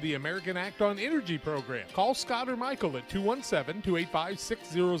incentives through the American Act on Energy program. Call Scott or Michael at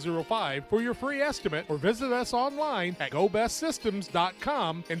 217-285-6005 for your free estimate or visit us online at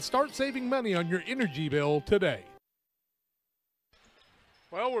gobestsystems.com and start saving money on your energy bill today.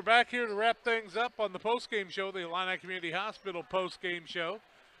 Well, we're back here to wrap things up on the post-game show, the Illini Community Hospital post-game show.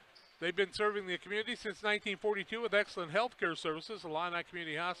 They've been serving the community since 1942 with excellent health care services. Illini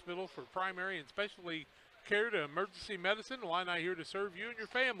Community Hospital for primary and specialty care to emergency medicine. Illini here to serve you and your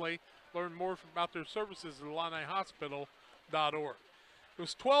family. Learn more about their services at IlliniHospital.org. It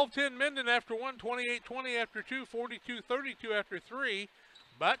was 12-10 Mendon after 1, 28-20 after 2, 42-32 after 3.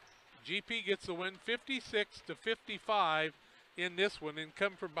 But GP gets the win 56-55 in this one and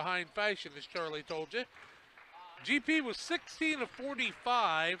come from behind fashion, as Charlie told you. GP was 16 of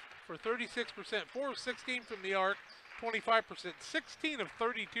 45 for 36%, 4 of 16 from the arc, 25%, 16 of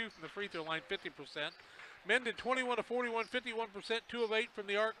 32 from the free throw line, 50%. Mendon 21 of 41, 51%, 2 of 8 from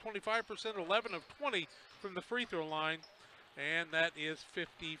the arc, 25%, 11 of 20 from the free throw line, and that is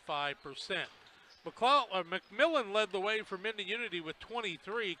 55%. McMillan led the way for Mendon Unity with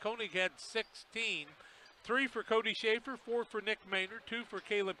 23. Koenig had 16. 3 for Cody Schaefer, 4 for Nick Maynard, 2 for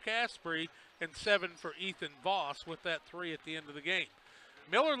Caleb Caspary, and 7 for Ethan Voss with that 3 at the end of the game.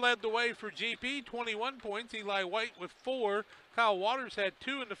 Miller led the way for GP, 21 points. Eli White with 4. Kyle Waters had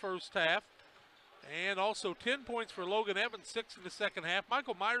 2 in the first half. And also 10 points for Logan Evans, 6 in the second half.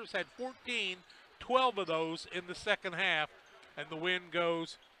 Michael Myers had 14, 12 of those in the second half. And the win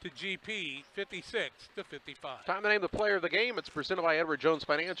goes to GP, 56-55. Time to name the player of the game. It's presented by Edward Jones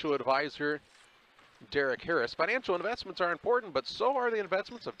financial advisor Derek Harris. Financial investments are important, but so are the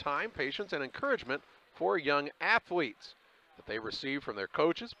investments of time, patience, and encouragement for young athletes that they receive from their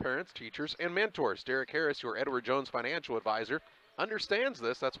coaches, parents, teachers, and mentors. Derek Harris, your Edward Jones financial advisor, understands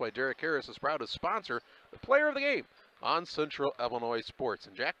this. That's why Derek Harris is proud to sponsor the player of the game on Central Illinois Sports.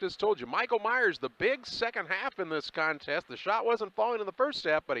 And Jack just told you, Michael Myers, the big second half in this contest. The shot wasn't falling in the first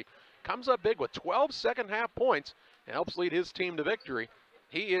half, but he comes up big with 12 second half points and helps lead his team to victory.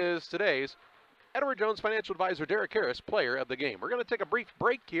 He is today's Edward Jones Financial Advisor Derek Harris Player of the Game. We're going to take a brief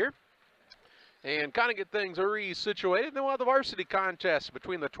break here and kind of get things resituated. Then we'll have the varsity contest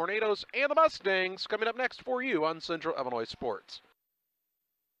between the Tornadoes and the Mustangs coming up next for you on Central Illinois Sports.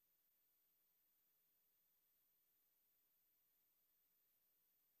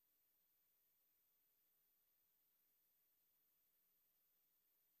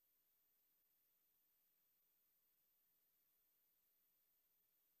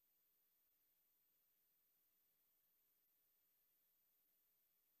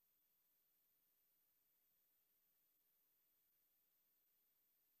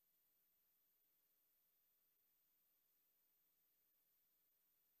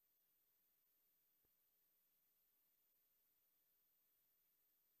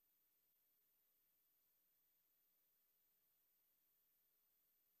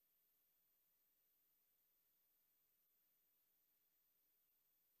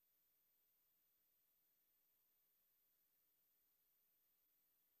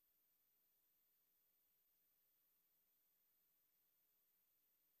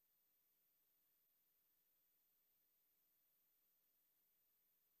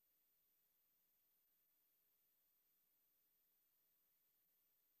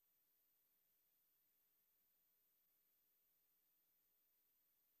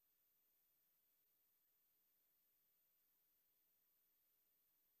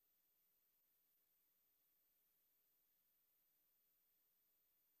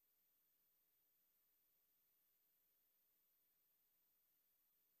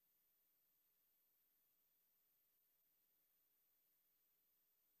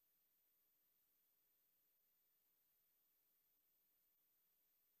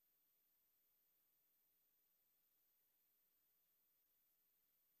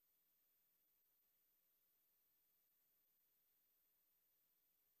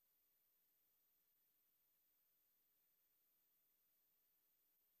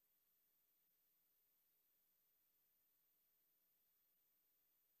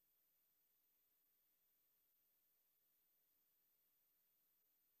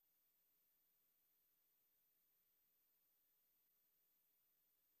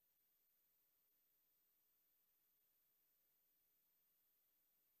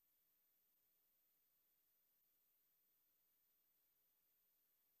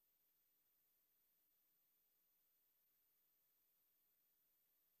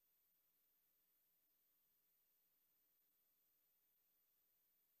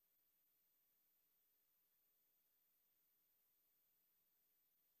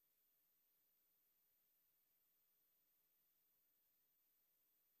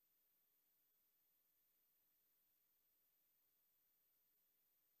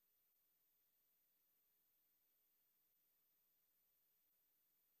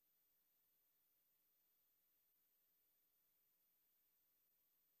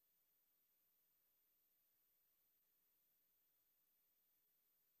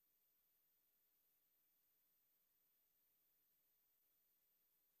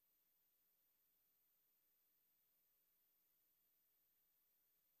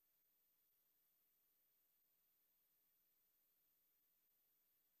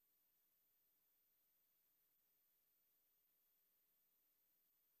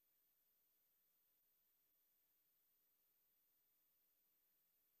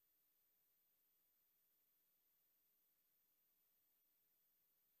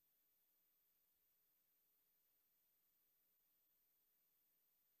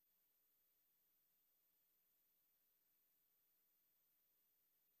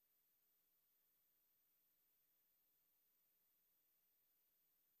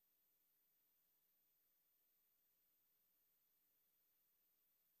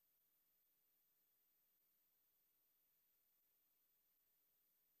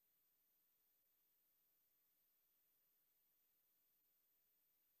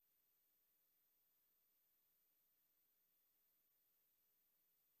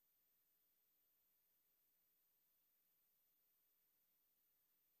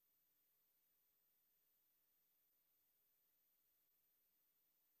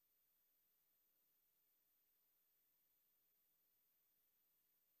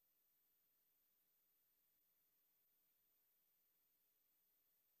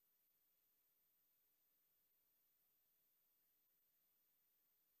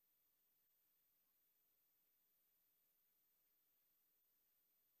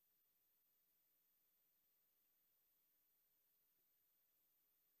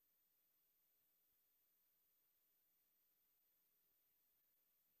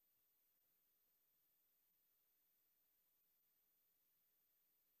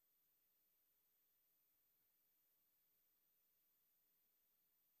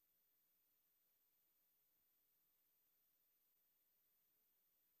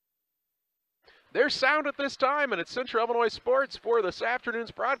 There's sound at this time, and it's Central Illinois Sports for this afternoon's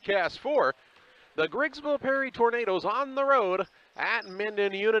broadcast for the Griggsville Perry Tornadoes on the road at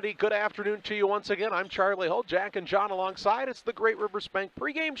Mendon Unity. Good afternoon to you once again. I'm Charlie Holt, Jack and John alongside. It's the Great Rivers Bank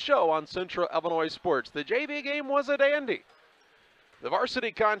pregame show on Central Illinois Sports. The JV game was a dandy. The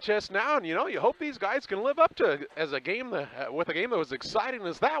varsity contest now, and you hope these guys can live up to with a game that was exciting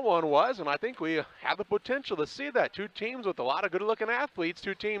as that one was, and I think we have the potential to see that. Two teams with a lot of good-looking athletes,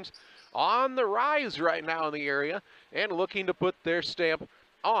 two teams on the rise right now in the area, and looking to put their stamp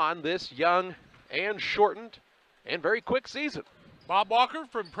on this young and shortened and very quick season. Bob Walker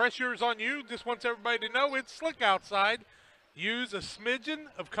from Pressure's on You just wants everybody to know it's slick outside. Use a smidgen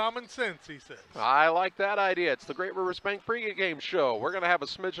of common sense, he says. I like that idea. It's the Great Rivers Bank pregame show. We're going to have a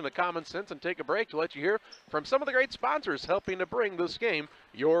smidgen of common sense and take a break to let you hear from some of the great sponsors helping to bring this game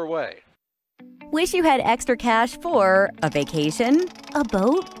your way. Wish you had extra cash for a vacation, a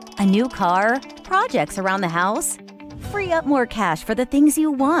boat, a new car, projects around the house? Free up more cash for the things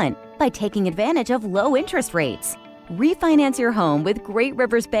you want by taking advantage of low interest rates. Refinance your home with Great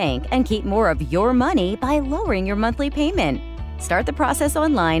Rivers Bank and keep more of your money by lowering your monthly payment. Start the process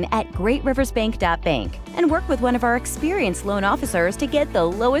online at greatriversbank.bank and work with one of our experienced loan officers to get the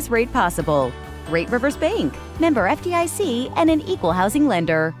lowest rate possible. Great Rivers Bank, member FDIC, and an equal housing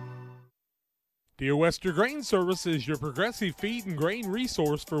lender. Dear Western Grain Service is your progressive feed and grain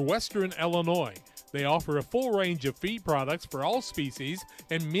resource for Western Illinois. They offer a full range of feed products for all species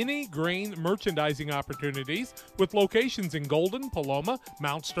and many grain merchandising opportunities with locations in Golden, Paloma,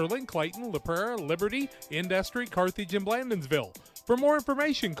 Mount Sterling, Clayton, La Prairie, Liberty, Industry, Carthage, and Blandonsville. For more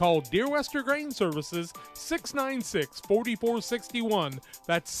information, call Dear Western Grain Services 696-4461.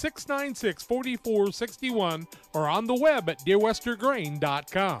 That's 696-4461 or on the web at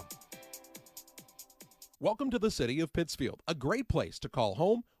dearwestergrain.com. Welcome to the city of Pittsfield, a great place to call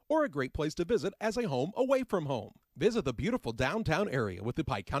home or a great place to visit as a home away from home. Visit the beautiful downtown area with the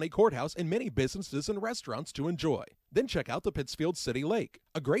Pike County Courthouse and many businesses and restaurants to enjoy. Then check out the Pittsfield City Lake,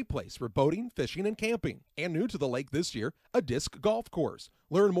 a great place for boating, fishing, and camping. And new to the lake this year, a disc golf course.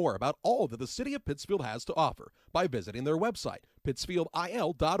 Learn more about all that the city of Pittsfield has to offer by visiting their website,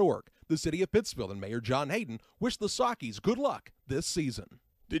 pittsfieldil.org. The city of Pittsfield and Mayor John Hayden wish the Sockies good luck this season.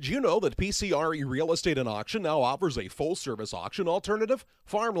 Did you know that PCRE Real Estate and Auction now offers a full-service auction alternative?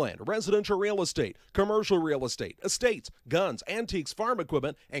 Farmland, residential real estate, commercial real estate, estates, guns, antiques, farm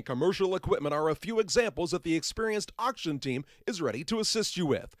equipment, and commercial equipment are a few examples that the experienced auction team is ready to assist you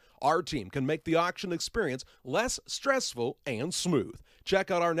with. Our team can make the auction experience less stressful and smooth.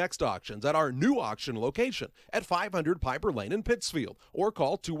 Check out our next auctions at our new auction location at 500 Piper Lane in Pittsfield, or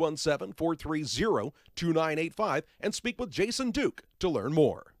call 217-430-2985 and speak with Jason Duke to learn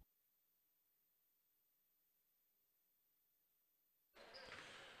more.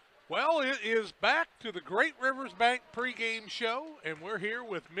 Well, it is back to the Great Rivers Bank pregame show, and we're here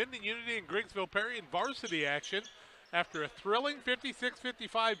with Mendon Unity and Griggsville Perry in varsity action after a thrilling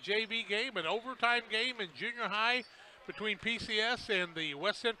 56-55 JV game, an overtime game in junior high between PCS and the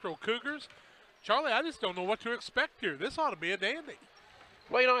West Central Cougars. Charlie, I just don't know what to expect here. This ought to be a dandy.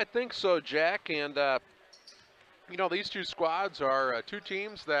 Well, I think so, Jack. And, these two squads are two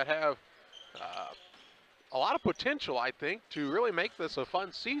teams that have a lot of potential, I think, to really make this a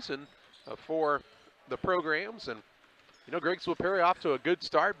fun season for the programs. And, Griggsville Perry off to a good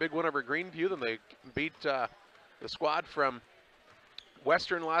start. Big win over Greenview. Then they beat the squad from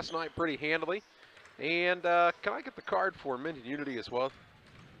Western last night pretty handily. And can I get the card for Mendon Unity as well?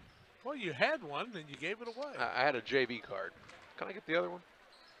 Well, you had one, and you gave it away. I had a JV card. Can I get the other one?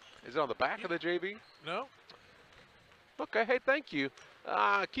 Is it on the back of the JV? No. Okay, hey, thank you.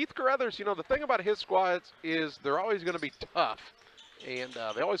 Keith Carruthers, the thing about his squads is they're always going to be tough. And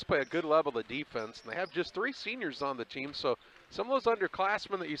they always play a good level of defense. And they have just 3 seniors on the team. So some of those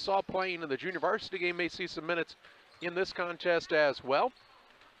underclassmen that you saw playing in the junior varsity game may see some minutes in this contest as well.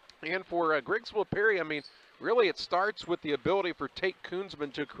 And for Griggsville Perry, really it starts with the ability for Tate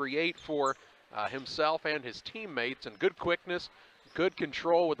Koonsman to create for himself and his teammates, and good quickness, good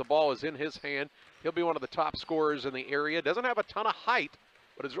control with the ball is in his hand. He'll be one of the top scorers in the area. Doesn't have a ton of height,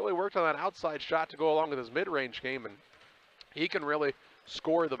 but has really worked on that outside shot to go along with his mid-range game, and he can really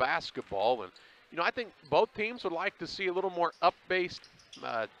score the basketball. And, I think both teams would like to see a little more up-based,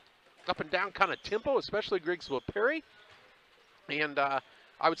 up and down kind of tempo, especially Griggsville Perry. And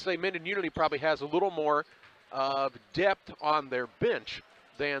I would say Mendon Unity probably has a little more of depth on their bench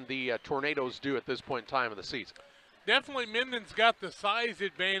than the Tornadoes do at this point in time of the season. Definitely Mendon's got the size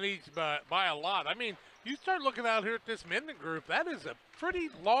advantage by a lot. You start looking out here at this Mendon group, that is a pretty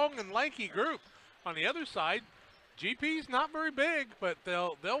long and lanky group. On the other side, GP's not very big, but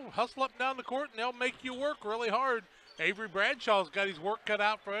they'll hustle up and down the court, and they'll make you work really hard. Avery Bradshaw's got his work cut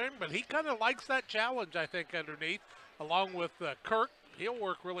out for him, but he kind of likes that challenge, I think, underneath, along with Kirk. He'll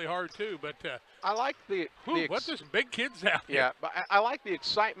work really hard, too. But I like what's this big kids out here? Yeah, but I like the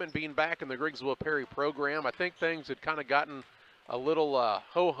excitement being back in the Griggsville Perry program. I think things had kind of gotten a little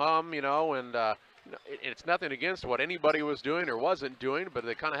ho-hum, and it's nothing against what anybody was doing or wasn't doing, but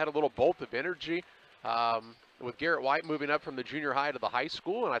they kind of had a little bolt of energy with Garrett White moving up from the junior high to the high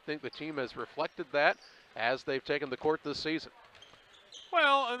school, and I think the team has reflected that as they've taken the court this season.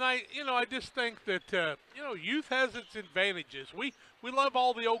 Well, and I just think that, youth has its advantages. We love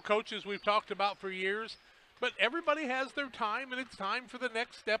all the old coaches we've talked about for years, but everybody has their time, and it's time for the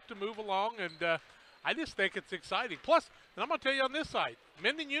next step to move along, and I just think it's exciting. Plus, and I'm going to tell you on this side,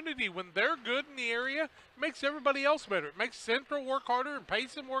 Mendon Unity, when they're good in the area, it makes everybody else better. It makes Central work harder and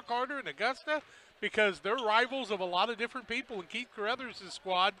Payson work harder and Augusta, because they're rivals of a lot of different people, and Keith Carruthers'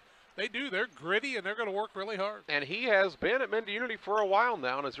 squad, they're gritty, and they're going to work really hard. And he has been at Mendon Unity for a while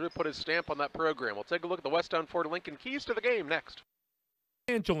now and has really put his stamp on that program. We'll take a look at the Westtown Ford Lincoln keys to the game next.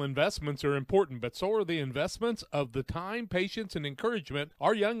 Financial investments are important, but so are the investments of the time, patience, and encouragement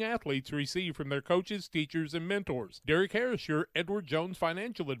our young athletes receive from their coaches, teachers, and mentors. Derek Harris, your Edward Jones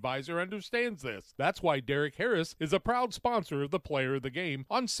financial advisor, understands this. That's why Derek Harris is a proud sponsor of the Player of the Game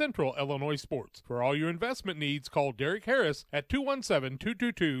on Central Illinois Sports. For all your investment needs, call Derek Harris at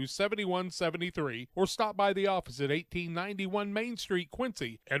 217-222-7173 or stop by the office at 1891 Main Street,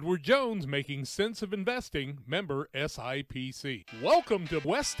 Quincy. Edward Jones, making sense of investing, member SIPC. Welcome to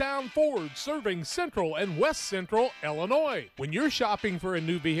Westtown Ford, serving Central and West Central Illinois. When you're shopping for a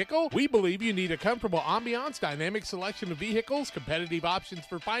new vehicle, we believe you need a comfortable ambiance, dynamic selection of vehicles, competitive options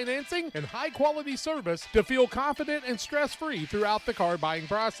for financing, and high-quality service to feel confident and stress-free throughout the car buying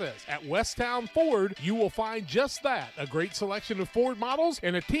process. At Westtown Ford, you will find just that, a great selection of Ford models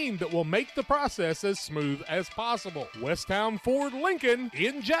and a team that will make the process as smooth as possible. Westtown Ford Lincoln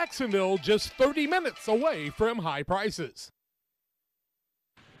in Jacksonville, just 30 minutes away from high prices.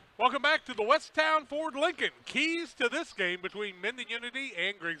 Welcome back to the Westtown Ford Lincoln. Keys to this game between Mendon Unity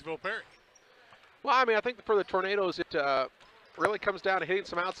and Griggsville Perry. Well, I think for the Tornadoes, it really comes down to hitting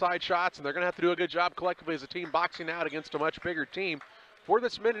some outside shots, and they're going to have to do a good job collectively as a team boxing out against a much bigger team. For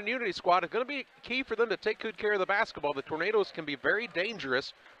this Mendon Unity squad, it's going to be key for them to take good care of the basketball. The Tornadoes can be very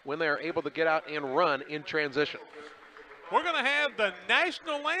dangerous when they are able to get out and run in transition. We're going to have the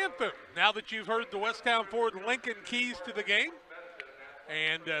national anthem now that you've heard the Westtown Ford Lincoln keys to the game.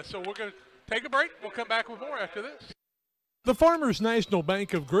 And so we're going to take a break. We'll come back with more after this. The Farmers National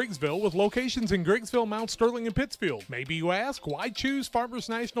Bank of Griggsville, with locations in Griggsville, Mount Sterling, and Pittsfield. Maybe you ask, why choose Farmers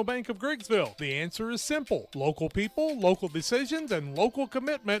National Bank of Griggsville? The answer is simple. Local people, local decisions, and local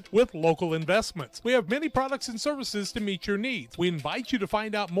commitment with local investments. We have many products and services to meet your needs. We invite you to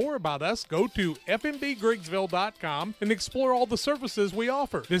find out more about us. Go to fmbgriggsville.com and explore all the services we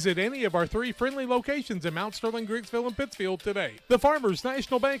offer. Visit any of our 3 friendly locations in Mount Sterling, Griggsville, and Pittsfield today. The Farmers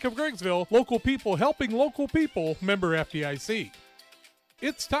National Bank of Griggsville, local people helping local people, member FDIC.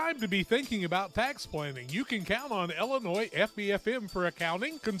 It's time to be thinking about tax planning. You can count on Illinois FBFM for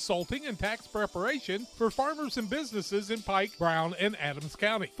accounting, consulting, and tax preparation for farmers and businesses in Pike, Brown, and Adams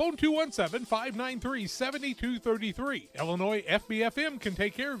County. Phone 217-593-7233. Illinois FBFM can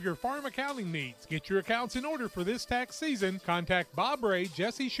take care of your farm accounting needs. Get your accounts in order for this tax season. Contact Bob Ray,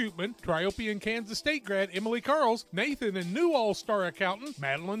 Jesse Shootman, Triope and Kansas State grad Emily Carls, Nathan and new All-Star accountant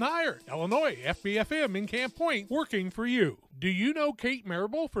Madeline Heyer. Illinois FBFM in Camp Point, working for you. Do you know Kate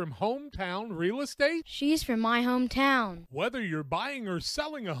Marable from Hometown Real Estate? She's from my hometown. Whether you're buying or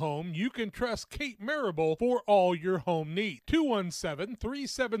selling a home, you can trust Kate Marable for all your home needs.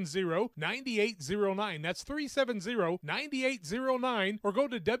 217-370-9809. That's 370-9809. Or go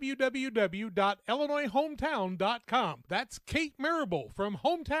to www.illinoishometown.com. That's Kate Marable from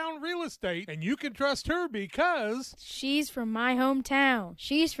Hometown Real Estate, and you can trust her because she's from my hometown.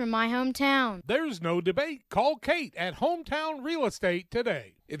 She's from my hometown. There's no debate. Call Kate at Hometown Real Estate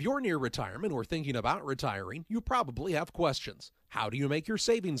today. If you're near retirement or thinking about retiring, you probably have questions. How do you make your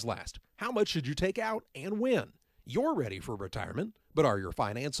savings last? How much should you take out and when? You're ready for retirement, but are your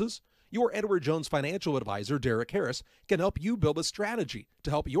finances? Your Edward Jones financial advisor, Derek Harris, can help you build a strategy to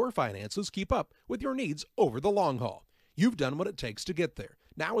help your finances keep up with your needs over the long haul. You've done what it takes to get there.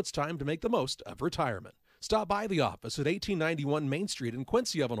 Now it's time to make the most of retirement. Stop by the office at 1891 Main Street in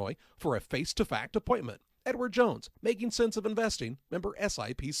Quincy, Illinois for a face-to-face appointment. Edward Jones, making sense of investing, member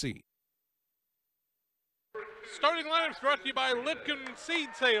SIPC. Starting lineups brought to you by Lipkin Seed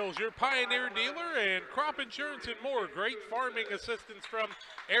Sales, your Pioneer dealer, and crop insurance and more. Great farming assistance from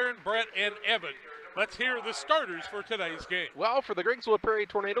Aaron, Brett, and Evan. Let's hear the starters for today's game. Well, for the Griggsville Prairie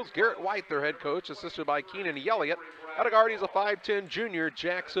Tornadoes, Garrett White, their head coach, assisted by Keenan Elliott. At a guard, he's a 5'10 junior,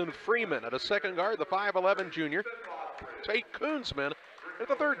 Jackson Freeman. At a second guard, the 5'11 junior, Tate Koonsman. At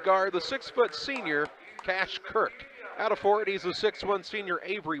the third guard, the 6' senior, Cash Kirk. At a forward, he's a 6'1 senior,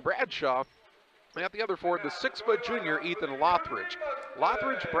 Avery Bradshaw. And at the other forward, the 6' junior, Ethan Lothridge.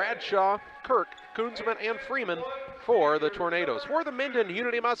 Lothridge, Bradshaw, Kirk, Koonsman, and Freeman for the Tornadoes. For the Mendon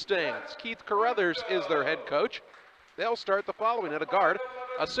Unity Mustangs, Keith Carruthers is their head coach. They'll start the following. At a guard,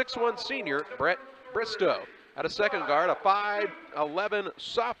 a 6'1 senior, Brett Bristow. At a second guard, a 5'11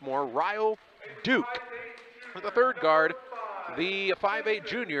 sophomore, Ryle Duke. At the third guard, the 5'8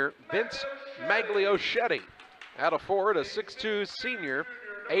 junior, Vince Magliochetti. At a forward, a 6'2 senior,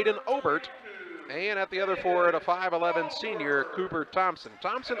 Aiden Obert. And at the other forward, a 5'11 senior, Cooper Thompson.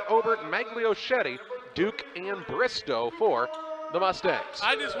 Thompson, Obert, Magliochetti, Duke, and Bristow for the Mustangs.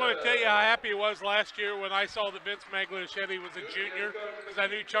 I just want to tell you how happy I was last year when I saw that Vince Magliochetti was a junior, because I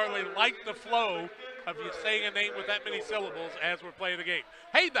knew Charlie liked the flow of you saying a name with that many syllables as we're playing the game.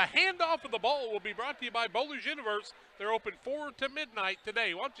 Hey, the handoff of the ball will be brought to you by Bowlers Universe. They're open 4 to midnight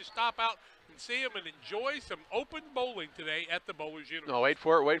today. Why don't you stop out and see them and enjoy some open bowling today at the Bowlers Universe. Oh, wait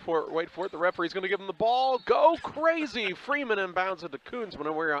for it, wait for it, wait for it. The referee's going to give him the ball. Go crazy. Freeman inbounds it to Koonsman,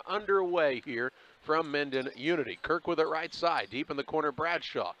 and we're underway here from Mendon Unity. Kirk with it right side, deep in the corner,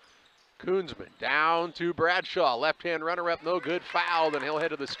 Bradshaw. Koonsman down to Bradshaw. Left-hand runner-up, no good. Fouled, and he'll head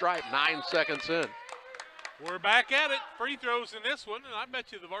to the stripe 9 seconds in. We're back at it. Free throws in this one, and I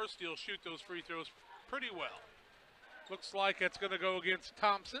bet you the varsity will shoot those free throws pretty well. Looks like it's going to go against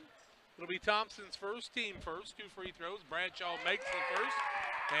Thompson. It'll be Thompson's first, team first. 2 free throws. Bradshaw makes the first,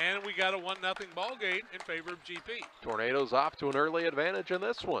 and we got a 1-0 ball game in favor of GP. Tornadoes off to an early advantage in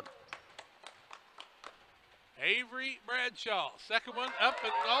this one. Avery Bradshaw, second one up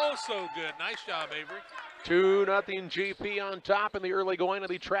and also good. Nice job, Avery. 2-0 GP on top in the early going of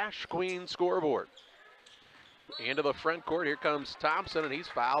the Trash Queen scoreboard. Into the front court, here comes Thompson, and he's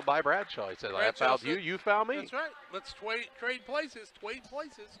fouled by Bradshaw. He said, I fouled you, you foul me. That's right. Let's trade places,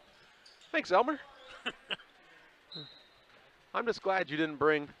 Thanks, Elmer. I'm just glad you didn't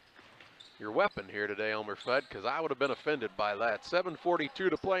bring your weapon here today, Elmer Fudd, because I would have been offended by that. 7:42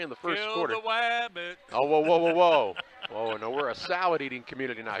 to play in the first quarter. Kill the wabbit. Oh, whoa, whoa, whoa, whoa. Oh, no, we're a salad-eating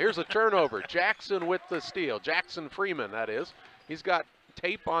community now. Here's a turnover. Jackson with the steal. Jackson Freeman, that is. He's got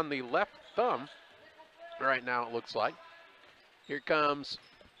tape on the left thumb right now, it looks like. Here comes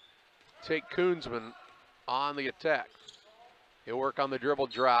Tate Koonsman on the attack. He'll work on the dribble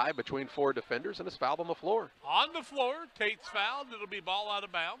drive between 4 defenders and is fouled on the floor. On the floor, Tate's fouled. It'll be ball out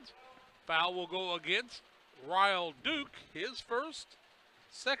of bounds. Foul will go against Ryle Duke, his first,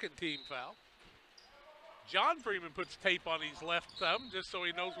 second team foul. John Freeman puts tape on his left thumb just so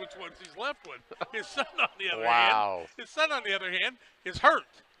he knows which one's his left one. His son, on the other hand, is hurt.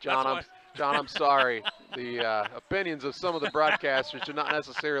 John, I'm sorry. The opinions of some of the broadcasters do not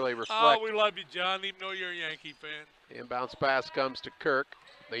necessarily reflect. Oh, we love you, John, even though you're a Yankee fan. Inbounds pass comes to Kirk.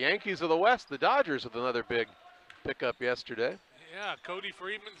 The Yankees of the West, the Dodgers with another big pickup yesterday. Yeah, Cody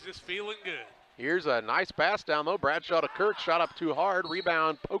Freeman's just feeling good. Here's a nice pass down low. Bradshaw to Kirk, shot up too hard.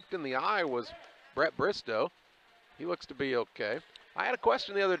 Rebound poked in the eye was Brett Bristow. He looks to be okay. I had a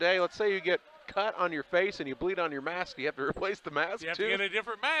question the other day. Let's say you get cut on your face and you bleed on your mask. Do you have to replace the mask You have too? to get a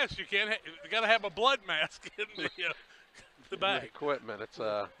different mask. You can't. You got to have a blood mask in the bag. The equipment. It's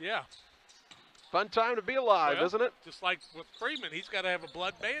yeah. Fun time to be alive, Well, isn't it? Just like with Freeman, he's got to have a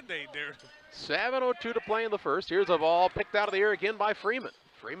blood Band-Aid there. 7:02 to play in the first. Here's a ball picked out of the air again by Freeman.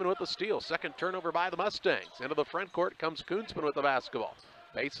 Freeman with the steal. Second turnover by the Mustangs. Into the front court comes Koonsman with the basketball.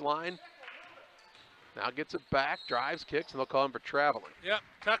 Baseline. Now gets it back, drives, kicks, and they'll call him for traveling. Yep,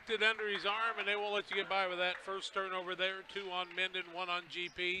 tucked it under his arm, and they won't let you get by with that. First turnover there, 2 on Mendon, 1 on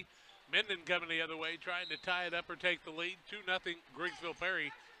GP. Mendon coming the other way, trying to tie it up or take the lead. 2-0 Griggsville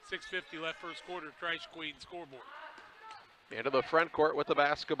Perry. 6:50 left first quarter, Trash Queen scoreboard. Into the front court with the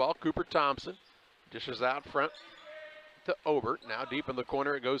basketball, Cooper Thompson. Dishes out front to Obert. Now deep in the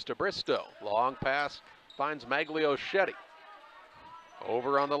corner, it goes to Bristow. Long pass finds Magliochetti.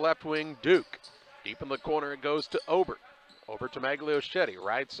 Over on the left wing, Duke. Deep in the corner, it goes to Obert. Over to Magliochetti.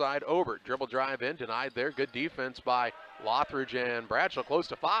 Right side, Obert. Dribble drive in, denied there. Good defense by Lothridge and Bradshaw. Close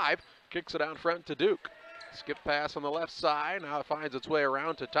to 5. Kicks it out front to Duke. Skip pass on the left side. Now it finds its way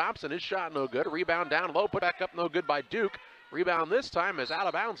around to Thompson. His shot no good. Rebound down low. Put back up no good by Duke. Rebound this time is out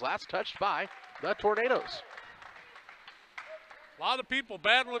of bounds. Last touched by the Tornadoes. A lot of people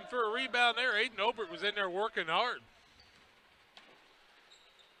battling for a rebound there. Aiden Obert was in there working hard.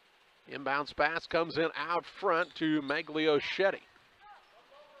 Inbounds pass comes in out front to Magliochetti.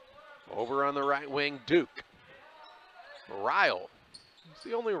 Over on the right wing, Duke. Ryle. It's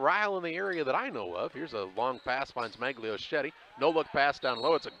the only Ryle in the area that I know of. Here's a long pass, finds Magliochetti. No look pass down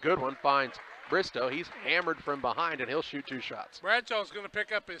low. It's a good one, finds Bristow. He's hammered from behind, and he'll shoot 2 shots. Bradshaw's going to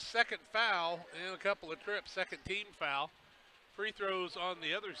pick up his second foul in a couple of trips, second team foul. Free throws on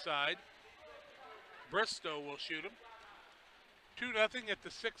the other side. Bristow will shoot him. 2-0 at the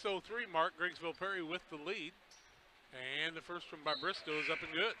 6:03 mark. Griggsville Perry with the lead. And the first one by Bristow is up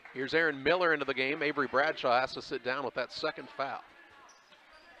and good. Here's Aaron Miller into the game. Avery Bradshaw has to sit down with that second foul.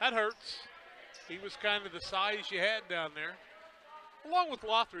 That hurts. He was kind of the size you had down there. Along with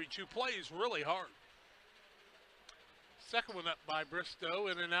Lothridge, who plays really hard. Second one up by Bristow,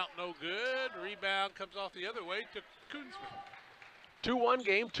 in and out, no good. Rebound comes off the other way to Koonsman. 2-1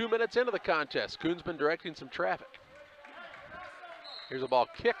 game, 2 minutes into the contest. Koonsman directing some traffic. Here's a ball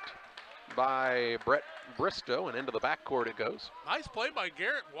kicked by Brett Bristow, and into the backcourt it goes. Nice play by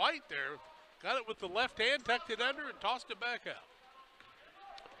Garrett White there. Got it with the left hand, tucked it under, and tossed it back out.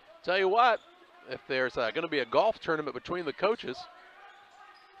 Tell you what, if there's going to be a golf tournament between the coaches,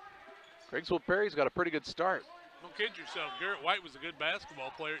 Griggsville Perry's got a pretty good start. Don't kid yourself. Garrett White was a good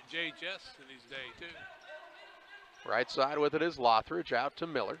basketball player at JHS in his day, too. Right side with it is Lothridge, out to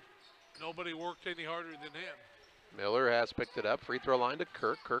Miller. Nobody worked any harder than him. Miller has picked it up. Free throw line to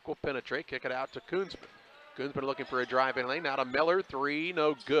Kirk. Kirk will penetrate, kick it out to Koonsman. Koonsman looking for a driving lane. Now to Miller. 3,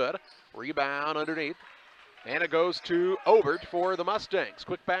 no good. Rebound underneath. And it goes to Obert for the Mustangs.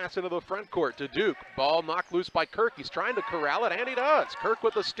 Quick pass into the front court to Duke. Ball knocked loose by Kirk. He's trying to corral it, and he does. Kirk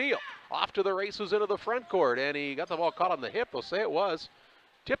with the steal. Off to the races into the front court, and he got the ball caught on the hip. They'll say it was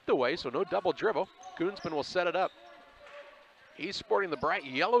tipped away, so no double dribble. Koonsman will set it up. He's sporting the bright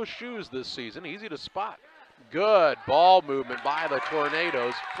yellow shoes this season. Easy to spot. Good ball movement by the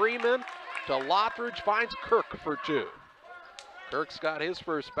Tornadoes. Freeman to Lothridge, finds Kirk for 2. Kirk's got his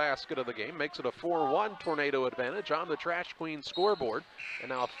first basket of the game, makes it a 4-1 Tornado advantage on the Trash Queen scoreboard. And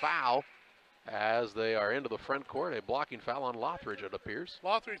now a foul as they are into the front court. A blocking foul on Lothridge, it appears.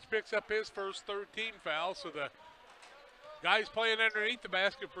 Lothridge picks up his first third-team foul, so the guys playing underneath the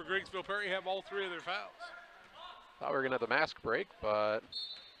basket for Griggsville Perry have all 3 of their fouls. Thought we were going to have the mask break, but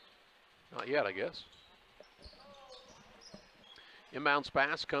not yet, I guess. Inbounds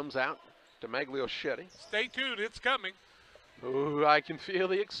pass comes out to Magliochetti. Stay tuned, it's coming. Ooh, I can feel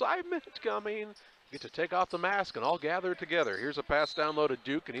the excitement coming. Get to take off the mask and all gather together. Here's a pass down low to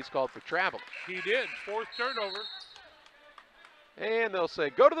Duke, and he's called for travel. He did, 4th turnover. And they'll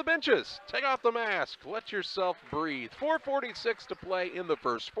say, go to the benches, take off the mask, let yourself breathe. 4:46 to play in the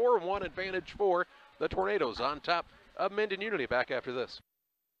first. 4-1 advantage for the Tornadoes on top of Mendon Unity. Back after this.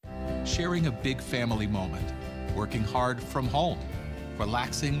 Sharing a big family moment, working hard from home,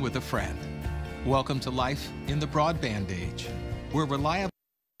 relaxing with a friend. Welcome to life in the broadband age, where reliable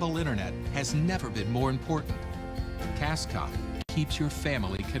internet has never been more important. Cascom keeps your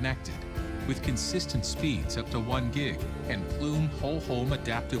family connected with consistent speeds up to 1 gig and Plume whole home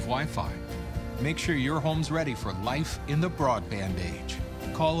adaptive Wi-Fi. Make sure your home's ready for life in the broadband age.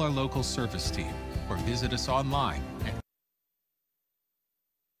 Call our local service team or visit us online at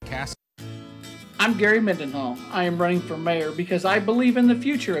Cascom. I'm Gary Mendenhall. I am running for mayor because I believe in the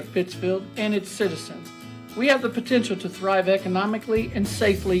future of Pittsfield and its citizens. We have the potential to thrive economically and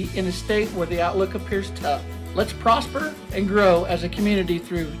safely in a state where the outlook appears tough. Let's prosper and grow as a community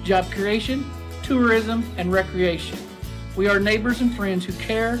through job creation, tourism, and recreation. We are neighbors and friends who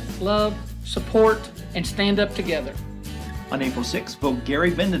care, love, support, and stand up together. On April 6th, vote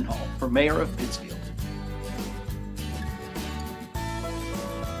Gary Mendenhall for mayor of Pittsfield.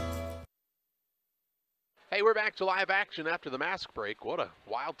 Hey, we're back to live action after the mask break. What a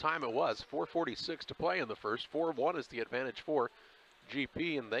wild time it was. 4:46 to play in the first. 4-1 is the advantage for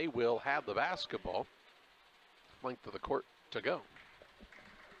GP, and they will have the basketball. Length of the court to go.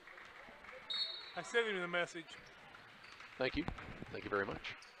 I sent him the message. Thank you. Thank you very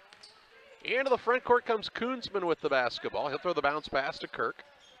much. Into the front court comes Koonsman with the basketball. He'll throw the bounce pass to Kirk.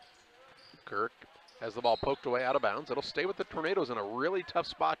 Kirk has the ball poked away out of bounds. It'll stay with the Tornadoes in a really tough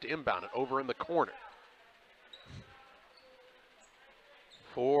spot to inbound it over in the corner.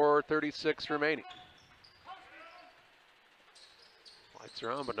 4:36 remaining. Lights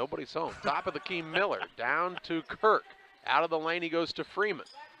are on, but nobody's home. Top of the key, Miller. Down to Kirk. Out of the lane, he goes to Freeman.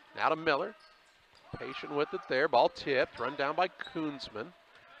 Now to Miller. Patient with it there. Ball tipped. Run down by Koonsman.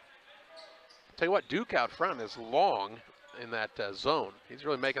 Tell you what, Duke out front is long in that zone. He's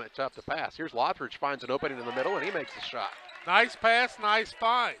really making it tough to pass. Here's Lothridge, finds an opening in the middle, and he makes the shot. Nice pass, nice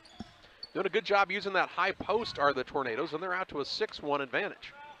find. Doing a good job using that high post are the Tornadoes, and they're out to a 6-1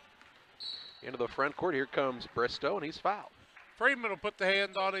 advantage. Into the front court, here comes Bristow, and he's fouled. Freeman will put the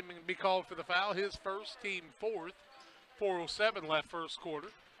hand on him and be called for the foul. His first, team fourth. 4:07 left first quarter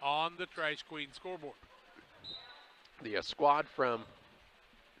on the Trash Queen scoreboard. The squad from...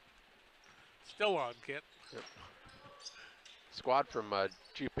 Still on, Kent. Yep. Squad from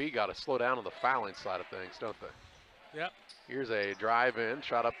GP got to slow down on the fouling side of things, don't they? Yep. Here's a drive in,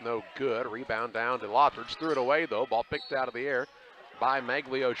 shot up no good. Rebound down to Lothridge. Threw it away though. Ball picked out of the air by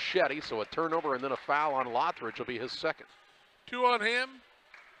Magliochetti. So a turnover and then a foul on Lothridge will be his second. 2 on him,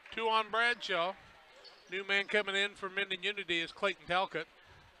 2 on Bradshaw. New man coming in for Mendon Unity is Clayton Talcott.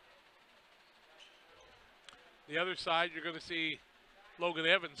 The other side, you're going to see Logan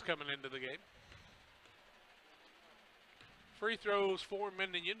Evans coming into the game. Free throws for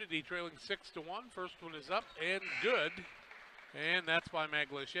Mendon Unity, trailing 6-1. First one is up and good. And that's by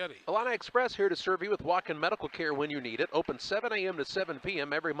Magliochetti. Illini Express here to serve you with walk-in medical care when you need it. Open 7 a.m. to 7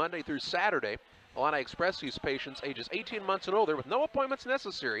 p.m. every Monday through Saturday. Illini Express sees patients ages 18 months and older with no appointments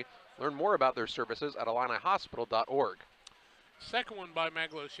necessary. Learn more about their services at IlliniHospital.org. Second one by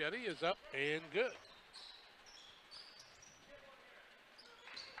Magliochetti is up and good.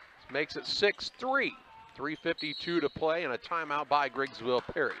 Makes it 6-3. 3:52 to play and a timeout by Griggsville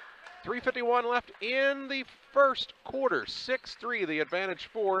Perry. 3:51 left in the first quarter. 6-3 the advantage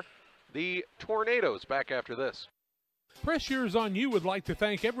for the Tornadoes. Back after this. Press Yours on You would like to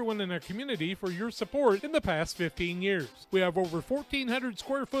thank everyone in our community for your support in the past 15 years. We have over 1,400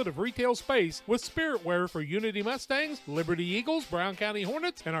 square foot of retail space with spirit wear for Unity Mustangs, Liberty Eagles, Brown County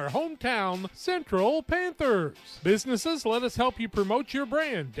Hornets, and our hometown Central Panthers. Businesses, let us help you promote your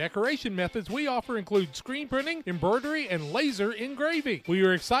brand. Decoration methods we offer include screen printing, embroidery, and laser engraving. We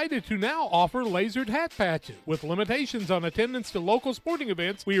are excited to now offer lasered hat patches. With limitations on attendance to local sporting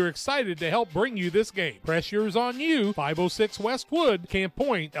events, we are excited to help bring you this game. Press Yours on You, 506 Westwood, Camp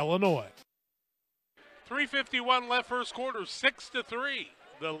Point, Illinois. 3:51 left first quarter, 6-3.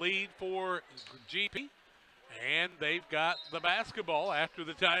 The lead for GP. And they've got the basketball after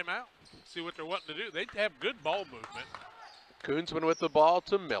the timeout. See what they're wanting to do. They have good ball movement. Koonsman with the ball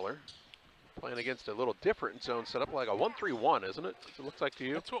to Miller. Playing against a little different zone setup, like a 1-3-1, isn't it? It looks like to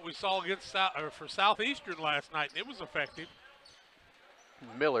you. That's what we saw against for Southeastern last night, and it was effective.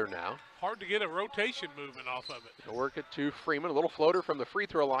 Miller now. Hard to get a rotation movement off of it. They'll work it to Freeman. A little floater from the free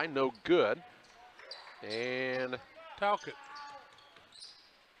throw line, no good. And Talcott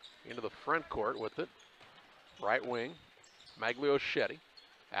into the front court with it. Right wing, Magliochetti.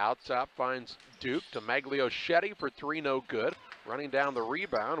 Out top finds Duke to Magliochetti for 3, no good. Running down the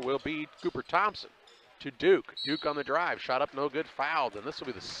rebound will be Cooper Thompson to Duke. Duke on the drive, shot up no good, fouled. And this will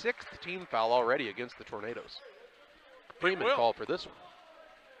be the 6th team foul already against the Tornadoes. Freeman called for this one.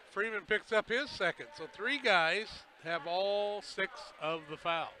 Freeman picks up his second. So 3 guys have all 6 of the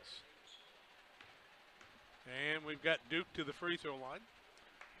fouls. And we've got Duke to the free throw line.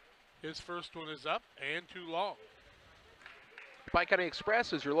 His first one is up and too long. Pike County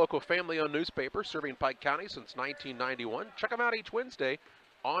Express is your local family-owned newspaper serving Pike County since 1991. Check them out each Wednesday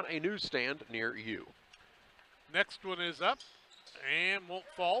on a newsstand near you. Next one is up and won't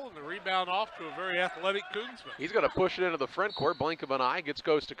fall, and the rebound off to a very athletic Koonsman. He's going to push it into the front court. Blink of an eye, gets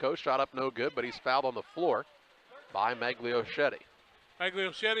coast to coast, shot up no good, but he's fouled on the floor by Magliochetti.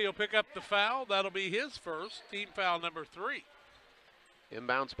 Magliochetti will pick up the foul. That'll be his first, team foul number 3.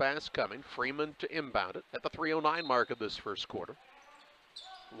 Inbounds pass coming. Freeman to inbound it at the 3:09 mark of this first quarter.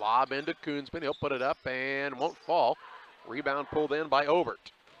 Lob into Koonsman. He'll put it up and won't fall. Rebound pulled in by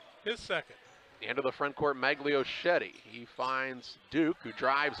Obert. His second. Into the front court, Magliochetti. He finds Duke, who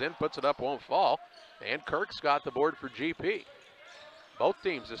drives in, puts it up, won't fall. And Kirk's got the board for GP. Both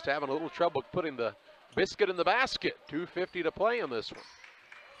teams just having a little trouble putting the biscuit in the basket. 2:50 to play in this one.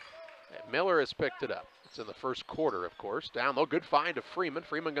 And Miller has picked it up. It's in the first quarter, of course. Down low, good find to Freeman.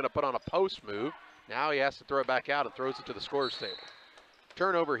 Freeman going to put on a post move. Now he has to throw it back out and throws it to the scorer's table.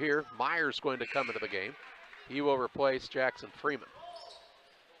 Turnover here. Myers going to come into the game. He will replace Jackson Freeman.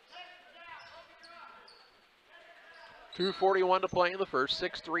 2:41 to play in the first.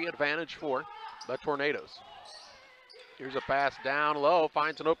 6-3 advantage for the Tornadoes. Here's a pass down low.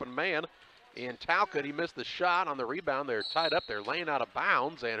 Finds an open man in Talcott. He missed the shot on the rebound. They're tied up. They're laying out of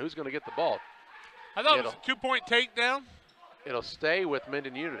bounds. And who's going to get the ball? I thought it was a 2-point takedown. It'll stay with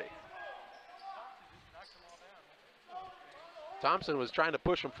Mendon Unity. Thompson was trying to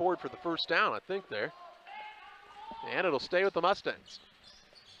push him forward for the first down, I think, there. And it'll stay with the Mustangs.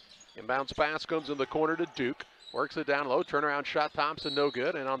 Inbounds pass comes in the corner to Duke. Works it down low. Turnaround shot, Thompson, no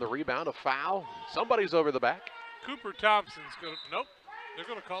good. And on the rebound, a foul. Somebody's over the back. Cooper Thompson's going. Nope, they're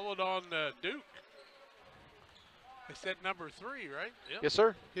going to call it on Duke. They said number 3, right? Yep. Yes,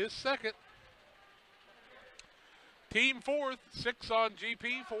 sir. His second. Team fourth, 6 on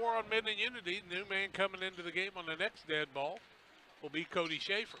GP, 4 on Mendon Unity. New man coming into the game on the next dead ball will be Cody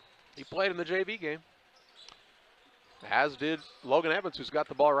Schaefer. He played in the JV game, as did Logan Evans, who's got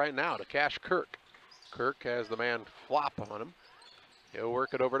the ball right now to Cash Kirk. Kirk has the man flop on him. He'll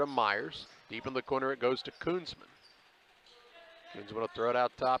work it over to Myers. Deep in the corner, it goes to Koonsman. Koonsman will throw it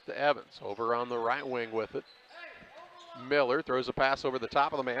out top to Evans. Over on the right wing with it. Miller throws a pass over the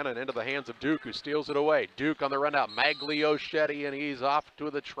top of the man and into the hands of Duke, who steals it away. Duke on the run out. Magliochetti, and he's off to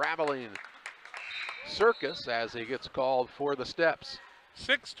the traveling circus as he gets called for the steps.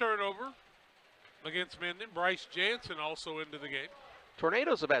 6 turnover against Mendon. Bryce Jansen also into the game.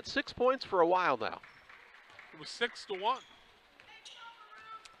 Tornadoes have had 6 points for a while now. It was 6-1.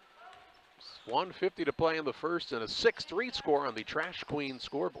 1:50 to play in the first, and a 6-3 score on the Trash Queen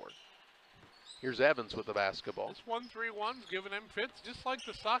scoreboard. Here's Evans with the basketball. This 1-3-1's giving them fits, just like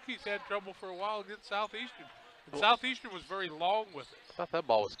the Sockies had trouble for a while against Southeastern. And Southeastern was very long with it. I thought that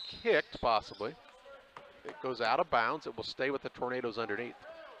ball was kicked, possibly. It goes out of bounds. It will stay with the Tornadoes underneath.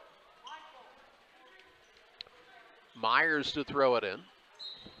 Myers to throw it in.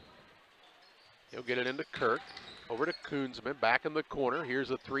 He'll get it into Kirk. Over to Koonsman, back in the corner.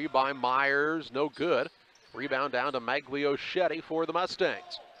 Here's a 3 by Myers, no good. Rebound down to Magliochetti for the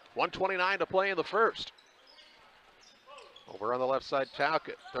Mustangs. 1:29 to play in the first. Over on the left side,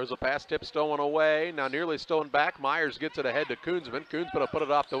 Talcott throws a pass, tip stolen away. Now nearly stolen back. Myers gets it ahead to Koonsman. Koonsman will put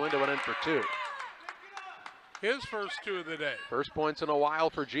it off the window and in for 2. His first 2 of the day. First points in a while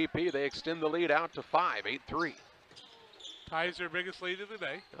for GP. They extend the lead out to 5, 8-3. Ties their biggest lead of the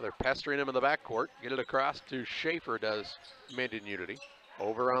day. Now they're pestering him in the backcourt. Get it across to Schaefer, does Mendon Unity.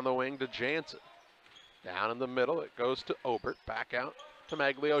 Over on the wing to Jansen. Down in the middle, it goes to Obert. Back out to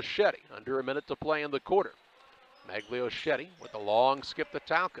Magliochetti. Under a minute to play in the quarter. Magliochetti with a long skip to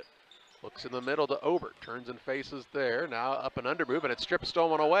Talcott. Looks in the middle to Obert. Turns and faces there. Now up and under move, and it's stripped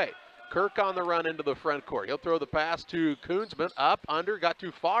stolen away. Kirk on the run into the front court. He'll throw the pass to Koonsman. Up, under, got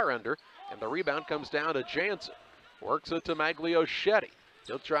too far under, and the rebound comes down to Jansen. Works it to Magliochetti.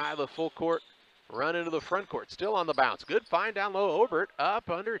 He'll try the full court run into the front court. Still on the bounce. Good find down low. Obert up,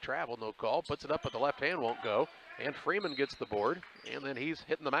 under, travel, no call. Puts it up with the left hand, won't go. And Freeman gets the board, and then he's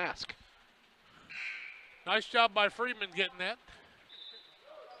hitting the mask. Nice job by Freeman getting that.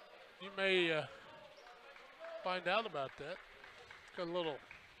 You may find out about that. Got a little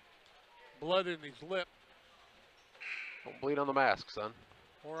blood in his lip. Don't bleed on the mask, son.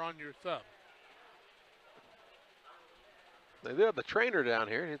 Or on your thumb. They do have the trainer down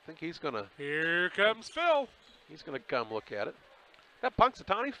here. I think he's going to... Here comes Phil. He's going to come look at it. That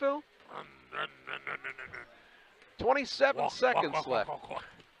Punxsutawney, Phil? 27 seconds left.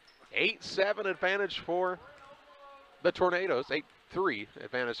 8-7 advantage for the Tornadoes. 8-3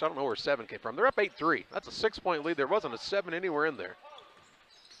 advantage. I don't know where 7 came from. They're up 8-3. That's a 6-point lead. There wasn't a 7 anywhere in there.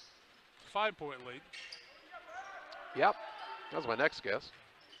 5-point lead. Yep. That was my next guess.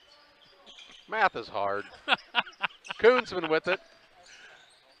 Math is hard. Koonsman with it.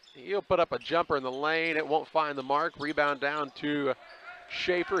 He'll put up a jumper in the lane. It won't find the mark. Rebound down to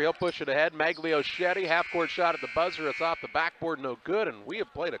Schaefer. He'll push it ahead. Magliochetti, half-court shot at the buzzer. It's off the backboard, no good. And we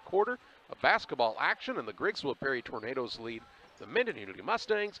have played a quarter of basketball action, and the Griggsville Perry Tornadoes lead the Mendon Unity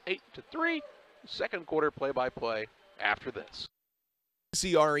Mustangs 8-3. Second quarter play-by-play after this.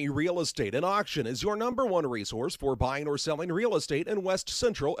 PCRE Real Estate and Auction is your #1 resource for buying or selling real estate in West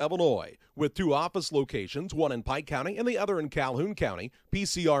Central Illinois. With 2 office locations, one in Pike County and the other in Calhoun County,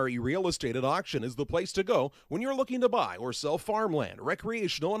 PCRE Real Estate and Auction is the place to go when you're looking to buy or sell farmland,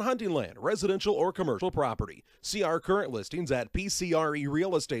 recreational and hunting land, residential or commercial property. See our current listings at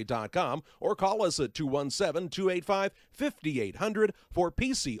PCRERealestate.com or call us at 217-285-5800 for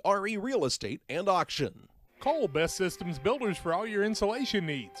PCRE Real Estate and Auction. Call Best Systems Builders for all your insulation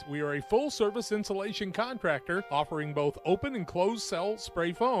needs. We are a full-service insulation contractor offering both open and closed cell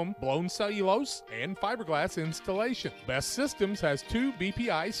spray foam, blown cellulose, and fiberglass installation. Best Systems has 2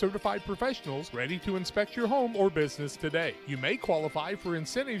 BPI certified professionals ready to inspect your home or business today. You may qualify for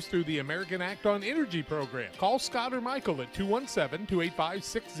incentives through the American Act on Energy program. Call Scott or Michael at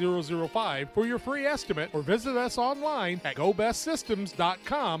 217-285-6005 for your free estimate or visit us online at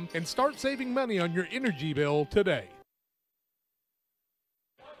gobestsystems.com and start saving money on your energy bill today.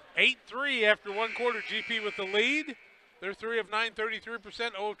 8-3 after one quarter. GP with the lead. They're 3 of 9, 33%,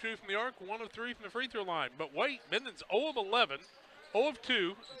 0 of 2 from the arc, 1 of 3 from the free throw line. But wait, Mendon's 0 of 11, 0 of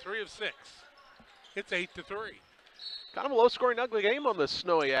 2, and 3 of 6. It's 8-3. Kind of a low-scoring, ugly game on this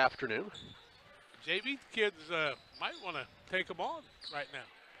snowy afternoon. JV kids might want to take them on right now.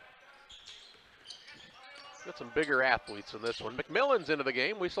 Got some bigger athletes in this one. McMillan's into the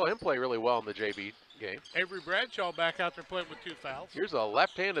game. We saw him play really well in the JV game. Avery Bradshaw back out there playing with 2 fouls. Here's a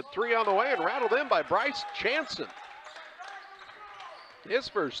left-handed 3 on the way and rattled in by Bryce Jansen. His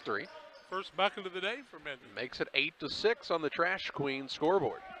first 3. First bucket of the day for Mendon. Makes it 8-6 on the Trash Queen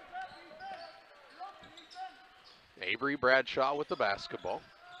scoreboard. Avery Bradshaw with the basketball.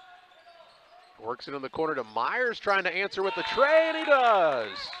 Works it in the corner to Myers, trying to answer with the tray, and he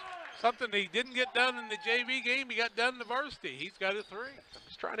does. Something he didn't get done in the JV game, he got done in the varsity. He's got a 3.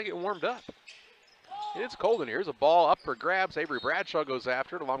 He's trying to get warmed up. It's cold in here. Here's a ball up for grabs. Avery Bradshaw goes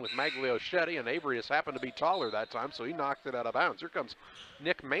after it along with Maglio Shetty, and Avery just happened to be taller that time, so he knocked it out of bounds. Here comes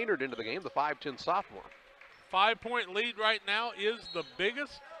Nick Maynard into the game, the 5'10 sophomore. 5-point lead right now is the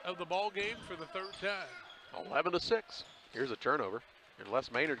biggest of the ball game for the 3rd time. 11-6. Here's a turnover,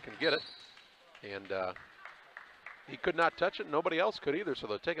 unless Maynard can get it. And he could not touch it. Nobody else could either, so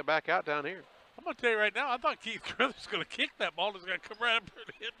they'll take it back out down here. I'm going to tell you right now, I thought Keith Crothers was going to kick that ball. It's going to come right up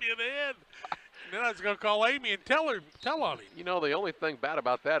and hit me in the head. And then I was going to call Amy and tell on him. You know, the only thing bad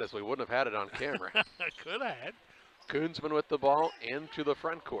about that is we wouldn't have had it on camera. I could have had. Koonsman with the ball into the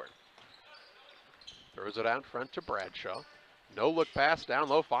front court. Throws it out front to Bradshaw. No look pass down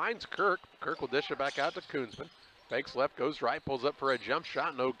low, finds Kirk. Kirk will dish it back out to Koonsman. Fakes left, goes right, pulls up for a jump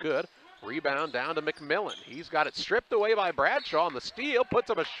shot, no good. Rebound down to McMillan. He's got it stripped away by Bradshaw on the steal, puts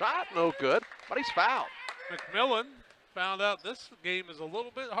up a shot, no good, but he's fouled. McMillan found out this game is a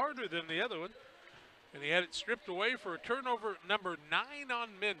little bit harder than the other one, and he had it stripped away for a turnover number 9 on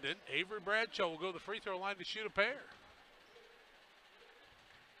Mendon. Avery Bradshaw will go to the free throw line to shoot a pair.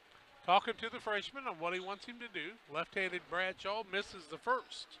 Talking to the freshman on what he wants him to do. Left-handed Bradshaw misses the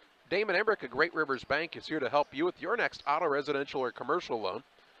first. Damon Emmerich of Great Rivers Bank is here to help you with your next auto, residential, or commercial loan.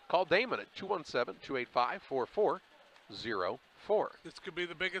 Call Damon at 217-285-4404. This could be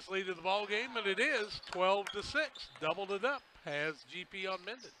the biggest lead of the ball game, and it is 12-6. Doubled it up, has GP on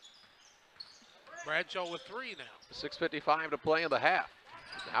Mendon. Bradshaw with 3 now. 6:55 to play in the half.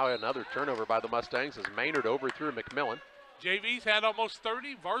 Now another turnover by the Mustangs as Maynard overthrew McMillan. JV's had almost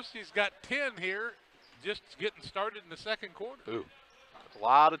 30. Varsity's got 10 here, just getting started in the 2nd quarter. Ooh, a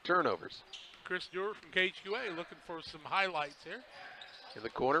lot of turnovers. Chris Dewar from KHQA looking for some highlights here. In the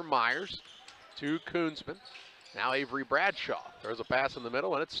corner, Myers to Koonsman. Now Avery Bradshaw throws a pass in the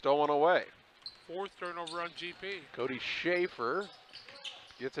middle, and it's stolen away. 4th turnover on GP. Cody Schaefer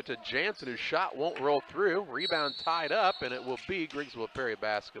gets it to Jansen, whose shot won't roll through. Rebound tied up, and it will be Griggsville Perry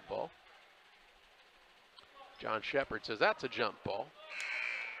basketball. John Shepard says that's a jump ball.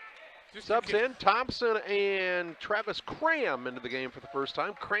 Subs in, Thompson and Travis Cram into the game for the first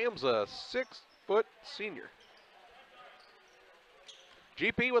time. Cram's a 6-foot senior.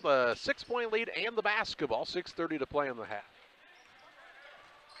 GP with a 6-point lead and the basketball. 6:30 to play in the half.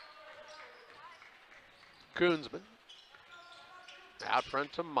 Koonsman out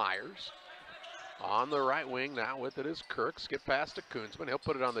front to Myers. On the right wing now with it is Kirk. Skip pass to Koonsman. He'll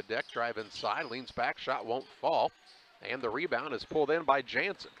put it on the deck, drive inside, leans back, shot won't fall. And the rebound is pulled in by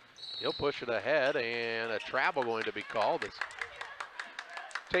Jansen. He'll push it ahead, and a travel going to be called.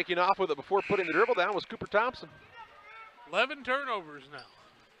 Taking off with it before putting the dribble down was Cooper Thompson. 11 turnovers now.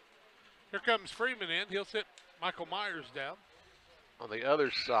 Here comes Freeman in. He'll sit Michael Myers down. On the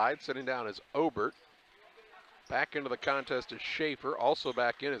other side, sitting down is Obert. Back into the contest is Schaefer. Also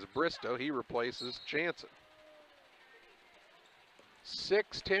back in is Bristow. He replaces Jansen.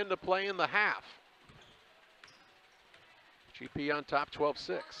 6:10 to play in the half. GP on top,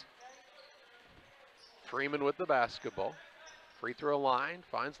 12-6. Freeman with the basketball. Free throw line,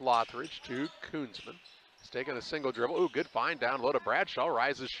 finds Lothridge to Koonsman. He's taking a single dribble. Ooh, good find down low to Bradshaw.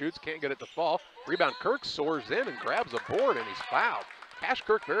 Rises, shoots, can't get it to fall. Rebound, Kirk soars in and grabs a board, and he's fouled. Cash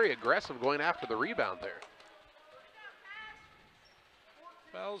Kirk very aggressive going after the rebound there.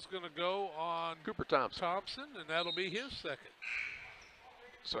 Foul's going to go on Cooper Thompson, and that'll be his 2nd.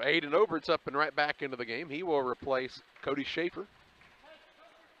 So Aiden Obert's up and right back into the game. He will replace Cody Schaefer.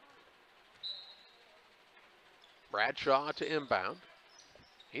 Bradshaw to inbound.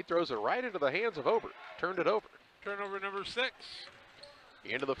 He throws it right into the hands of Obert. Turned it over. Turnover number 6.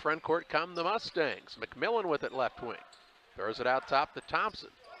 Into the front court come the Mustangs. McMillan with it left wing. Throws it out top to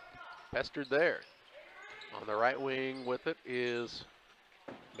Thompson. Pestered there. On the right wing with it is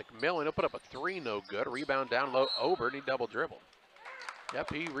McMillan. He'll put up a 3, no good. Rebound down low, Obert, he double dribbled.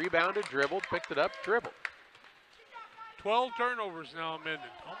 Yep, he rebounded, dribbled, picked it up, dribbled. 12 turnovers now in Mendon,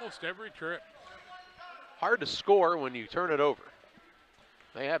 almost every trip. Hard to score when you turn it over.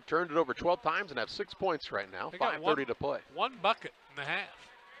 They have turned it over 12 times and have 6 points right now. 5:30 to play. 1 bucket in the half.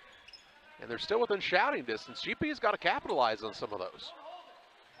 And they're still within shouting distance. GP's got to capitalize on some of those.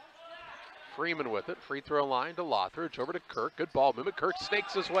 Freeman with it. Free throw line to Lothridge. Over to Kirk. Good ball movement. Kirk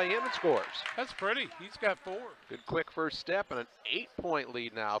snakes his way in and scores. That's pretty. He's got 4. Good quick first step and an 8-point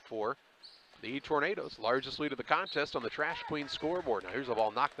lead now for the Tornadoes. Largest lead of the contest on the Trash Queen scoreboard. Now here's the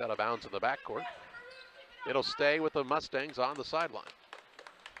ball knocked out of bounds in the backcourt. It'll stay with the Mustangs on the sideline.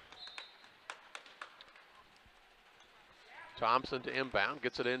 Thompson to inbound,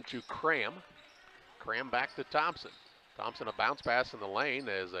 gets it into Cram. Cram back to Thompson. Thompson, a bounce pass in the lane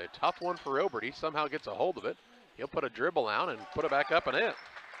is a tough one for Obert. He somehow gets a hold of it. He'll put a dribble out and put it back up and in.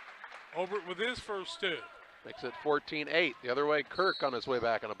 Obert with his first 2. Makes it 14-8. The other way, Kirk on his way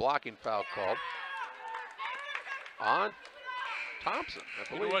back and a blocking foul called on Thompson, I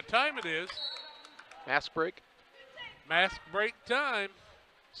believe. You know what time it is? Mask break. Mask break time.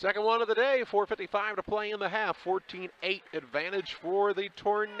 Second one of the day, 4:55 to play in the half. 14-8 advantage for the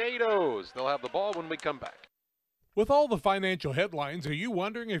Tornadoes. They'll have the ball when we come back. With all the financial headlines, are you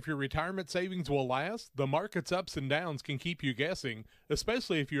wondering if your retirement savings will last? The market's ups and downs can keep you guessing,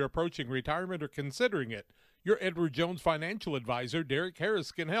 especially if you're approaching retirement or considering it. Your Edward Jones financial advisor, Derek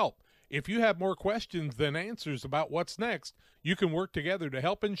Harris, can help. If you have more questions than answers about what's next, you can work together to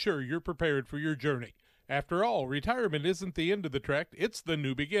help ensure you're prepared for your journey. After all, retirement isn't the end of the trek, it's the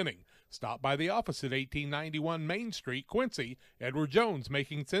new beginning. Stop by the office at 1891 Main Street, Quincy. Edward Jones,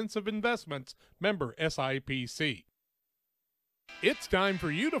 making sense of investments, member SIPC. It's time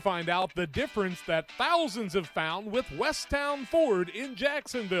for you to find out the difference that thousands have found with Westtown Ford in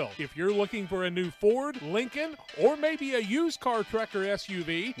Jacksonville. If you're looking for a new Ford, Lincoln, or maybe a used car truck or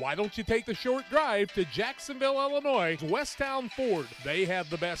SUV, why don't you take the short drive to Jacksonville, Illinois, Westtown Ford. They have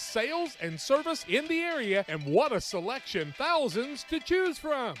the best sales and service in the area, and what a selection, thousands to choose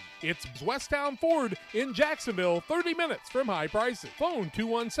from. It's Westtown Ford in Jacksonville, 30 minutes from high prices. Phone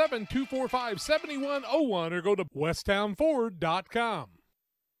 217-245-7101 or go to westtownford.com.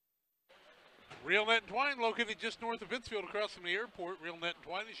 Real Net and Twine, located just north of Pittsfield across from the airport. Real Net and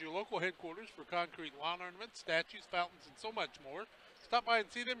Twine is your local headquarters for concrete lawn ornaments, statues, fountains, and so much more. Stop by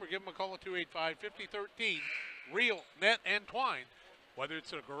and see them or give them a call at 285-5013. Real Net and Twine. Whether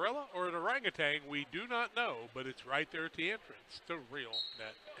it's a gorilla or an orangutan, we do not know, but it's right there at the entrance to Real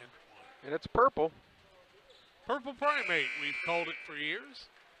Net and Twine. And it's purple. Purple Primate, we've called it for years.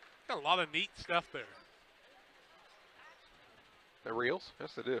 Got a lot of neat stuff there. The reels?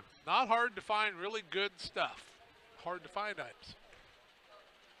 Yes, they do. Not hard to find really good stuff. Hard to find items.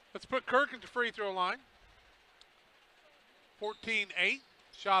 Let's put Kirk into free throw line. 14-8.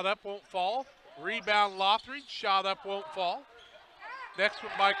 Shot up, won't fall. Rebound Lothridge. Shot up, won't fall. Next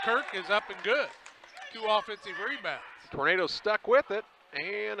one by Kirk is up and good. 2 offensive rebounds. Tornadoes stuck with it.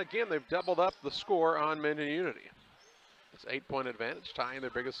 And again, they've doubled up the score on Mendon Unity. It's 8-point advantage, tying their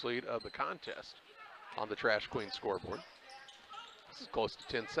biggest lead of the contest on the Trash Queen scoreboard. This is close to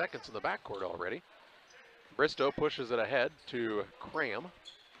 10 seconds in the backcourt already. Bristow pushes it ahead to Cram.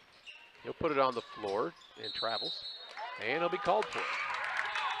 He'll put it on the floor and travels, and he'll be called for it.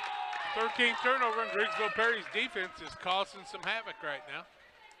 13th turnover, and Griggsville Perry's defense is causing some havoc right now.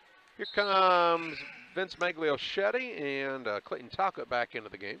 Here comes Vince Magliochetti and Clayton Talcott back into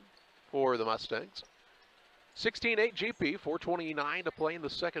the game for the Mustangs. 16-8 GP, 4:29 to play in the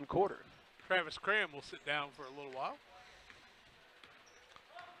second quarter. Travis Cram will sit down for a little while.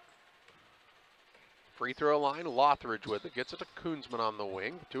 Free throw line, Lothridge with it. Gets it to Koonsman on the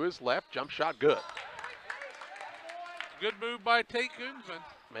wing. To his left, jump shot good. Good move by Tate Koonsman.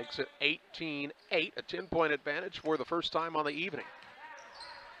 Makes it 18-8, a 10-point advantage for the first time on the evening.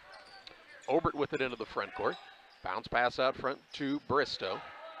 Obert with it into the front court. Bounce pass out front to Bristow.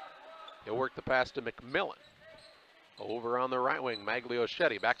 He'll work the pass to McMillan. Over on the right wing,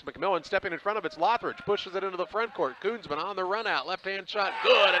 Magliochetti. Back to McMillan, stepping in front of it's Lothridge. Pushes it into the front court. Koonsman on the run out. Left-hand shot,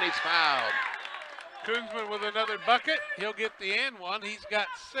 good, and he's fouled. Koonsman with another bucket. He'll get the and one. He's got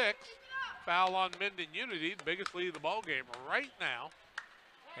 6. Foul on Mendon Unity, the biggest lead of the ball game right now.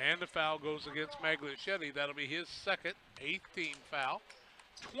 And the foul goes against Magliochetti. That'll be his second, 8th team foul.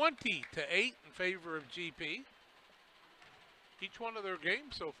 20-8 in favor of GP. Each one of their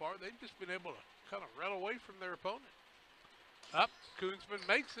games so far, they've just been able to kind of run away from their opponent. Up, Koonsman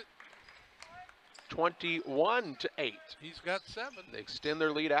makes it. 21-8. He's got 7. They extend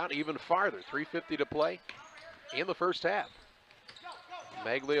their lead out even farther. 3:50 to play in the first half.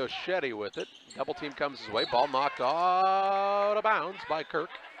 Magliochetti with it. Double team comes his way. Ball knocked out of bounds by Kirk.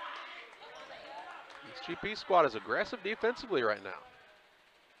 This GP squad is aggressive defensively right now.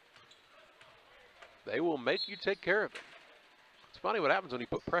 They will make you take care of it. It's funny what happens when you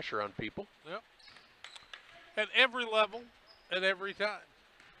put pressure on people. Yep. At every level, at every time.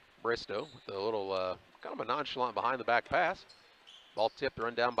 Bristow with a little kind of a nonchalant behind the back pass. Ball tipped,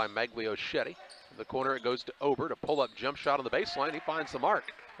 run down by Magliochetti. In the corner, it goes to Ober to pull up jump shot on the baseline. He finds the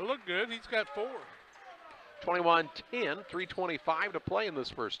mark. It looked good. He's got 4. 21-10, 3:25 to play in this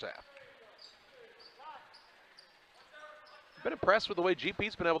first half. Been impressed with the way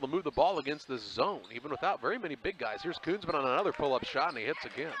GP's been able to move the ball against this zone, even without very many big guys. Here's Koonsman on another pull-up shot, and he hits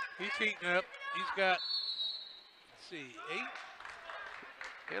again. He's heating up. He's got, let's see,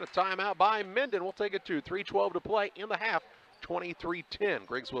 8. And a timeout by Mendon. We'll take it to 3:12 to play in the half. 23-10.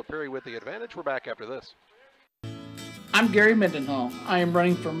 Griggsville Perry with the advantage. We're back after this. I'm Gary Mendenhall. I am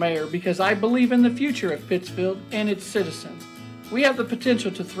running for mayor because I believe in the future of Pittsfield and its citizens. We have the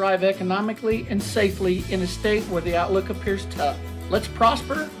potential to thrive economically and safely in a state where the outlook appears tough. Let's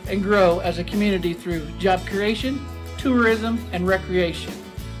prosper and grow as a community through job creation, tourism, and recreation.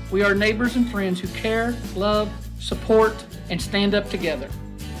 We are neighbors and friends who care, love, support, and stand up together.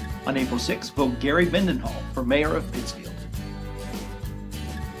 On April 6th, vote Gary Mendenhall for mayor of Pittsfield.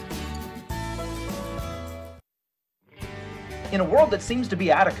 In a world that seems to be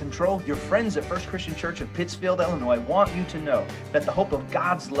out of control, your friends at First Christian Church of Pittsfield, Illinois want you to know that the hope of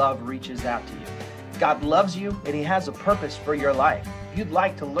God's love reaches out to you. God loves you and He has a purpose for your life. If you'd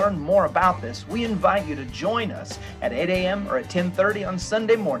like to learn more about this, we invite you to join us at 8 a.m. or at 10:30 on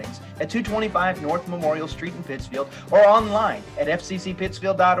Sunday mornings at 225 North Memorial Street in Pittsfield, or online at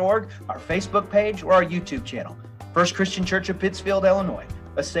fccpittsfield.org, our Facebook page, or our YouTube channel. First Christian Church of Pittsfield, Illinois,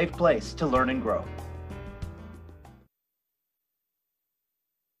 a safe place to learn and grow.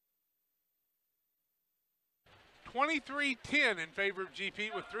 (23-10) in favor of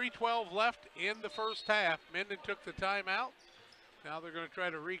GP with 3:12 left in the first half. Mendon took the timeout. Now they're going to try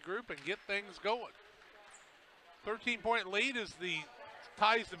to regroup and get things going. 13-point lead is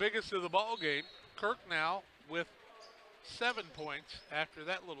ties the biggest of the ball game. Kirk now with 7 points after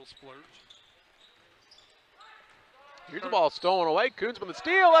that little splurge. Here's the ball stolen away. Koonsman the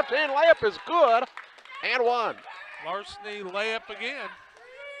steal, left hand layup is good, and one. Larceny layup again.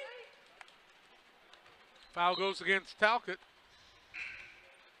 Foul goes against Talcott.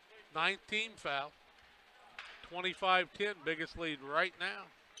 19 foul. 25-10, biggest lead right now.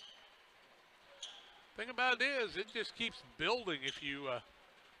 Thing about it is, it just keeps building if you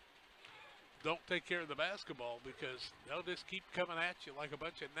don't take care of the basketball, because they'll just keep coming at you like a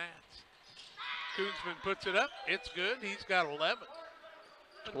bunch of gnats. Koonsman puts it up. It's good. He's got 11.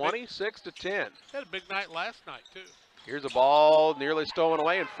 26-10. Had a big night last night, too. Here's a ball nearly stolen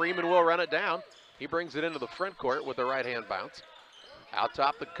away, and Freeman will run it down. He brings it into the front court with a right-hand bounce. Out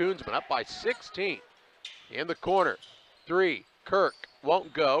top, the Koonsman up by 16. In the corner, 3, Kirk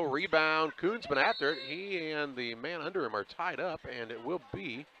won't go. Rebound, Koonsman after it. He and the man under him are tied up, and it will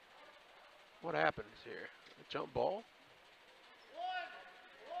be, what happens here? A jump ball?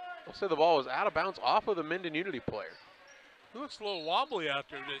 I'll say the ball was out of bounds off of the Mendon Unity player. It looks a little wobbly out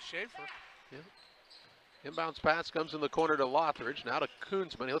there, does Schaefer? Yeah. Inbounds pass comes in the corner to Lothridge. Now to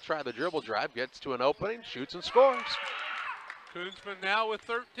Koonsman. He'll try the dribble drive, gets to an opening, shoots and scores. Koonsman now with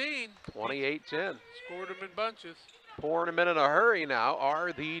 13. 28-10. Scored them in bunches. Pouring them in a hurry now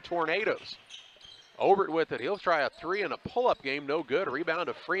are the Tornadoes. Obert with it. He'll try a 3 and a pull-up game. No good. Rebound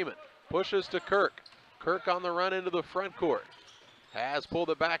to Freeman. Pushes to Kirk. Kirk on the run into the front court. Has pulled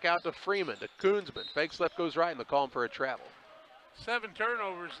it back out to Freeman. To Koonsman. Fakes left, goes right, and they call him for a travel. 7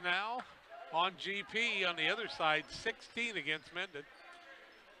 turnovers now on GP. On the other side, 16 against Mendon.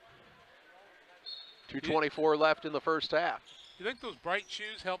 2:24 left in the first half. You think those bright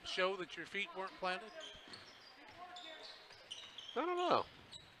shoes help show that your feet weren't planted? I don't know.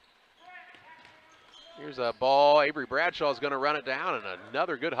 Here's a ball. Avery Bradshaw's going to run it down, and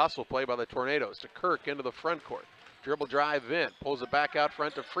another good hustle play by the Tornadoes to Kirk into the front court. Dribble drive in, pulls it back out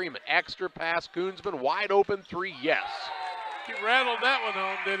front to Freeman. Extra pass, Koonsman, wide open 3, yes. He rattled that one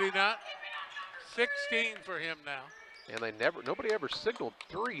home, did he not? 16 for him now. And nobody ever signaled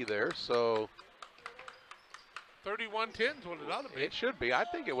 3 there, so. 31-10 is what it ought to be. It should be. I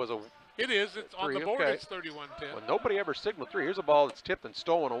think it was a. It is. It's on the board. Okay. It's 31-10. Well, nobody ever signaled 3. Here's a ball that's tipped and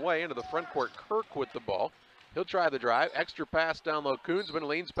stolen away into the front court. Kirk with the ball. He'll try the drive. Extra pass down low. Koonsman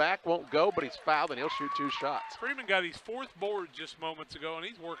leans back, won't go, but he's fouled, and he'll shoot 2 shots. Freeman got his 4th board just moments ago, and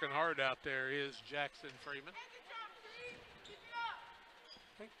he's working hard out there, is Jackson Freeman.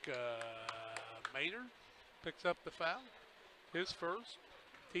 I think Maynard picks up the foul. His first.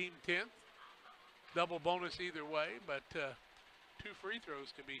 Team 10th. Double bonus either way, but 2 free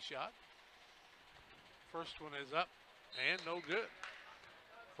throws to be shot. First one is up and no good.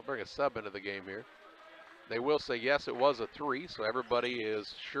 I'll bring a sub into the game here. They will say, yes, it was a 3, so everybody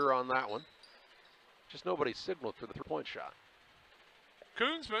is sure on that one. Just nobody signaled for the 3-point shot.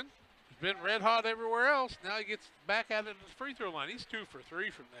 Koonsman. He's been red hot everywhere else. Now he gets back at it at the free throw line. He's 2 for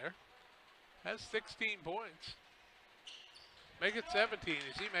 3 from there. Has 16 points. Make it 17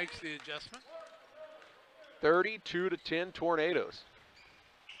 as he makes the adjustment. 32-10 Tornadoes.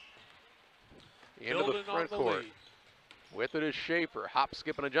 Into the front court. With it is Schaefer. Hop,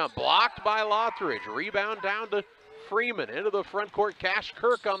 skip, and a jump. Blocked by Lothridge. Rebound down to Freeman. Into the front court. Cash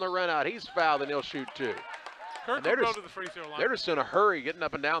Kirk on the run out. He's fouled and he'll shoot 2. Kirk will go to the free throw line. They're just in a hurry getting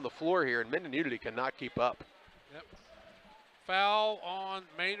up and down the floor here, and Mendon Unity cannot keep up. Yep. Foul on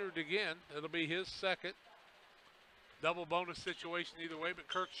Maynard again. It'll be his second. Double bonus situation either way, but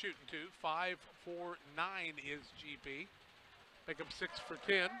Kirk's shooting 2. 5 for 9 is GP. Make him 6 for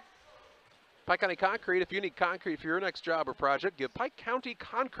 10. Pike County Concrete, if you need concrete for your next job or project, give Pike County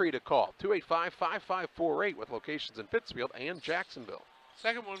Concrete a call. 285-5548 with locations in Pittsfield and Jacksonville.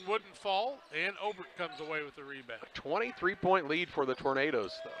 Second one wouldn't fall, and Obert comes away with the rebound. A 23-point lead for the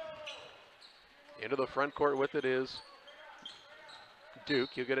Tornadoes, though. Into the front court with it is Duke.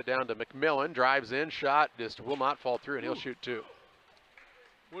 He'll get it down to McMillan. Drives in, shot, just will not fall through, and he'll shoot 2.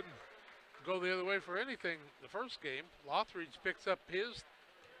 Wouldn't go the other way for anything the first game. Lothridge picks up his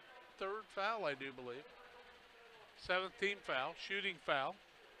 3rd foul, I do believe. 17th foul, shooting foul.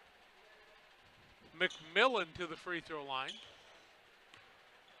 McMillan to the free throw line.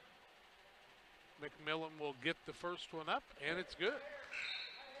 McMillan will get the first one up, and it's good.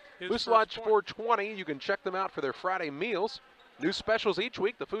 Moose Lodge 420, you can check them out for their Friday meals. New specials each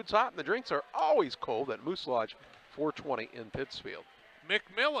week. The food's hot and the drinks are always cold at Moose Lodge 420 in Pittsfield.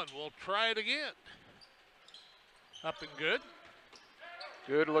 McMillan will try it again. Up and good.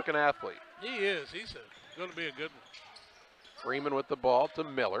 Good looking athlete. He is. He's going to be a good one. Freeman with the ball to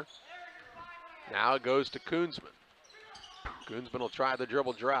Miller. Now it goes to Koonsman. Koonsman will try the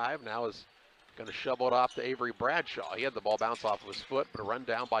dribble drive. Now is going to shovel it off to Avery Bradshaw. He had the ball bounce off of his foot, but a run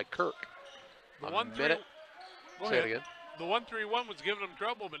down by Kirk. A minute. Say it again. The 1-3-1 was giving them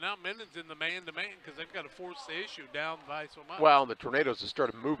trouble, but now Mendon's in the man-to-man because they've got to force the issue down by so much. Well, and the Tornadoes have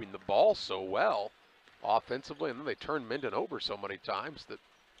started moving the ball so well offensively, and then they turn Mendon over so many times that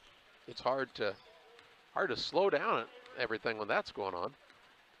it's hard to slow down everything when that's going on.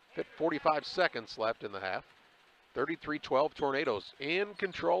 45 seconds left in the half. 33-12 Tornadoes in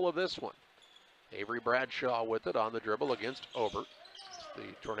control of this one. Avery Bradshaw with it on the dribble against Obert. The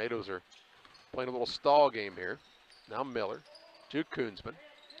Tornadoes are playing a little stall game here. Now Miller to Koonsman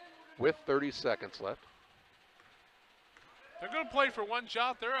with 30 seconds left. They're going to play for one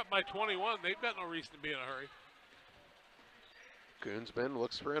shot. They're up by 21. They've got no reason to be in a hurry. Koonsman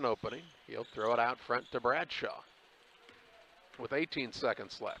looks for an opening. He'll throw it out front to Bradshaw with 18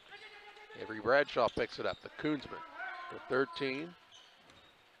 seconds left. Avery Bradshaw picks it up to Koonsman with 13.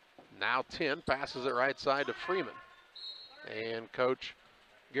 Now 10, passes it right side to Freeman. And Coach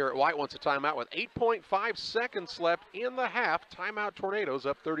Garrett White wants a timeout with 8.5 seconds left in the half. Timeout Tornadoes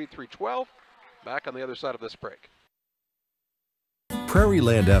up 33-12. Back on the other side of this break. Prairie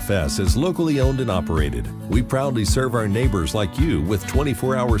Land FS is locally owned and operated. We proudly serve our neighbors like you with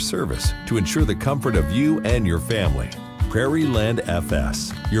 24-hour service to ensure the comfort of you and your family. Prairie Land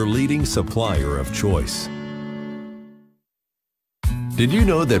FS, your leading supplier of choice. Did you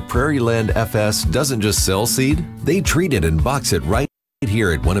know that Prairie Land FS doesn't just sell seed? They treat it and box it right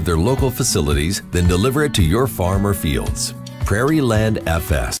here at one of their local facilities, then deliver it to your farm or fields. Prairie Land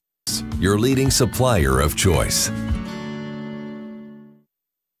FS, your leading supplier of choice.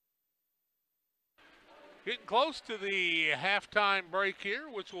 Getting close to the halftime break here,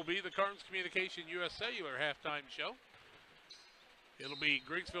 which will be the Carnes Communication US Cellular halftime show. It'll be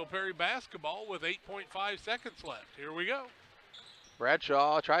Griggsville Perry basketball with 8.5 seconds left. Here we go.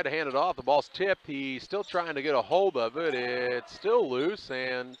 Bradshaw tried to hand it off. The ball's tipped. He's still trying to get a hold of it. It's still loose,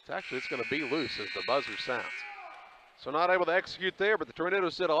 and it's going to be loose as the buzzer sounds. So not able to execute there, but the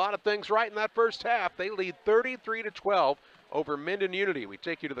Tornadoes did a lot of things right in that first half. They lead 33-12 over Mendon Unity. We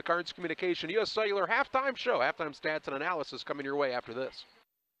take you to the Carnes Communication US Cellular halftime show. Halftime stats and analysis coming your way after this.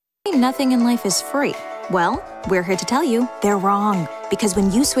 Nothing in life is free. Well, we're here to tell you they're wrong. Because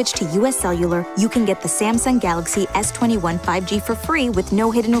when you switch to US Cellular, you can get the Samsung Galaxy S21 5G for free with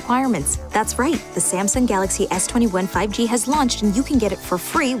no hidden requirements. That's right, the Samsung Galaxy S21 5G has launched and you can get it for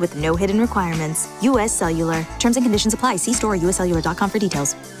free with no hidden requirements. US Cellular. Terms and conditions apply. See store or uscellular.com for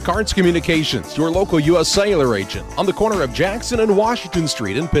details. Carnes Communications, your local US Cellular agent on the corner of Jackson and Washington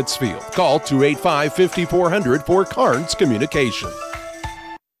Street in Pittsfield. Call 285-5400 for Carnes Communication.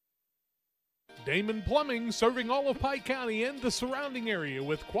 Damon Plumbing, serving all of Pike County and the surrounding area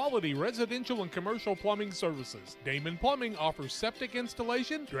with quality residential and commercial plumbing services. Damon Plumbing offers septic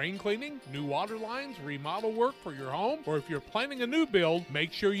installation, drain cleaning, new water lines, remodel work for your home, or if you're planning a new build,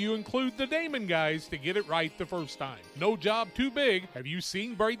 make sure you include the Damon guys to get it right the first time. No job too big. Have you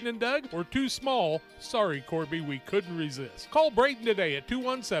seen Braden and Doug? Or too small? Sorry, Corby, we couldn't resist. Call Braden today at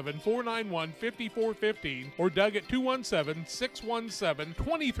 217-491-5415 or Doug at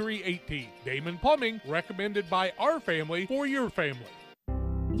 217-617-2318. Damon Plumbing, recommended by our family for your family.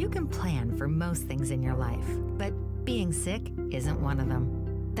 You can plan for most things in your life, but being sick isn't one of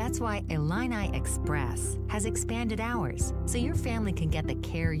them. That's why Illini Express has expanded hours so your family can get the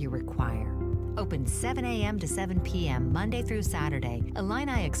care you require. Open 7 a.m. to 7 p.m. Monday through Saturday,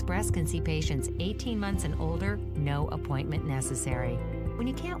 Illini Express can see patients 18 months and older, no appointment necessary. When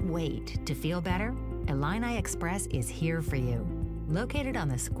you can't wait to feel better, Illini Express is here for you. Located on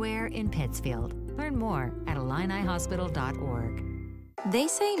the square in Pittsfield. Learn more at IlliniHospital.org. They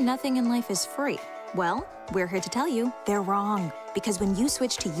say nothing in life is free. Well, we're here to tell you they're wrong. Because when you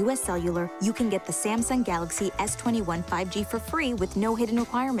switch to US Cellular, you can get the Samsung Galaxy S21 5G for free with no hidden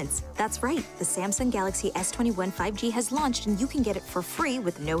requirements. That's right, the Samsung Galaxy S21 5G has launched and you can get it for free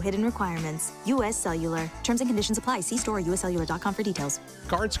with no hidden requirements. US Cellular. Terms and conditions apply. See store or uscellular.com for details.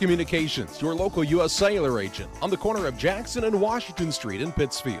 Cards Communications, your local U.S. Cellular agent on the corner of Jackson and Washington Street in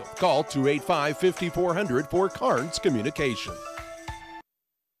Pittsfield. Call 285-5400 for Cards Communication.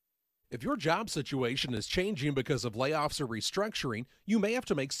 If your job situation is changing because of layoffs or restructuring, you may have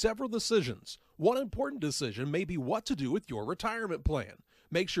to make several decisions. One important decision may be what to do with your retirement plan.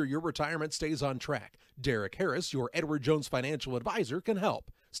 Make sure your retirement stays on track. Derek Harris, your Edward Jones financial advisor, can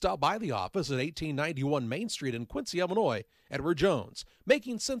help. Stop by the office at 1891 Main Street in Quincy, Illinois. Edward Jones,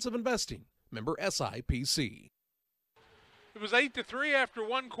 making sense of investing. Member SIPC. It was 8-3 after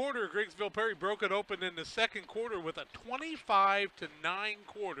one quarter. Griggsville Perry broke it open in the second quarter with a 25-9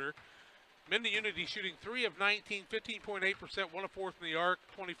 quarter. Mendon Unity shooting 3 of 19, 15.8%, 1 of 4 from the arc,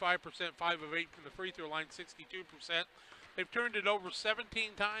 25%, 5 of 8 from the free throw line, 62%. They've turned it over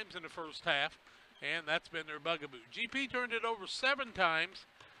 17 times in the first half, and that's been their bugaboo. GP turned it over 7 times.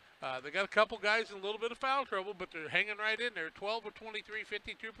 They got a couple guys in a little bit of foul trouble, but they're hanging right in there. 12 of 23,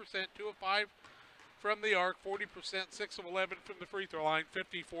 52%, 2 of 5 from the arc, 40%, 6 of 11 from the free throw line,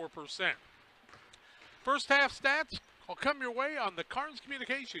 54%. First half stats will come your way on the Carnes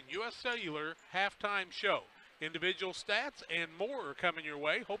Communication US Cellular halftime show. Individual stats and more are coming your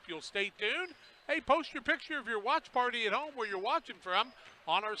way. Hope you'll stay tuned. Hey, post your picture of your watch party at home where you're watching from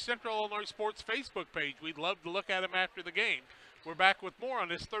on our Central Illinois Sports Facebook page. We'd love to look at them after the game. We're back with more on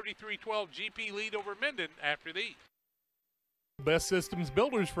this 33-12 GP lead over Mendon after these. Best Systems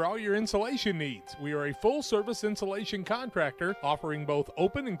Builders for all your insulation needs. We are a full-service insulation contractor offering both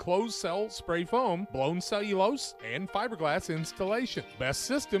open and closed cell spray foam, blown cellulose, and fiberglass installation. Best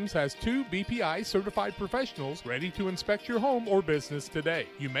Systems has 2 BPI certified professionals ready to inspect your home or business today.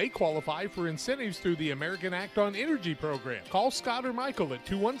 You may qualify for incentives through the American Act on Energy program. Call Scott or Michael at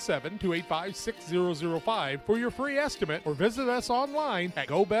 217-285-6005 for your free estimate or visit us online at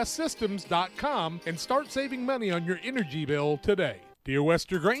gobestsystems.com and start saving money on your energy bill today. Dear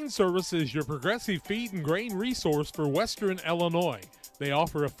Wester Grain Service is your progressive feed and grain resource for Western Illinois. They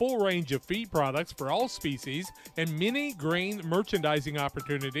offer a full range of feed products for all species and many grain merchandising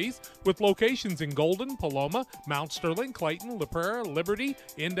opportunities with locations in Golden, Paloma, Mount Sterling, Clayton, La Prairie, Liberty,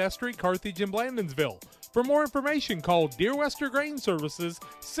 Industry, Carthage, and Blandonsville. For more information, call Dear Wester Grain Services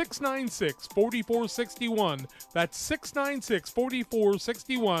 696-4461. That's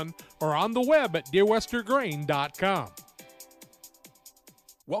 696-4461 or on the web at dearwestergrain.com.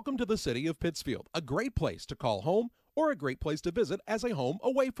 Welcome to the city of Pittsfield, a great place to call home or a great place to visit as a home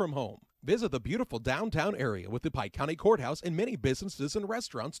away from home. Visit the beautiful downtown area with the Pike County Courthouse and many businesses and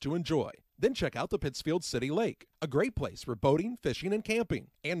restaurants to enjoy. Then check out the Pittsfield City Lake, a great place for boating, fishing, and camping.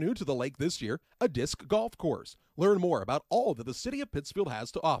 And new to the lake this year, a disc golf course. Learn more about all that the city of Pittsfield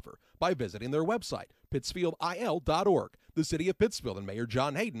has to offer by visiting their website, pittsfieldil.org. The city of Pittsfield and Mayor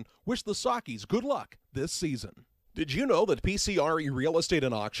John Hayden wish the Saukeys good luck this season. Did you know that PCRE Real Estate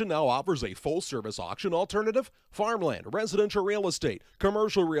and Auction now offers a full-service auction alternative? Farmland, residential real estate,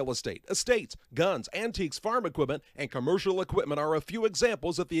 commercial real estate, estates, guns, antiques, farm equipment, and commercial equipment are a few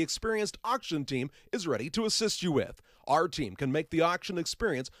examples that the experienced auction team is ready to assist you with. Our team can make the auction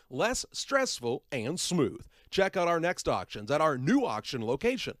experience less stressful and smooth. Check out our next auctions at our new auction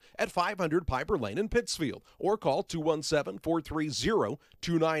location at 500 Piper Lane in Pittsfield, or call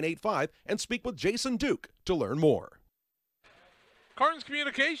 217-430-2985 and speak with Jason Duke to learn more. Carnes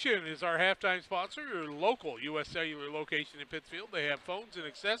Communication is our halftime sponsor, your local U.S. Cellular location in Pittsfield. They have phones and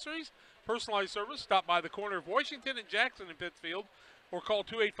accessories personalized service, stop by the corner of Washington and Jackson in Pittsfield or call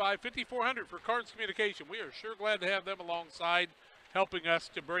 285-5400 for Cards Communication. We are sure glad to have them alongside helping us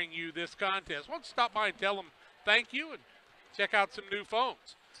to bring you this contest. Why don't you stop by and tell them thank you and check out some new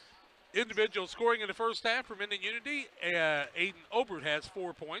phones. Individual scoring in the first half for Mendon Unity. Aiden Obert has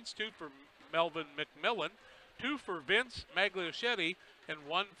 4 points, 2 for Melvin McMillan, 2 for Vince Magliochetti, and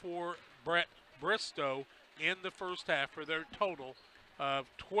 1 for Brett Bristow in the first half for their total of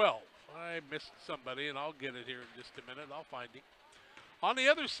 12. I missed somebody, and I'll get it here in just a minute. I'll find him. On the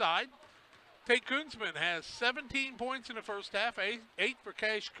other side, Tate Koonsman has 17 points in the first half, 8 for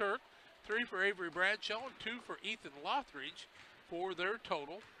Cash Kirk, 3 for Avery Bradshaw, and 2 for Ethan Lothridge for their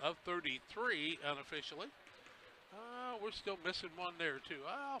total of 33 unofficially. We're still missing one there, too.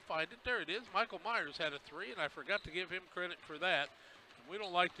 I'll find it. There it is. Michael Myers had a 3, and I forgot to give him credit for that. And we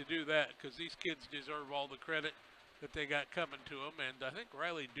don't like to do that because these kids deserve all the credit that they got coming to them. And I think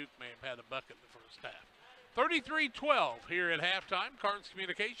Riley Duke may have had a bucket in the first half. 33-12 here at halftime. Cards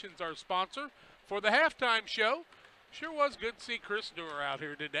Communications, our sponsor for the halftime show. Sure was good to see Chris Dewar out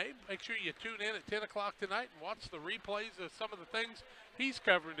here today. Make sure you tune in at 10 o'clock tonight and watch the replays of some of the things he's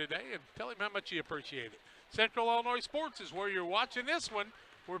covering today and tell him how much you appreciate it. Central Illinois Sports is where you're watching this one.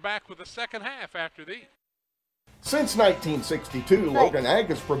 We're back with the second half after these. Since 1962, Logan Ag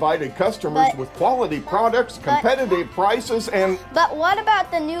has provided customers with quality products, competitive prices, and... But what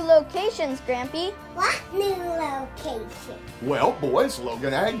about the new locations, Grampy? What new location? Well, boys,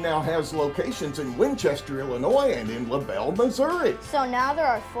 Logan Ag now has locations in Winchester, Illinois, and in LaBelle, Missouri. So now there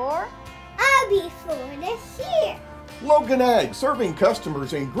are 4? I'll be 4 this year. Logan Ag, serving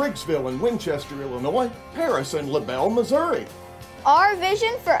customers in Griggsville and Winchester, Illinois, Paris, and LaBelle, Missouri. Our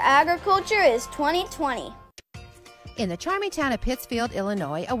vision for agriculture is 2020. In the charming town of Pittsfield,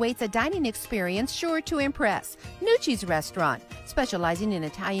 Illinois, awaits a dining experience sure to impress. Nucci's Restaurant, specializing in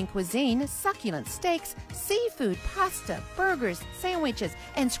Italian cuisine, succulent steaks, seafood, pasta, burgers, sandwiches,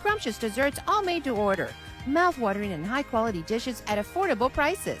 and scrumptious desserts, all made to order. Mouth-watering and high-quality dishes at affordable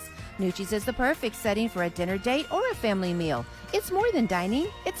prices. Nucci's is the perfect setting for a dinner date or a family meal. It's more than dining,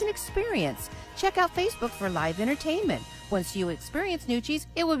 it's an experience. Check out Facebook for live entertainment. Once you experience Nucci's,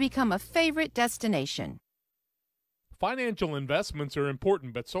 it will become a favorite destination. Financial investments are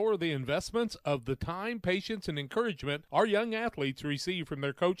important, but so are the investments of the time, patience, and encouragement our young athletes receive from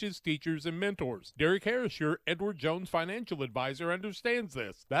their coaches, teachers, and mentors. Derek Harris, your Edward Jones financial advisor, understands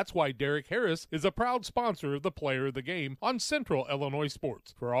this. That's why Derek Harris is a proud sponsor of the Player of the Game on Central Illinois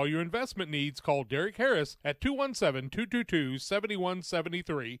Sports. For all your investment needs, call Derek Harris at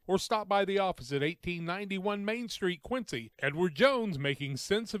 217-222-7173 or stop by the office at 1891 Main Street, Quincy. Edward Jones, making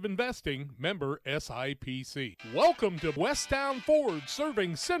sense of investing, member SIPC. Welcome to Westtown Ford,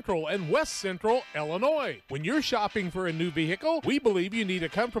 serving Central and West Central Illinois. When you're shopping for a new vehicle, we believe you need a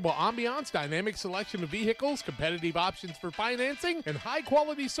comfortable ambiance, dynamic selection of vehicles, competitive options for financing, and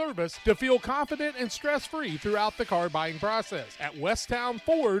high-quality service to feel confident and stress-free throughout the car buying process. At Westtown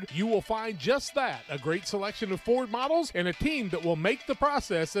Ford, you will find just that, a great selection of Ford models and a team that will make the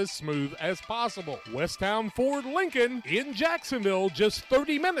process as smooth as possible. Westtown Ford Lincoln in Jacksonville, just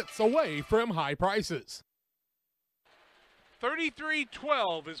 30 minutes away from high prices.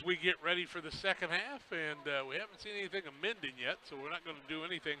 33-12 as we get ready for the second half, and we haven't seen anything of Mendon yet, so we're not going to do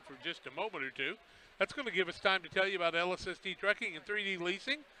anything for just a moment or two. That's going to give us time to tell you about LSSD Trucking and 3D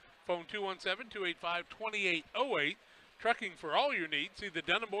Leasing. Phone 217-285-2808. Trucking for all your needs. See the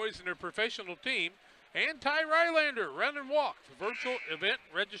Dunham Boys and their professional team. And Ty Rylander, Run and Walk, virtual event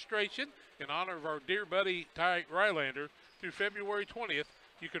registration in honor of our dear buddy Ty Rylander through February 20th.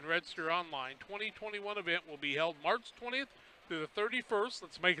 You can register online. 2021 event will be held March 20th through the 31st.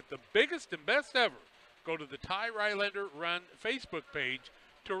 Let's make it the biggest and best ever. Go to the Ty Rylander Run Facebook page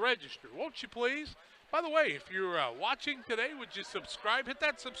to register. Won't you please? By the way, if you're watching today, would you subscribe? Hit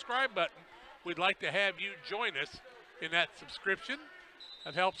that subscribe button. We'd like to have you join us in that subscription.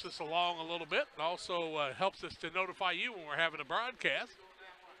 That helps us along a little bit. It also helps us to notify you when we're having a broadcast.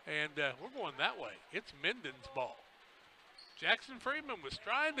 And we're going that way. It's Mendon's ball. Jackson Freeman was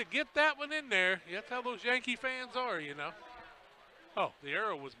trying to get that one in there. That's how those Yankee fans are, you know. Oh, the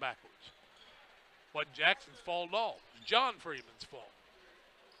arrow was backwards. Wasn't Jackson's fault at all. It was John Freeman's fault.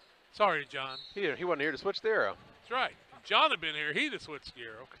 Sorry, John. He wasn't here to switch the arrow. That's right. If John had been here, he'd have switched the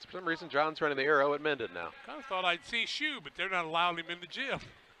arrow. For some reason, John's running the arrow at Mendon now. Kind of thought I'd see Shoe, but they're not allowing him in the gym.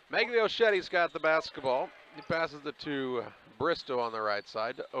 Magliochetti's got the basketball. He passes it to Bristow on the right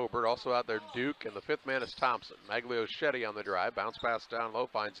side to Obert. Also out there, Duke, and the fifth man is Thompson. Magliochetti on the drive. Bounce pass down low,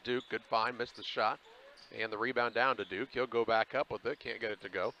 finds Duke. Good find, missed the shot. And the rebound down to Duke. He'll go back up with it. Can't get it to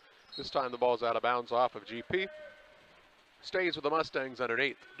go. This time the ball's out of bounds off of GP. stays with the Mustangs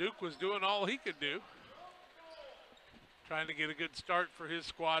underneath. Duke was doing all he could do, trying to get a good start for his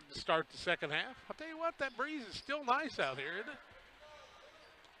squad to start the second half. I'll tell you what, that breeze is still nice out here, isn't it?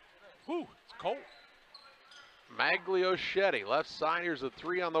 Whew, it's cold. Magliochetti, left side. Here's a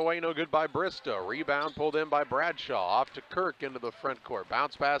three on the way, no good by Bristow. Rebound pulled in by Bradshaw. Off to Kirk into the front court.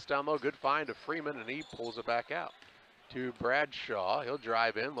 Bounce pass down low, good find to Freeman, and he pulls it back out to Bradshaw. He'll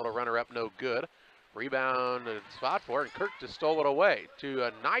drive in, little runner up, no good. Rebound and spot for it, and Kirk just stole it away to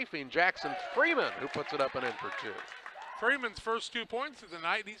a knifing Jackson Freeman, who puts it up and in for two. Freeman's first 2 points of the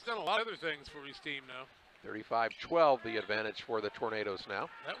night. He's done a lot of other things for his team now. 35-12 the advantage for the Tornadoes now.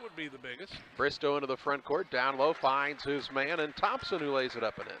 That would be the biggest. Bristow into the front court, down low, finds his man, and Thompson who lays it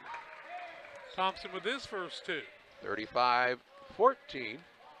up and in. Thompson with his first two. 35-14.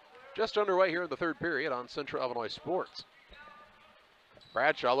 Just underway here in the third period on Central Illinois Sports.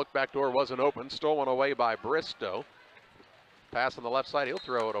 Bradshaw, look back door, wasn't open. Stolen away by Bristow. Pass on the left side, he'll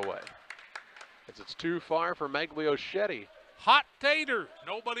throw it away. As it's too far for Magliochetti. Hot tater,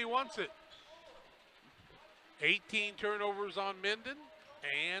 nobody wants it. 18 turnovers on Mendon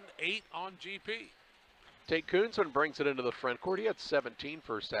and 8 on GP. Tate Koonsman brings it into the front court. He had 17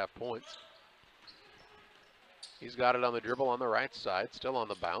 first half points. He's got it on the dribble on the right side, still on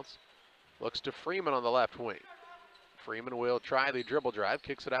the bounce. Looks to Freeman on the left wing. Freeman will try the dribble drive,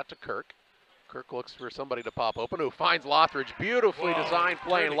 kicks it out to Kirk. Kirk looks for somebody to pop open, who finds Lothridge. Beautifully designed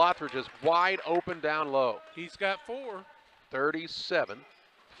play, and Lothridge is wide open down low. He's got 4.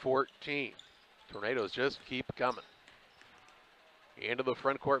 37-14. Tornadoes just keep coming. Into the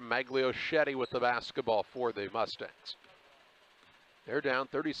front court, Magliochetti with the basketball for the Mustangs. They're down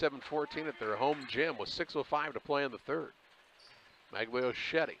 37-14 at their home gym with 6:05 to play in the third.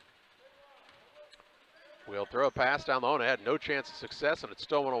 Magliochetti will throw a pass down low and had no chance of success, and it's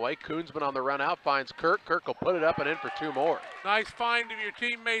stolen away. Koonsman on the run out finds Kirk. Kirk will put it up and in for two more. Nice find of your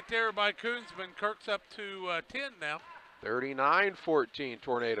teammate there by Koonsman. Kirk's up to 10 now. 39-14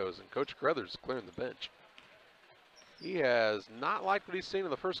 Tornadoes, and Coach Crothers clearing the bench. He has not liked what he's seen in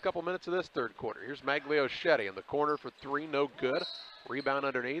the first couple minutes of this third quarter. Here's Magliochetti in the corner for three, no good. Rebound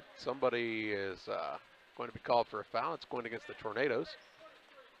underneath. Somebody is going to be called for a foul. It's going against the Tornadoes.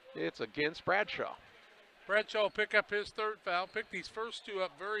 It's against Bradshaw. Bradshaw will pick up his third foul. Picked these first two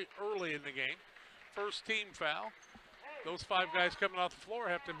up very early in the game. First team foul. Those 5 guys coming off the floor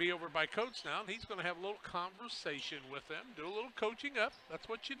have to be over by Coach now, and he's going to have a little conversation with them, do a little coaching up. That's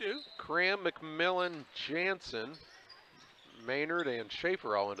what you do. Cram, McMillan, Jansen, Maynard, and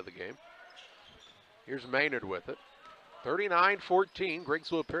Schaefer all into the game. Here's Maynard with it. 39-14,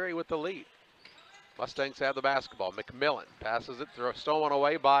 Griggsville Perry with the lead. Mustangs have the basketball. McMillan passes it, stolen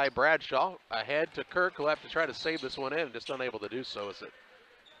away by Bradshaw. Ahead to Kirk, who'll have to try to save this one in, and just unable to do so as it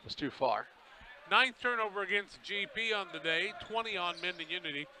was too far. 9th turnover against GP on the day, 20 on Mendon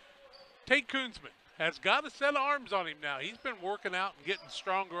Unity. Tate Koonsman has got a set of arms on him now. He's been working out and getting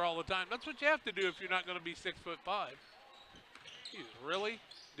stronger all the time. That's what you have to do if you're not going to be 6'5". He's really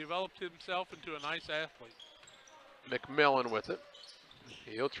developed himself into a nice athlete. McMillan with it.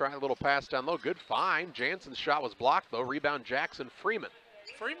 He'll try a little pass down low. Good find. Jansen's shot was blocked, though. Rebound Jackson Freeman.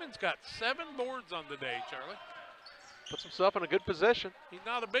 Freeman's got 7 boards on the day, Charlie. Puts himself in a good position. He's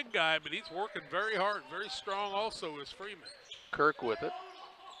not a big guy, but he's working very hard. Very strong also is Freeman. Kirk with it.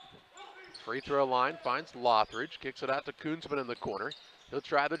 Free throw line, finds Lothridge. Kicks it out to Koonsman in the corner. He'll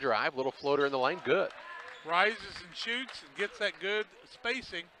try the drive. Little floater in the lane. Good. Rises and shoots and gets that good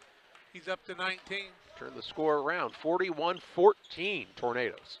spacing. He's up to 19. Turn the score around. 41-14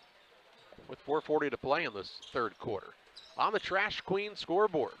 Tornadoes. With 4:40 to play in this third quarter. On the Trash Queen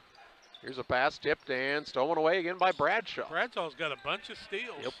scoreboard. Here's a pass tipped and stolen away again by Bradshaw. Bradshaw's got a bunch of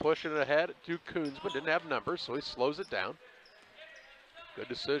steals. He'll push it ahead to Koonsman. Didn't have numbers, so he slows it down. Good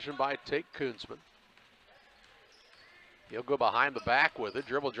decision by Tate Koonsman. He'll go behind the back with it.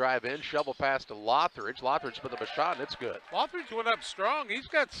 Dribble drive in. Shovel pass to Lothridge. Lothridge put up a shot, and it's good. Lothridge went up strong. He's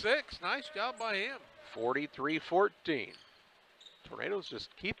got 6. Nice job by him. 43-14. Tornadoes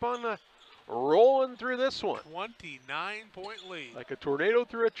just keep on rolling through this one. 29-point lead. Like a tornado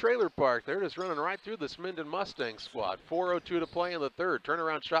through a trailer park. They're just running right through this Mendon Mustang squad. 4:02 to play in the third.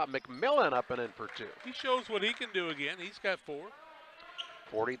 Turnaround shot. McMillan up and in for 2. He shows what he can do again. He's got 4.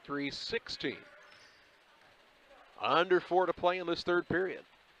 43-16. Under 4 to play in this third period.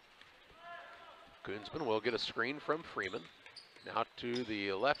 Koonsman will get a screen from Freeman. Now to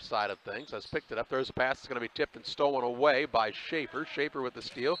the left side of things. Has picked it up. There's a pass that's going to be tipped and stolen away by Schaefer. Schaefer with the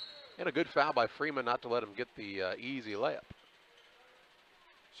steal. And a good foul by Freeman not to let him get the easy layup.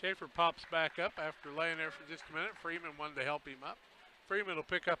 Schaefer pops back up after laying there for just a minute. Freeman wanted to help him up. Freeman will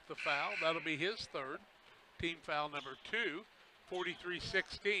pick up the foul. That'll be his third. team foul number 2,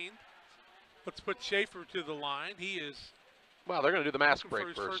 43-16. Let's put Schaefer to the line. He is. Well, they're going to do the mask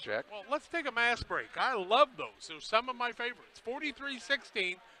break first, Jack. Well, let's take a mask break. I love those. They're some of my favorites.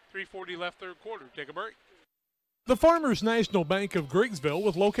 43-16, 3:40 left third quarter. Take a break. The Farmers National Bank of Griggsville,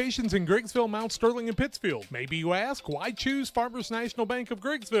 with locations in Griggsville, Mount Sterling, and Pittsfield. Maybe you ask, why choose Farmers National Bank of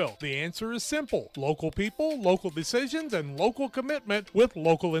Griggsville? The answer is simple. Local people, local decisions, and local commitment with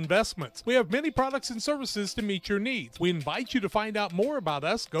local investments. We have many products and services to meet your needs. We invite you to find out more about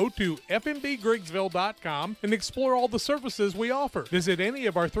us. Go to fmbgriggsville.com and explore all the services we offer. Visit any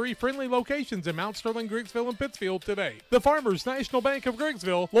of our 3 friendly locations in Mount Sterling, Griggsville, and Pittsfield today. The Farmers National Bank of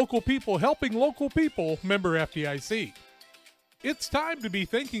Griggsville, local people helping local people, member FDIC. It's time to be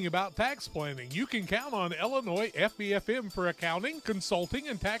thinking about tax planning. You can count on Illinois FBFM for accounting, consulting,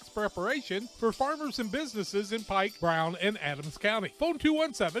 and tax preparation for farmers and businesses in Pike, Brown, and Adams County. Phone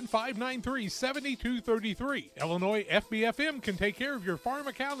 217-593-7233. Illinois FBFM can take care of your farm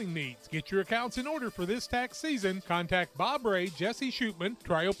accounting needs. Get your accounts in order for this tax season. Contact Bob Ray, Jesse Shootman,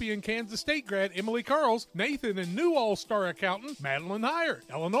 Triopian and Kansas State grad Emily Carls, Nathan and new All-Star accountant Madeline Heyer.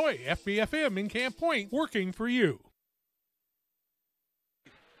 Illinois FBFM in Camp Point, working for you.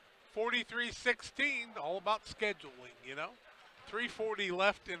 43-16, all about scheduling, you know. 3:40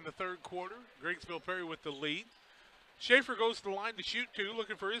 left in the third quarter. Griggsville Perry with the lead. Schaefer goes to the line to shoot 2,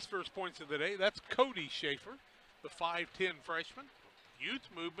 looking for his first points of the day. That's Cody Schaefer, the 5'10 freshman. Youth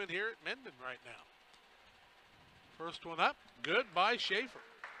movement here at Mendon right now. First one up, good by Schaefer.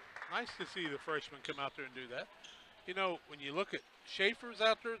 Nice to see the freshman come out there and do that. You know, when you look at Schaefer's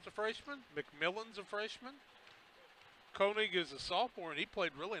out there as a freshman, McMillan's a freshman, Koenig is a sophomore, and he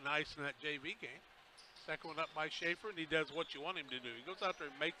played really nice in that JV game. Second one up by Schaefer, and he does what you want him to do. He goes out there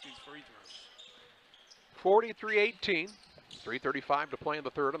and makes these free throws. 43-18, 3:35 to play in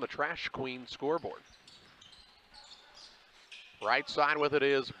the third on the Trash Queen scoreboard. Right side with it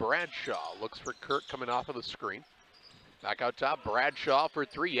is Bradshaw. Looks for Kirk coming off of the screen. Back out top, Bradshaw for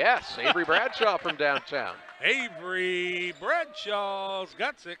 3. Yes, Avery Bradshaw from downtown. Avery Bradshaw's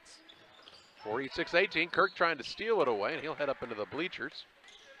got 6. 46-18, Kirk trying to steal it away, and he'll head up into the bleachers.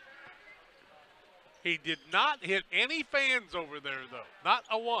 He did not hit any fans over there, though. Not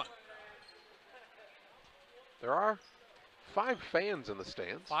a one. There are 5 fans in the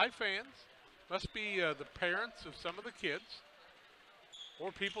stands. 5 fans. Must be the parents of some of the kids,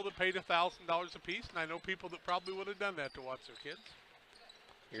 or people that paid $1,000 a piece, and I know people that probably would have done that to watch their kids.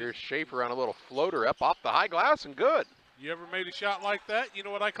 Here's Schaefer on a little floater up off the high glass, and good. You ever made a shot like that? You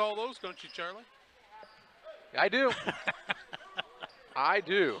know what I call those, don't you, Charlie? I do. I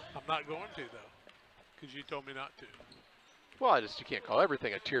do. I'm not going to, though, because you told me not to. Well, you can't call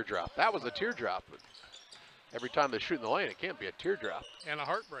everything a teardrop. That was a teardrop. But every time they shoot in the lane, it can't be a teardrop. And a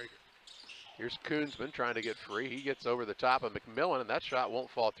heartbreaker. Here's Koonsman trying to get free. He gets over the top of McMillan, and that shot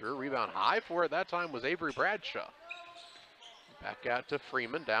won't fall through. Rebound high for it that time was Avery Bradshaw. Back out to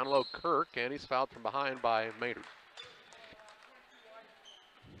Freeman. Down low, Kirk, and he's fouled from behind by Maynard.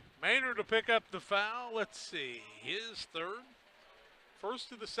 Maynard to pick up the foul. Let's see, his third.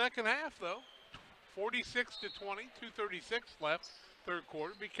 First of the second half, though. 46-20, 2:36 left, third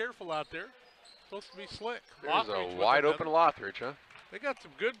quarter. Be careful out there. Supposed to be slick. There's Lothridge a wide open Lothridge, huh? They got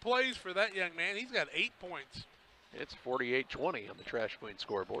some good plays for that young man. He's got 8 points. It's 48-20 on the Trash Queen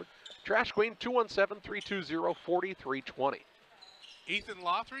scoreboard. Trash Queen 217-320-4320. Ethan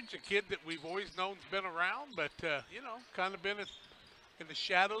Lothridge, a kid that we've always known's been around, but, you know, kind of been in the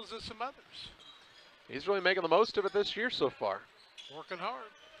shadows of some others. He's really making the most of it this year so far. Working hard.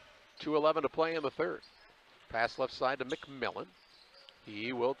 2:11 to play in the third. Pass left side to McMillan.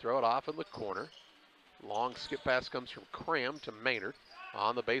 He will throw it off in the corner. Long skip pass comes from Cram to Maynard.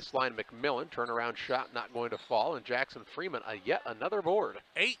 On the baseline, McMillan, turnaround shot not going to fall, and Jackson Freeman, yet another board.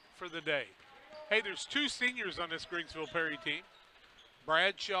 8 for the day. Hey, there's 2 seniors on this Griggsville Perry team,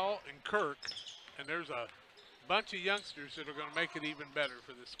 Bradshaw and Kirk, and there's a bunch of youngsters that are going to make it even better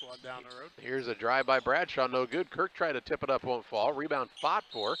for this squad down the road. Here's a drive by Bradshaw, no good. Kirk tried to tip it up, won't fall. Rebound fought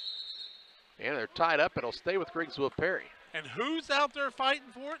for, and they're tied up. It'll stay with Griggsville Perry. And who's out there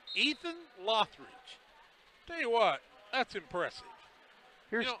fighting for it? Ethan Lothridge. Tell you what, that's impressive.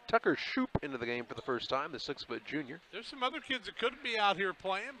 Here's Tucker Shoop into the game for the first time, the 6-foot junior. There's some other kids that could be out here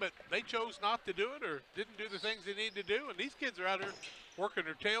playing, but they chose not to do it or didn't do the things they need to do. And these kids are out here working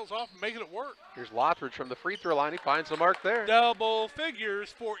their tails off and making it work. Here's Lothridge from the free throw line. He finds the mark there. Double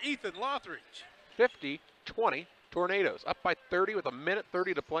figures for Ethan Lothridge. 50-20 Tornadoes. Up by 30 with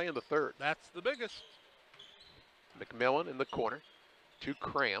 1:30 to play in the third. That's the biggest. McMillan in the corner to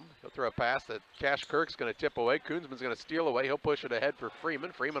Cram. He'll throw a pass that Cash Kirk's going to tip away. Koonsman's going to steal away. He'll push it ahead for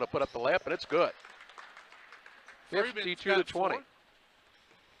Freeman. Freeman will put up the layup, and it's good. 52 to 20.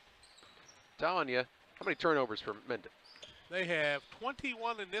 Telling you, how many turnovers for Mendon? They have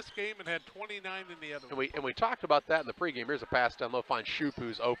 21 in this game and had 29 in the other one. And we talked about that in the pregame. Here's a pass down low, find Shoop,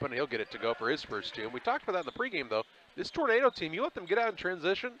 who's open. He'll get it to go for his first two. And we talked about that in the pregame, though. This Tornado team, you let them get out in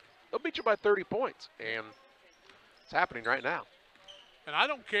transition, they'll beat you by 30 points. And it's happening right now. And I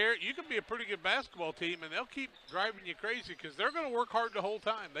don't care. You can be a pretty good basketball team, and they'll keep driving you crazy because they're going to work hard the whole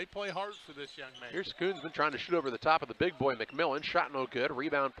time. They play hard for this young man. Here's Koonsman trying to shoot over the top of the big boy, McMillan. Shot no good.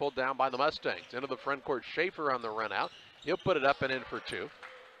 Rebound pulled down by the Mustangs. Into the front court, Schaefer on the run out. He'll put it up and in for two.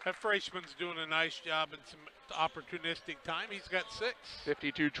 That freshman's doing a nice job in some opportunistic time. He's got 6.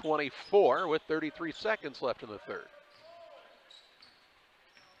 52-24 with 33 seconds left in the third.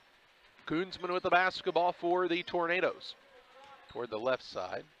 Koonsman with the basketball for the Tornadoes. Toward the left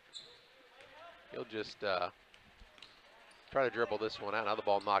side. He'll just try to dribble this one out. Now the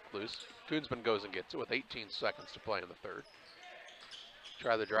ball knocked loose. Koonsman goes and gets it with 18 seconds to play in the third.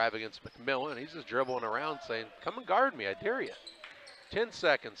 Try the drive against McMillan. He's just dribbling around saying, come and guard me, I dare you. 10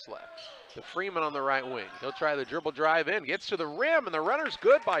 seconds left. To Freeman on the right wing. He'll try the dribble drive in. Gets to the rim, and the runner's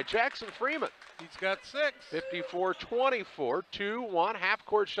good by Jackson Freeman. He's got 6. 54-24, 2-1.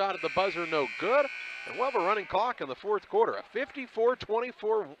 Half-court shot at the buzzer, no good. And we'll have a running clock in the fourth quarter. A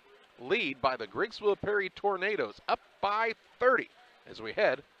 54-24 lead by the Griggsville Perry Tornadoes, up by 30 as we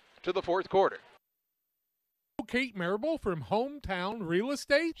head to the fourth quarter. Kate Marable from Hometown Real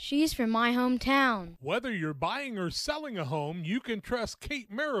Estate. She's from my hometown. Whether you're buying or selling a home, you can trust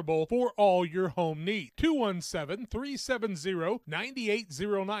Kate Marable for all your home needs.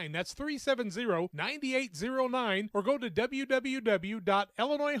 217-370-9809. That's 370-9809. Or go to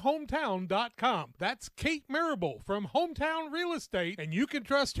www.illinoishometown.com. That's Kate Marable from Hometown Real Estate, and you can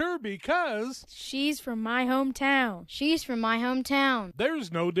trust her because she's from my hometown. She's from my hometown.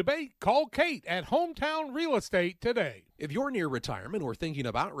 There's no debate. Call Kate at Hometown Real Estate today. If you're near retirement or thinking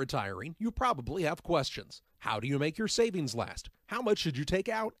about retiring, you probably have questions. How do you make your savings last? How much should you take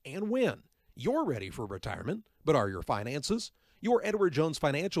out and when? You're ready for retirement, but are your finances? Your Edward Jones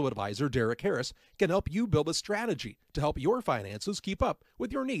financial advisor, Derek Harris, can help you build a strategy to help your finances keep up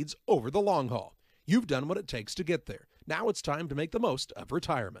with your needs over the long haul. You've done what it takes to get there. Now it's time to make the most of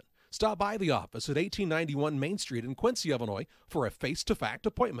retirement. Stop by the office at 1891 Main Street in Quincy, Illinois for a face-to-fact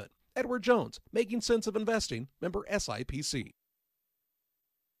appointment. Edward Jones, Making Sense of Investing, member SIPC.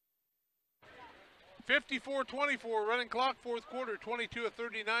 54-24, running clock, fourth quarter, 22 of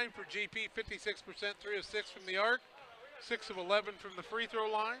 39 for GP, 56%, 3 of 6 from the arc, 6 of 11 from the free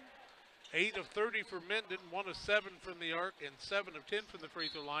throw line, 8 of 30 for Mendon, 1 of 7 from the arc, and 7 of 10 from the free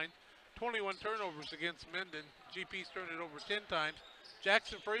throw line. 21 turnovers against Mendon. GP's turned it over 10 times.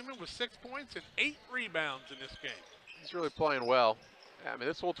 Jackson Freeman with 6 points and 8 rebounds in this game. He's really playing well. I mean,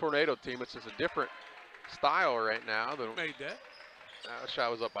 this whole Tornado team, it's just a different style right now. Made that. Shot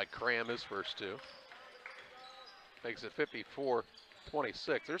was up by Cram, his first two. Makes it 54-26.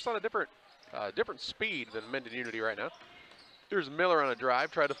 There's on a different speed than Mendon Unity right now. Here's Miller on a drive,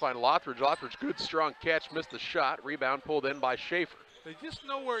 tried to find Lothridge. Lothridge, good strong catch, missed the shot. Rebound pulled in by Schaefer. They just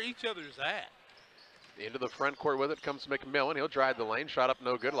know where each other's at. Into the front court with it comes McMillan. He'll drive the lane, shot up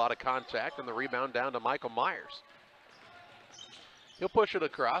no good, a lot of contact, and the rebound down to Michael Myers. He'll push it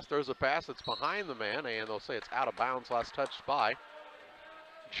across, throws a pass that's behind the man, and they'll say it's out of bounds, last touched by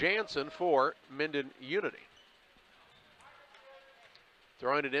Jansen for Mendon Unity.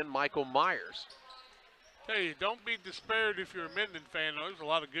 Throwing it in, Michael Myers. Hey, don't be despaired if you're a Mendon fan. There's a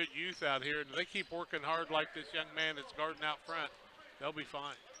lot of good youth out here, and if they keep working hard like this young man that's guarding out front, they'll be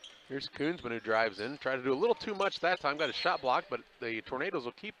fine. Here's Koonsman who drives in, tried to do a little too much that time, got a shot block, but the Tornadoes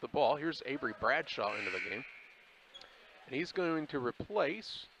will keep the ball. Here's Avery Bradshaw into the game. And he's going to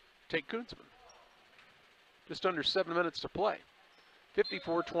replace Tate Koonsman. Just under 7 minutes to play.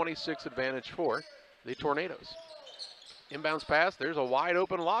 54-26 advantage for the Tornadoes. Inbounds pass, there's a wide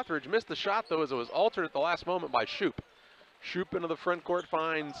open Lothridge. Missed the shot though as it was altered at the last moment by Shoop. Shoop into the front court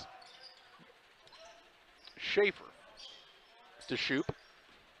finds Schaefer to Shoop.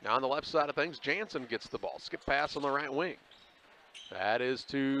 Now on the left side of things, Jansen gets the ball. Skip pass on the right wing. That is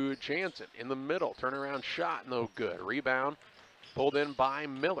to Jansen in the middle. Turnaround shot, no good. Rebound pulled in by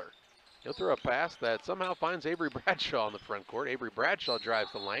Miller. He'll throw a pass that somehow finds Avery Bradshaw in the front court. Avery Bradshaw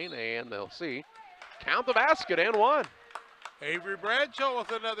drives the lane, and they'll see. Count the basket and one. Avery Bradshaw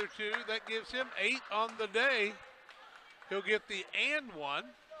with another 2. That gives him 8 on the day. He'll get the and one.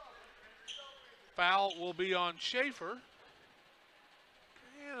 Foul will be on Schaefer.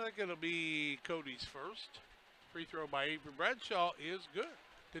 And I think it'll be Cody's first. Free throw by Avery Bradshaw is good.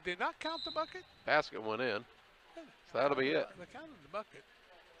 Did they not count the bucket? Basket went in. So that'll be it. They counted the bucket.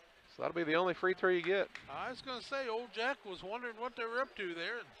 So that'll be the only free throw you get. I was going to say, old Jack was wondering what they were up to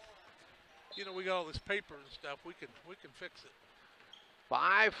there. And, you know, we got all this paper and stuff. We can fix it.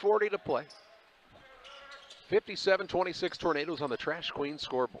 5:40 to play. 57-26 Tornadoes on the Trash Queen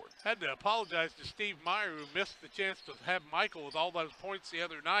scoreboard. Had to apologize to Steve Meyer, who missed the chance to have Michael with all those points the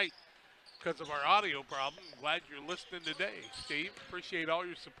other night because of our audio problem. Glad you're listening today, Steve. Appreciate all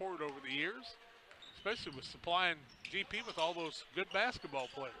your support over the years, especially with supplying GP with all those good basketball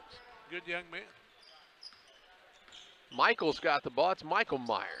players. Good young man. Michael's got the ball. It's Michael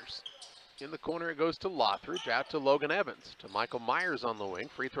Myers. In the corner, it goes to Lothridge, out to Logan Evans. To Michael Myers on the wing.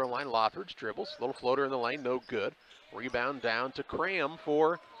 Free throw line, Lothridge dribbles. Little floater in the lane, no good. Rebound down to Cram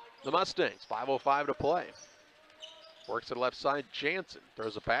for the Mustangs. 5:05 to play. Works to the left side, Jansen.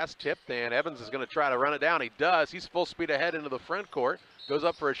 Throws a pass, tipped, and Evans is going to try to run it down. He does. He's full speed ahead into the front court. Goes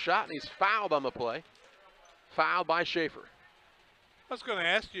up for a shot, and he's fouled on the play. Fouled by Schaefer. I was going to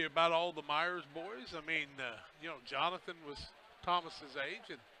ask you about all the Myers boys. I mean, you know, Jonathan was Thomas's age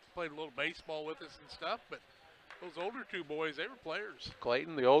and played a little baseball with us and stuff, but those older two boys, they were players.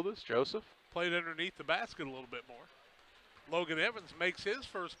 Clayton, the oldest, Joseph. Played underneath the basket a little bit more. Logan Evans makes his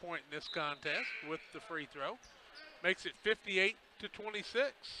first point in this contest with the free throw. Makes it 58-26.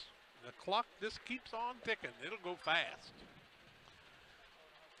 The clock just keeps on ticking. It'll go fast.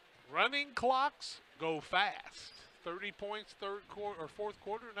 Running clocks go fast. 30 points fourth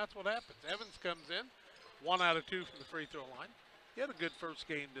quarter, and that's what happens. Evans comes in, 1 out of 2 from the free throw line. He had a good first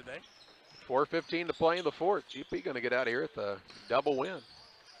game today. 4:15 to play in the fourth. GP going to get out of here with a double win.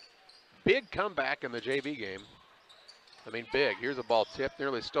 Big comeback in the JV game. I mean, big. Here's a ball tipped,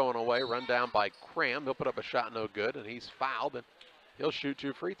 nearly stolen away, run down by Cram. He'll put up a shot, no good, and he's fouled, and he'll shoot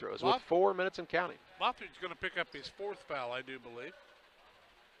 2 free throws with 4 minutes and counting. Lothridge's going to pick up his 4th foul, I do believe.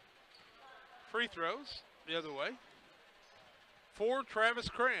 Free throws the other way. For Travis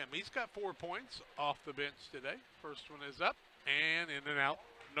Cram. He's got 4 points off the bench today. First one is up and in and out,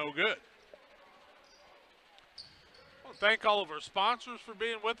 no good. I want to thank all of our sponsors for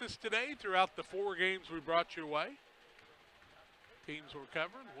being with us today throughout the 4 games we brought your way. Teams we're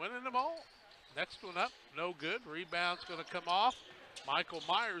covering, winning them all. Next one up, no good. Rebound's going to come off. Michael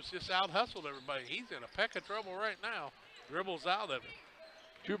Myers just out-hustled everybody. He's in a peck of trouble right now. Dribbles out of it.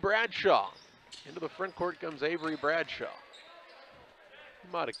 To Bradshaw. Into the front court comes Avery Bradshaw. He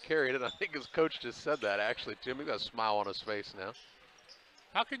might have carried it. I think his coach just said that, actually, Tim. He's got a smile on his face now.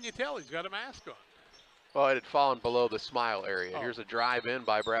 How can you tell? He's got a mask on. Well, it had fallen below the smile area. Here's a drive in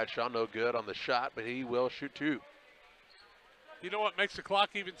by Bradshaw. No good on the shot, but he will shoot 2. You know what makes the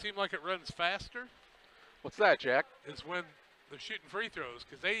clock even seem like it runs faster? What's that, Jack? Is when they're shooting free throws,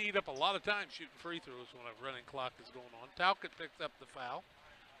 because they eat up a lot of time shooting free throws when a running clock is going on. Talcott picks up the foul.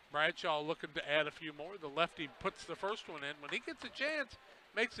 Bradshaw looking to add a few more. The lefty puts the first one in. When he gets a chance,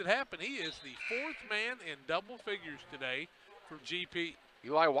 makes it happen. He is the 4th man in double figures today for GP.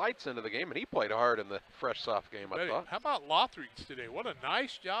 Eli White's into the game, and he played hard in the fresh soft game, I thought. How about Lothridge today? What a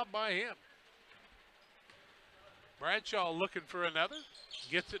nice job by him. Bradshaw looking for another.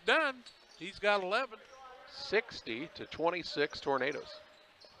 Gets it done. He's got 11. 60-26 Tornadoes.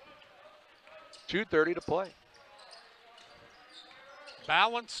 2:30 to play.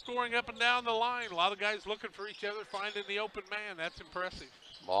 Balance scoring up and down the line. A lot of guys looking for each other, finding the open man. That's impressive.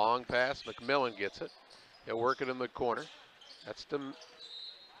 Long pass. McMillan gets it. He'll work it in the corner. That's to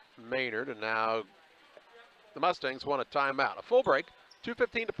Maynard, and now the Mustangs want a timeout. A full break.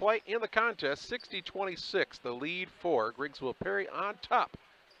 2:15 to play in the contest. 60-26, the lead for Griggsville Perry on top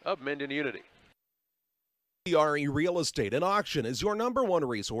of Mendon Unity. PCRE Real Estate and Auction is your #1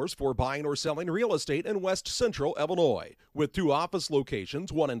 resource for buying or selling real estate in West Central Illinois. With 2 office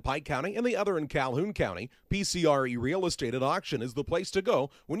locations, one in Pike County and the other in Calhoun County, PCRE Real Estate and Auction is the place to go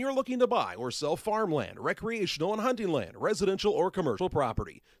when you're looking to buy or sell farmland, recreational and hunting land, residential or commercial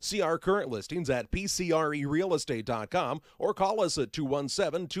property. See our current listings at PCRERealestate.com or call us at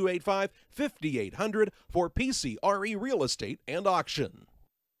 217-285-5800 for PCRE Real Estate and Auction.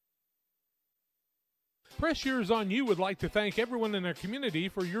 Press Yours on You would like to thank everyone in our community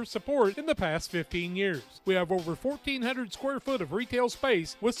for your support in the past 15 years. We have over 1,400 square foot of retail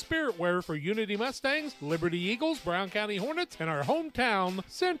space with spirit wear for Unity Mustangs, Liberty Eagles, Brown County Hornets, and our hometown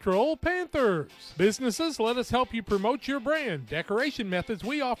Central Panthers. Businesses, let us help you promote your brand. Decoration methods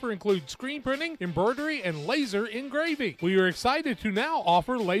we offer include screen printing, embroidery, and laser engraving. We are excited to now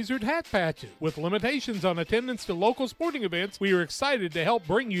offer lasered hat patches. With limitations on attendance to local sporting events, we are excited to help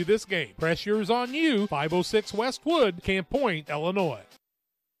bring you this game. Press Yours on You, 506 West Wood, Camp Point, Illinois.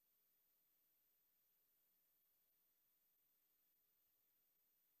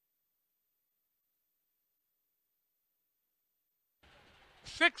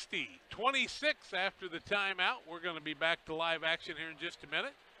 60-26 after the timeout. We're going to be back to live action here in just a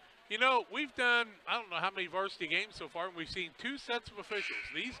minute. You know, we've done, I don't know how many varsity games so far, and we've seen two sets of officials.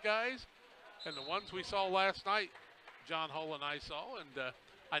 These guys and the ones we saw last night, John Hull and I saw, and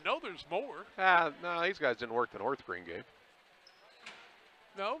I know there's more. No, these guys didn't work the North Green game.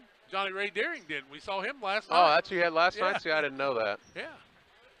 No, Johnny Ray Deering did. We saw him last night. Oh, that's who you had last night? See, I didn't know that. Yeah.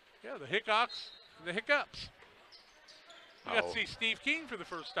 Yeah, the Hickox and the Hiccups. You got to see Steve King for the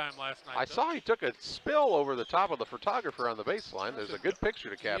first time last night. I saw he took a spill over the top of the photographer on the baseline. There's a good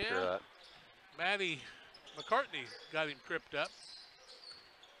picture to capture that. Matty McCartney got him tripped up.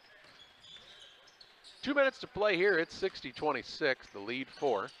 2 minutes to play here. It's 60-26, the lead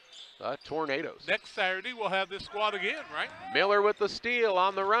for the Tornadoes. Next Saturday, we'll have this squad again, right? Miller with the steal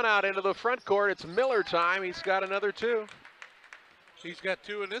on the run out into the front court. It's Miller time. He's got another two. He's got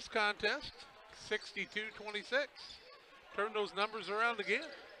two in this contest, 62-26. Turn those numbers around again.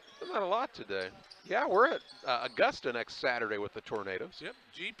 Not a lot today. Yeah, we're at Augusta next Saturday with the Tornadoes. Yep,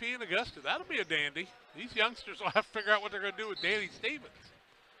 GP in Augusta. That'll be a dandy. These youngsters will have to figure out what they're going to do with Danny Stevens.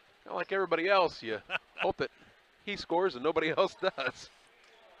 Not like everybody else, you hope that he scores and nobody else does.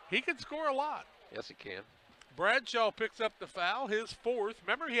 He can score a lot. Yes, he can. Bradshaw picks up the foul, his fourth.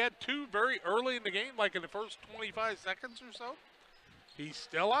 Remember, he had two very early in the game, like in the first 25 seconds or so. He's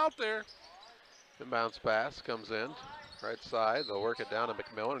still out there. Inbounds pass comes in, right side. They'll work it down to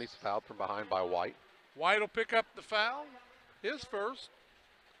McMillan, and he's fouled from behind by White. White will pick up the foul, his first.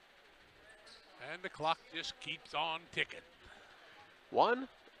 And the clock just keeps on ticking.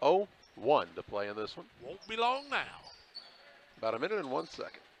 1:01 to play in this one. Won't be long now. About a minute and 1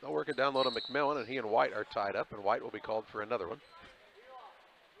 second. They'll work it down low to McMillan, and he and White are tied up, and White will be called for another one.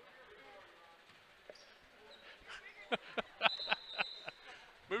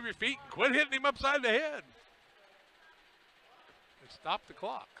 Move your feet and quit hitting him upside the head. And stop the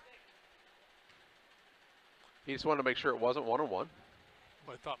clock. He just wanted to make sure it wasn't 1-on-1. Well,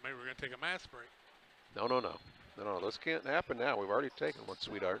 I thought maybe we were going to take a mass break. No, this can't happen now. We've already taken one,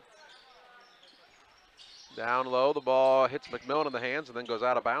 sweetheart. Down low, the ball hits McMillan in the hands and then goes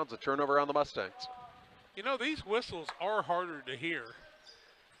out of bounds. A turnover on the Mustangs. You know, these whistles are harder to hear.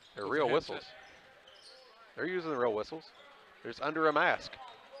 They're real whistles. They're using the real whistles. They're just under a mask.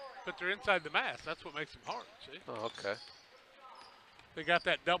 But they're inside the mask. That's what makes them hard, see? Oh, okay. They got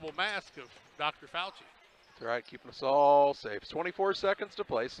that double mask of Dr. Fauci. That's right, keeping us all safe. 24 seconds to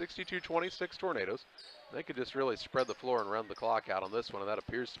play, 62-26 Tornadoes. They could just really spread the floor and run the clock out on this one, and that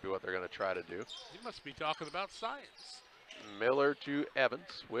appears to be what they're going to try to do. You must be talking about science. Miller to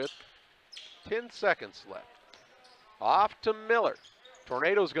Evans with 10 seconds left. Off to Miller.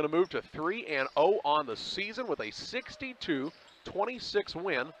 Tornadoes going to move to 3-0 on the season with a 62-26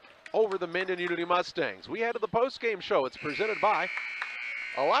 win over the Mendon Unity Mustangs. We head to the post-game show. It's presented by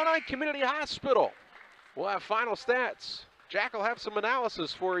Illini Community Hospital. We'll have final stats. Jack will have some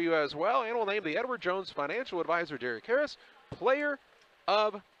analysis for you as well, and we'll name the Edward Jones financial advisor, Derek Harris, player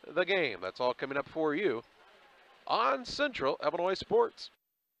of the game. That's all coming up for you on Central Illinois Sports.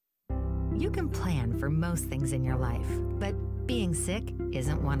 You can plan for most things in your life, but being sick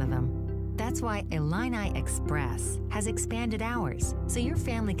isn't one of them. That's why Illini Express has expanded hours so your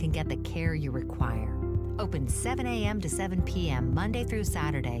family can get the care you require. Open 7 a.m. to 7 p.m. Monday through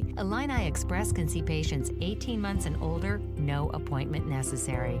Saturday, Illini Express can see patients 18 months and older, no appointment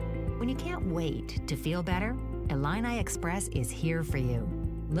necessary. When you can't wait to feel better, Illini Express is here for you.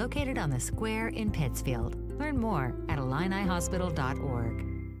 Located on the square in Pittsfield. Learn more at IlliniHospital.org.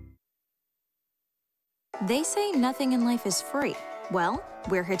 They say nothing in life is free. Well,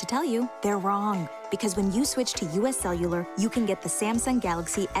 we're here to tell you they're wrong. Because when you switch to US Cellular, you can get the Samsung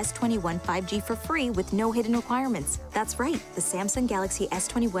Galaxy S21 5G for free with no hidden requirements. That's right, the Samsung Galaxy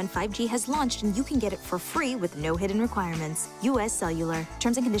S21 5G has launched and you can get it for free with no hidden requirements. US Cellular.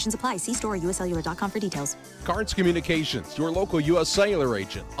 Terms and conditions apply. See store or uscellular.com for details. Carnes Communications, your local U.S. Cellular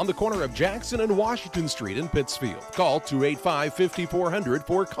agent on the corner of Jackson and Washington Street in Pittsfield. Call 285-5400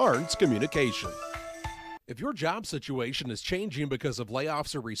 for Carnes Communication. If your job situation is changing because of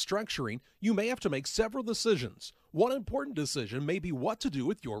layoffs or restructuring, you may have to make several decisions. One important decision may be what to do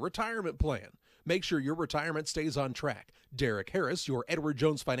with your retirement plan. Make sure your retirement stays on track. Derek Harris, your Edward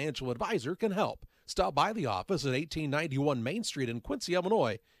Jones financial advisor, can help. Stop by the office at 1891 Main Street in Quincy,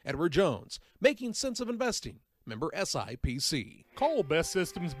 Illinois. Edward Jones, making sense of investing. Member SIPC. Call Best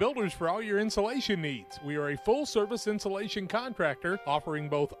Systems Builders for all your insulation needs. We are a full-service insulation contractor offering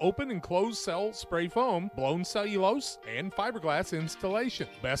both open and closed cell spray foam, blown cellulose, and fiberglass installation.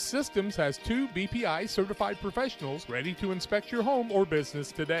 Best Systems has 2 BPI certified professionals ready to inspect your home or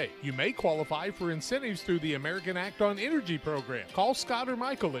business today. You may qualify for incentives through the American Act on Energy program. Call Scott or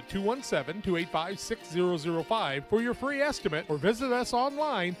Michael at 217-285-6005 for your free estimate, or visit us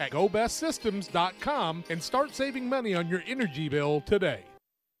online at gobestsystems.com and start saving money on your energy bill today.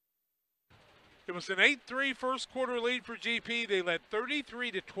 It was an 8-3 first quarter lead for GP. They led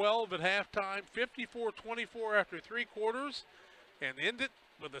 33-12 at halftime, 54-24 after 3 quarters, and ended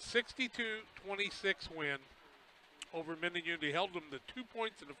with a 62-26 win over Mendon Unity. Held them to 2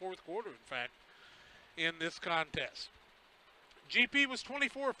 points in the fourth quarter, in fact, in this contest. GP was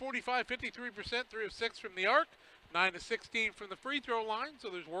 24-45, 53%, 3 of 6 from the arc, 9 of 16 from the free throw line, so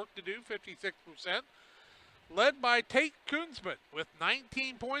there's work to do, 56%. Led by Tate Koonsman with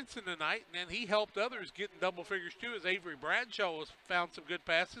 19 points in the night, and then he helped others get in double figures too, as Avery Bradshaw has found some good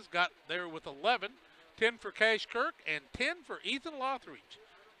passes, got there with 11, 10 for Cash Kirk, and 10 for Ethan Lothridge.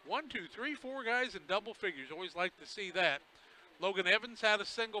 1, 2, 3, 4 guys in double figures. Always like to see that. Logan Evans had a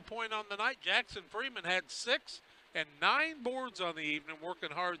single point on the night. Jackson Freeman had 6 and 9 boards on the evening,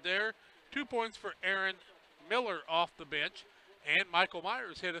 working hard there. 2 points for Aaron Miller off the bench. And Michael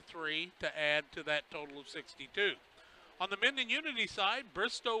Myers hit a 3 to add to that total of 62. On the Mendon Unity side,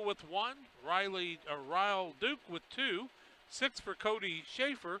 Bristow with 1, Ryle Duke with 2, 6 for Cody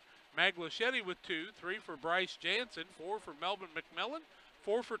Schaefer, Maglachetti with 2, 3 for Bryce Jansen, 4 for Melvin McMillan,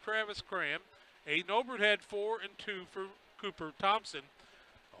 4 for Travis Cram. Aiden Obert had 4 and 2 for Cooper Thompson.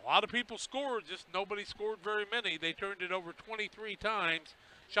 A lot of people scored, just nobody scored very many. They turned it over 23 times,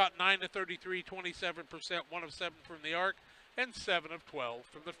 shot 9 of 33, 27%, 1 of 7 from the arc, and 7 of 12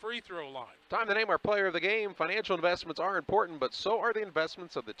 from the free throw line. Time to name our player of the game. Financial investments are important, but so are the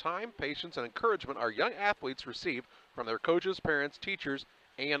investments of the time, patience, and encouragement our young athletes receive from their coaches, parents, teachers,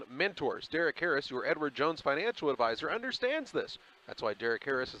 and mentors. Derek Harris, your Edward Jones financial advisor, understands this. That's why Derek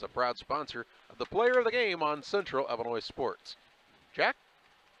Harris is a proud sponsor of the player of the game on Central Illinois Sports. Jack,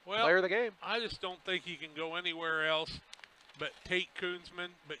 player of the game. I just don't think he can go anywhere else but Tate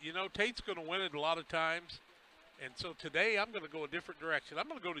Koonsman. But, you know, Tate's going to win it a lot of times. And so today I'm going to go a different direction. I'm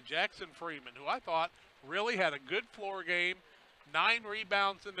going to go to Jackson Freeman, who I thought really had a good floor game. 9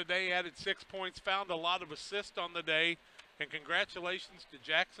 rebounds in the day, added 6 points, found a lot of assists on the day. And congratulations to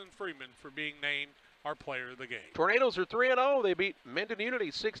Jackson Freeman for being named our player of the game. Tornadoes are 3-0. They beat Mendon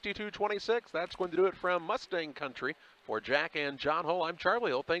Unity 62-26. That's going to do it from Mustang Country. For Jack and John Hull, I'm Charlie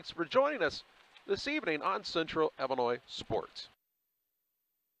Hill. Thanks for joining us this evening on Central Illinois Sports.